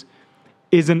trophies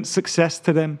isn't success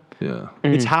to them. Yeah.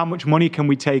 It's how much money can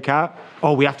we take out?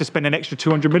 Oh, we have to spend an extra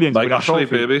 200 million. to Like win a Ashley,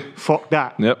 trophy. baby. Fuck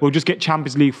that. Yep. We'll just get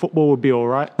Champions League football, will be all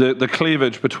right. The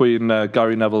cleavage between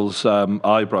Gary Neville's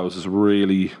eyebrows is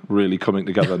really, really coming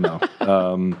together now.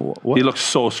 He looks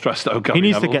so stressed out, Gary He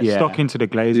needs Neville. to get stuck into the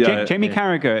glaze. Yeah. Jamie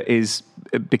Carragher is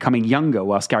becoming younger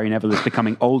whilst Gary Neville is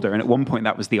becoming older, and at one point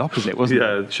that was the opposite, wasn't it?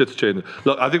 Yeah, shit's changing.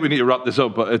 Look, I think we need to wrap this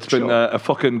up, but it's been a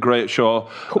fucking great show.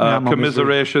 me out my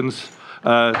Commiserations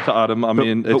to Adam. I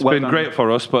mean, it's well been done. great for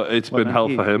us, but it's been done hell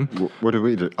you. for him. What do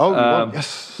we do? Oh,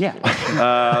 yes. Yeah.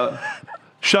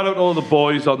 Shout out to all the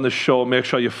boys on the show. Make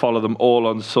sure you follow them all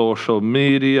on social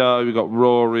media. We got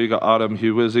Rory, we got Adam,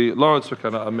 Hugh Wizzy, Lawrence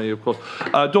McKenna, and me, of course.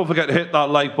 Don't forget to hit that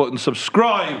like button,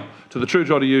 subscribe to the True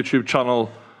Geordie YouTube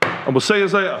channel, and we'll see you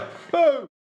later. Boom!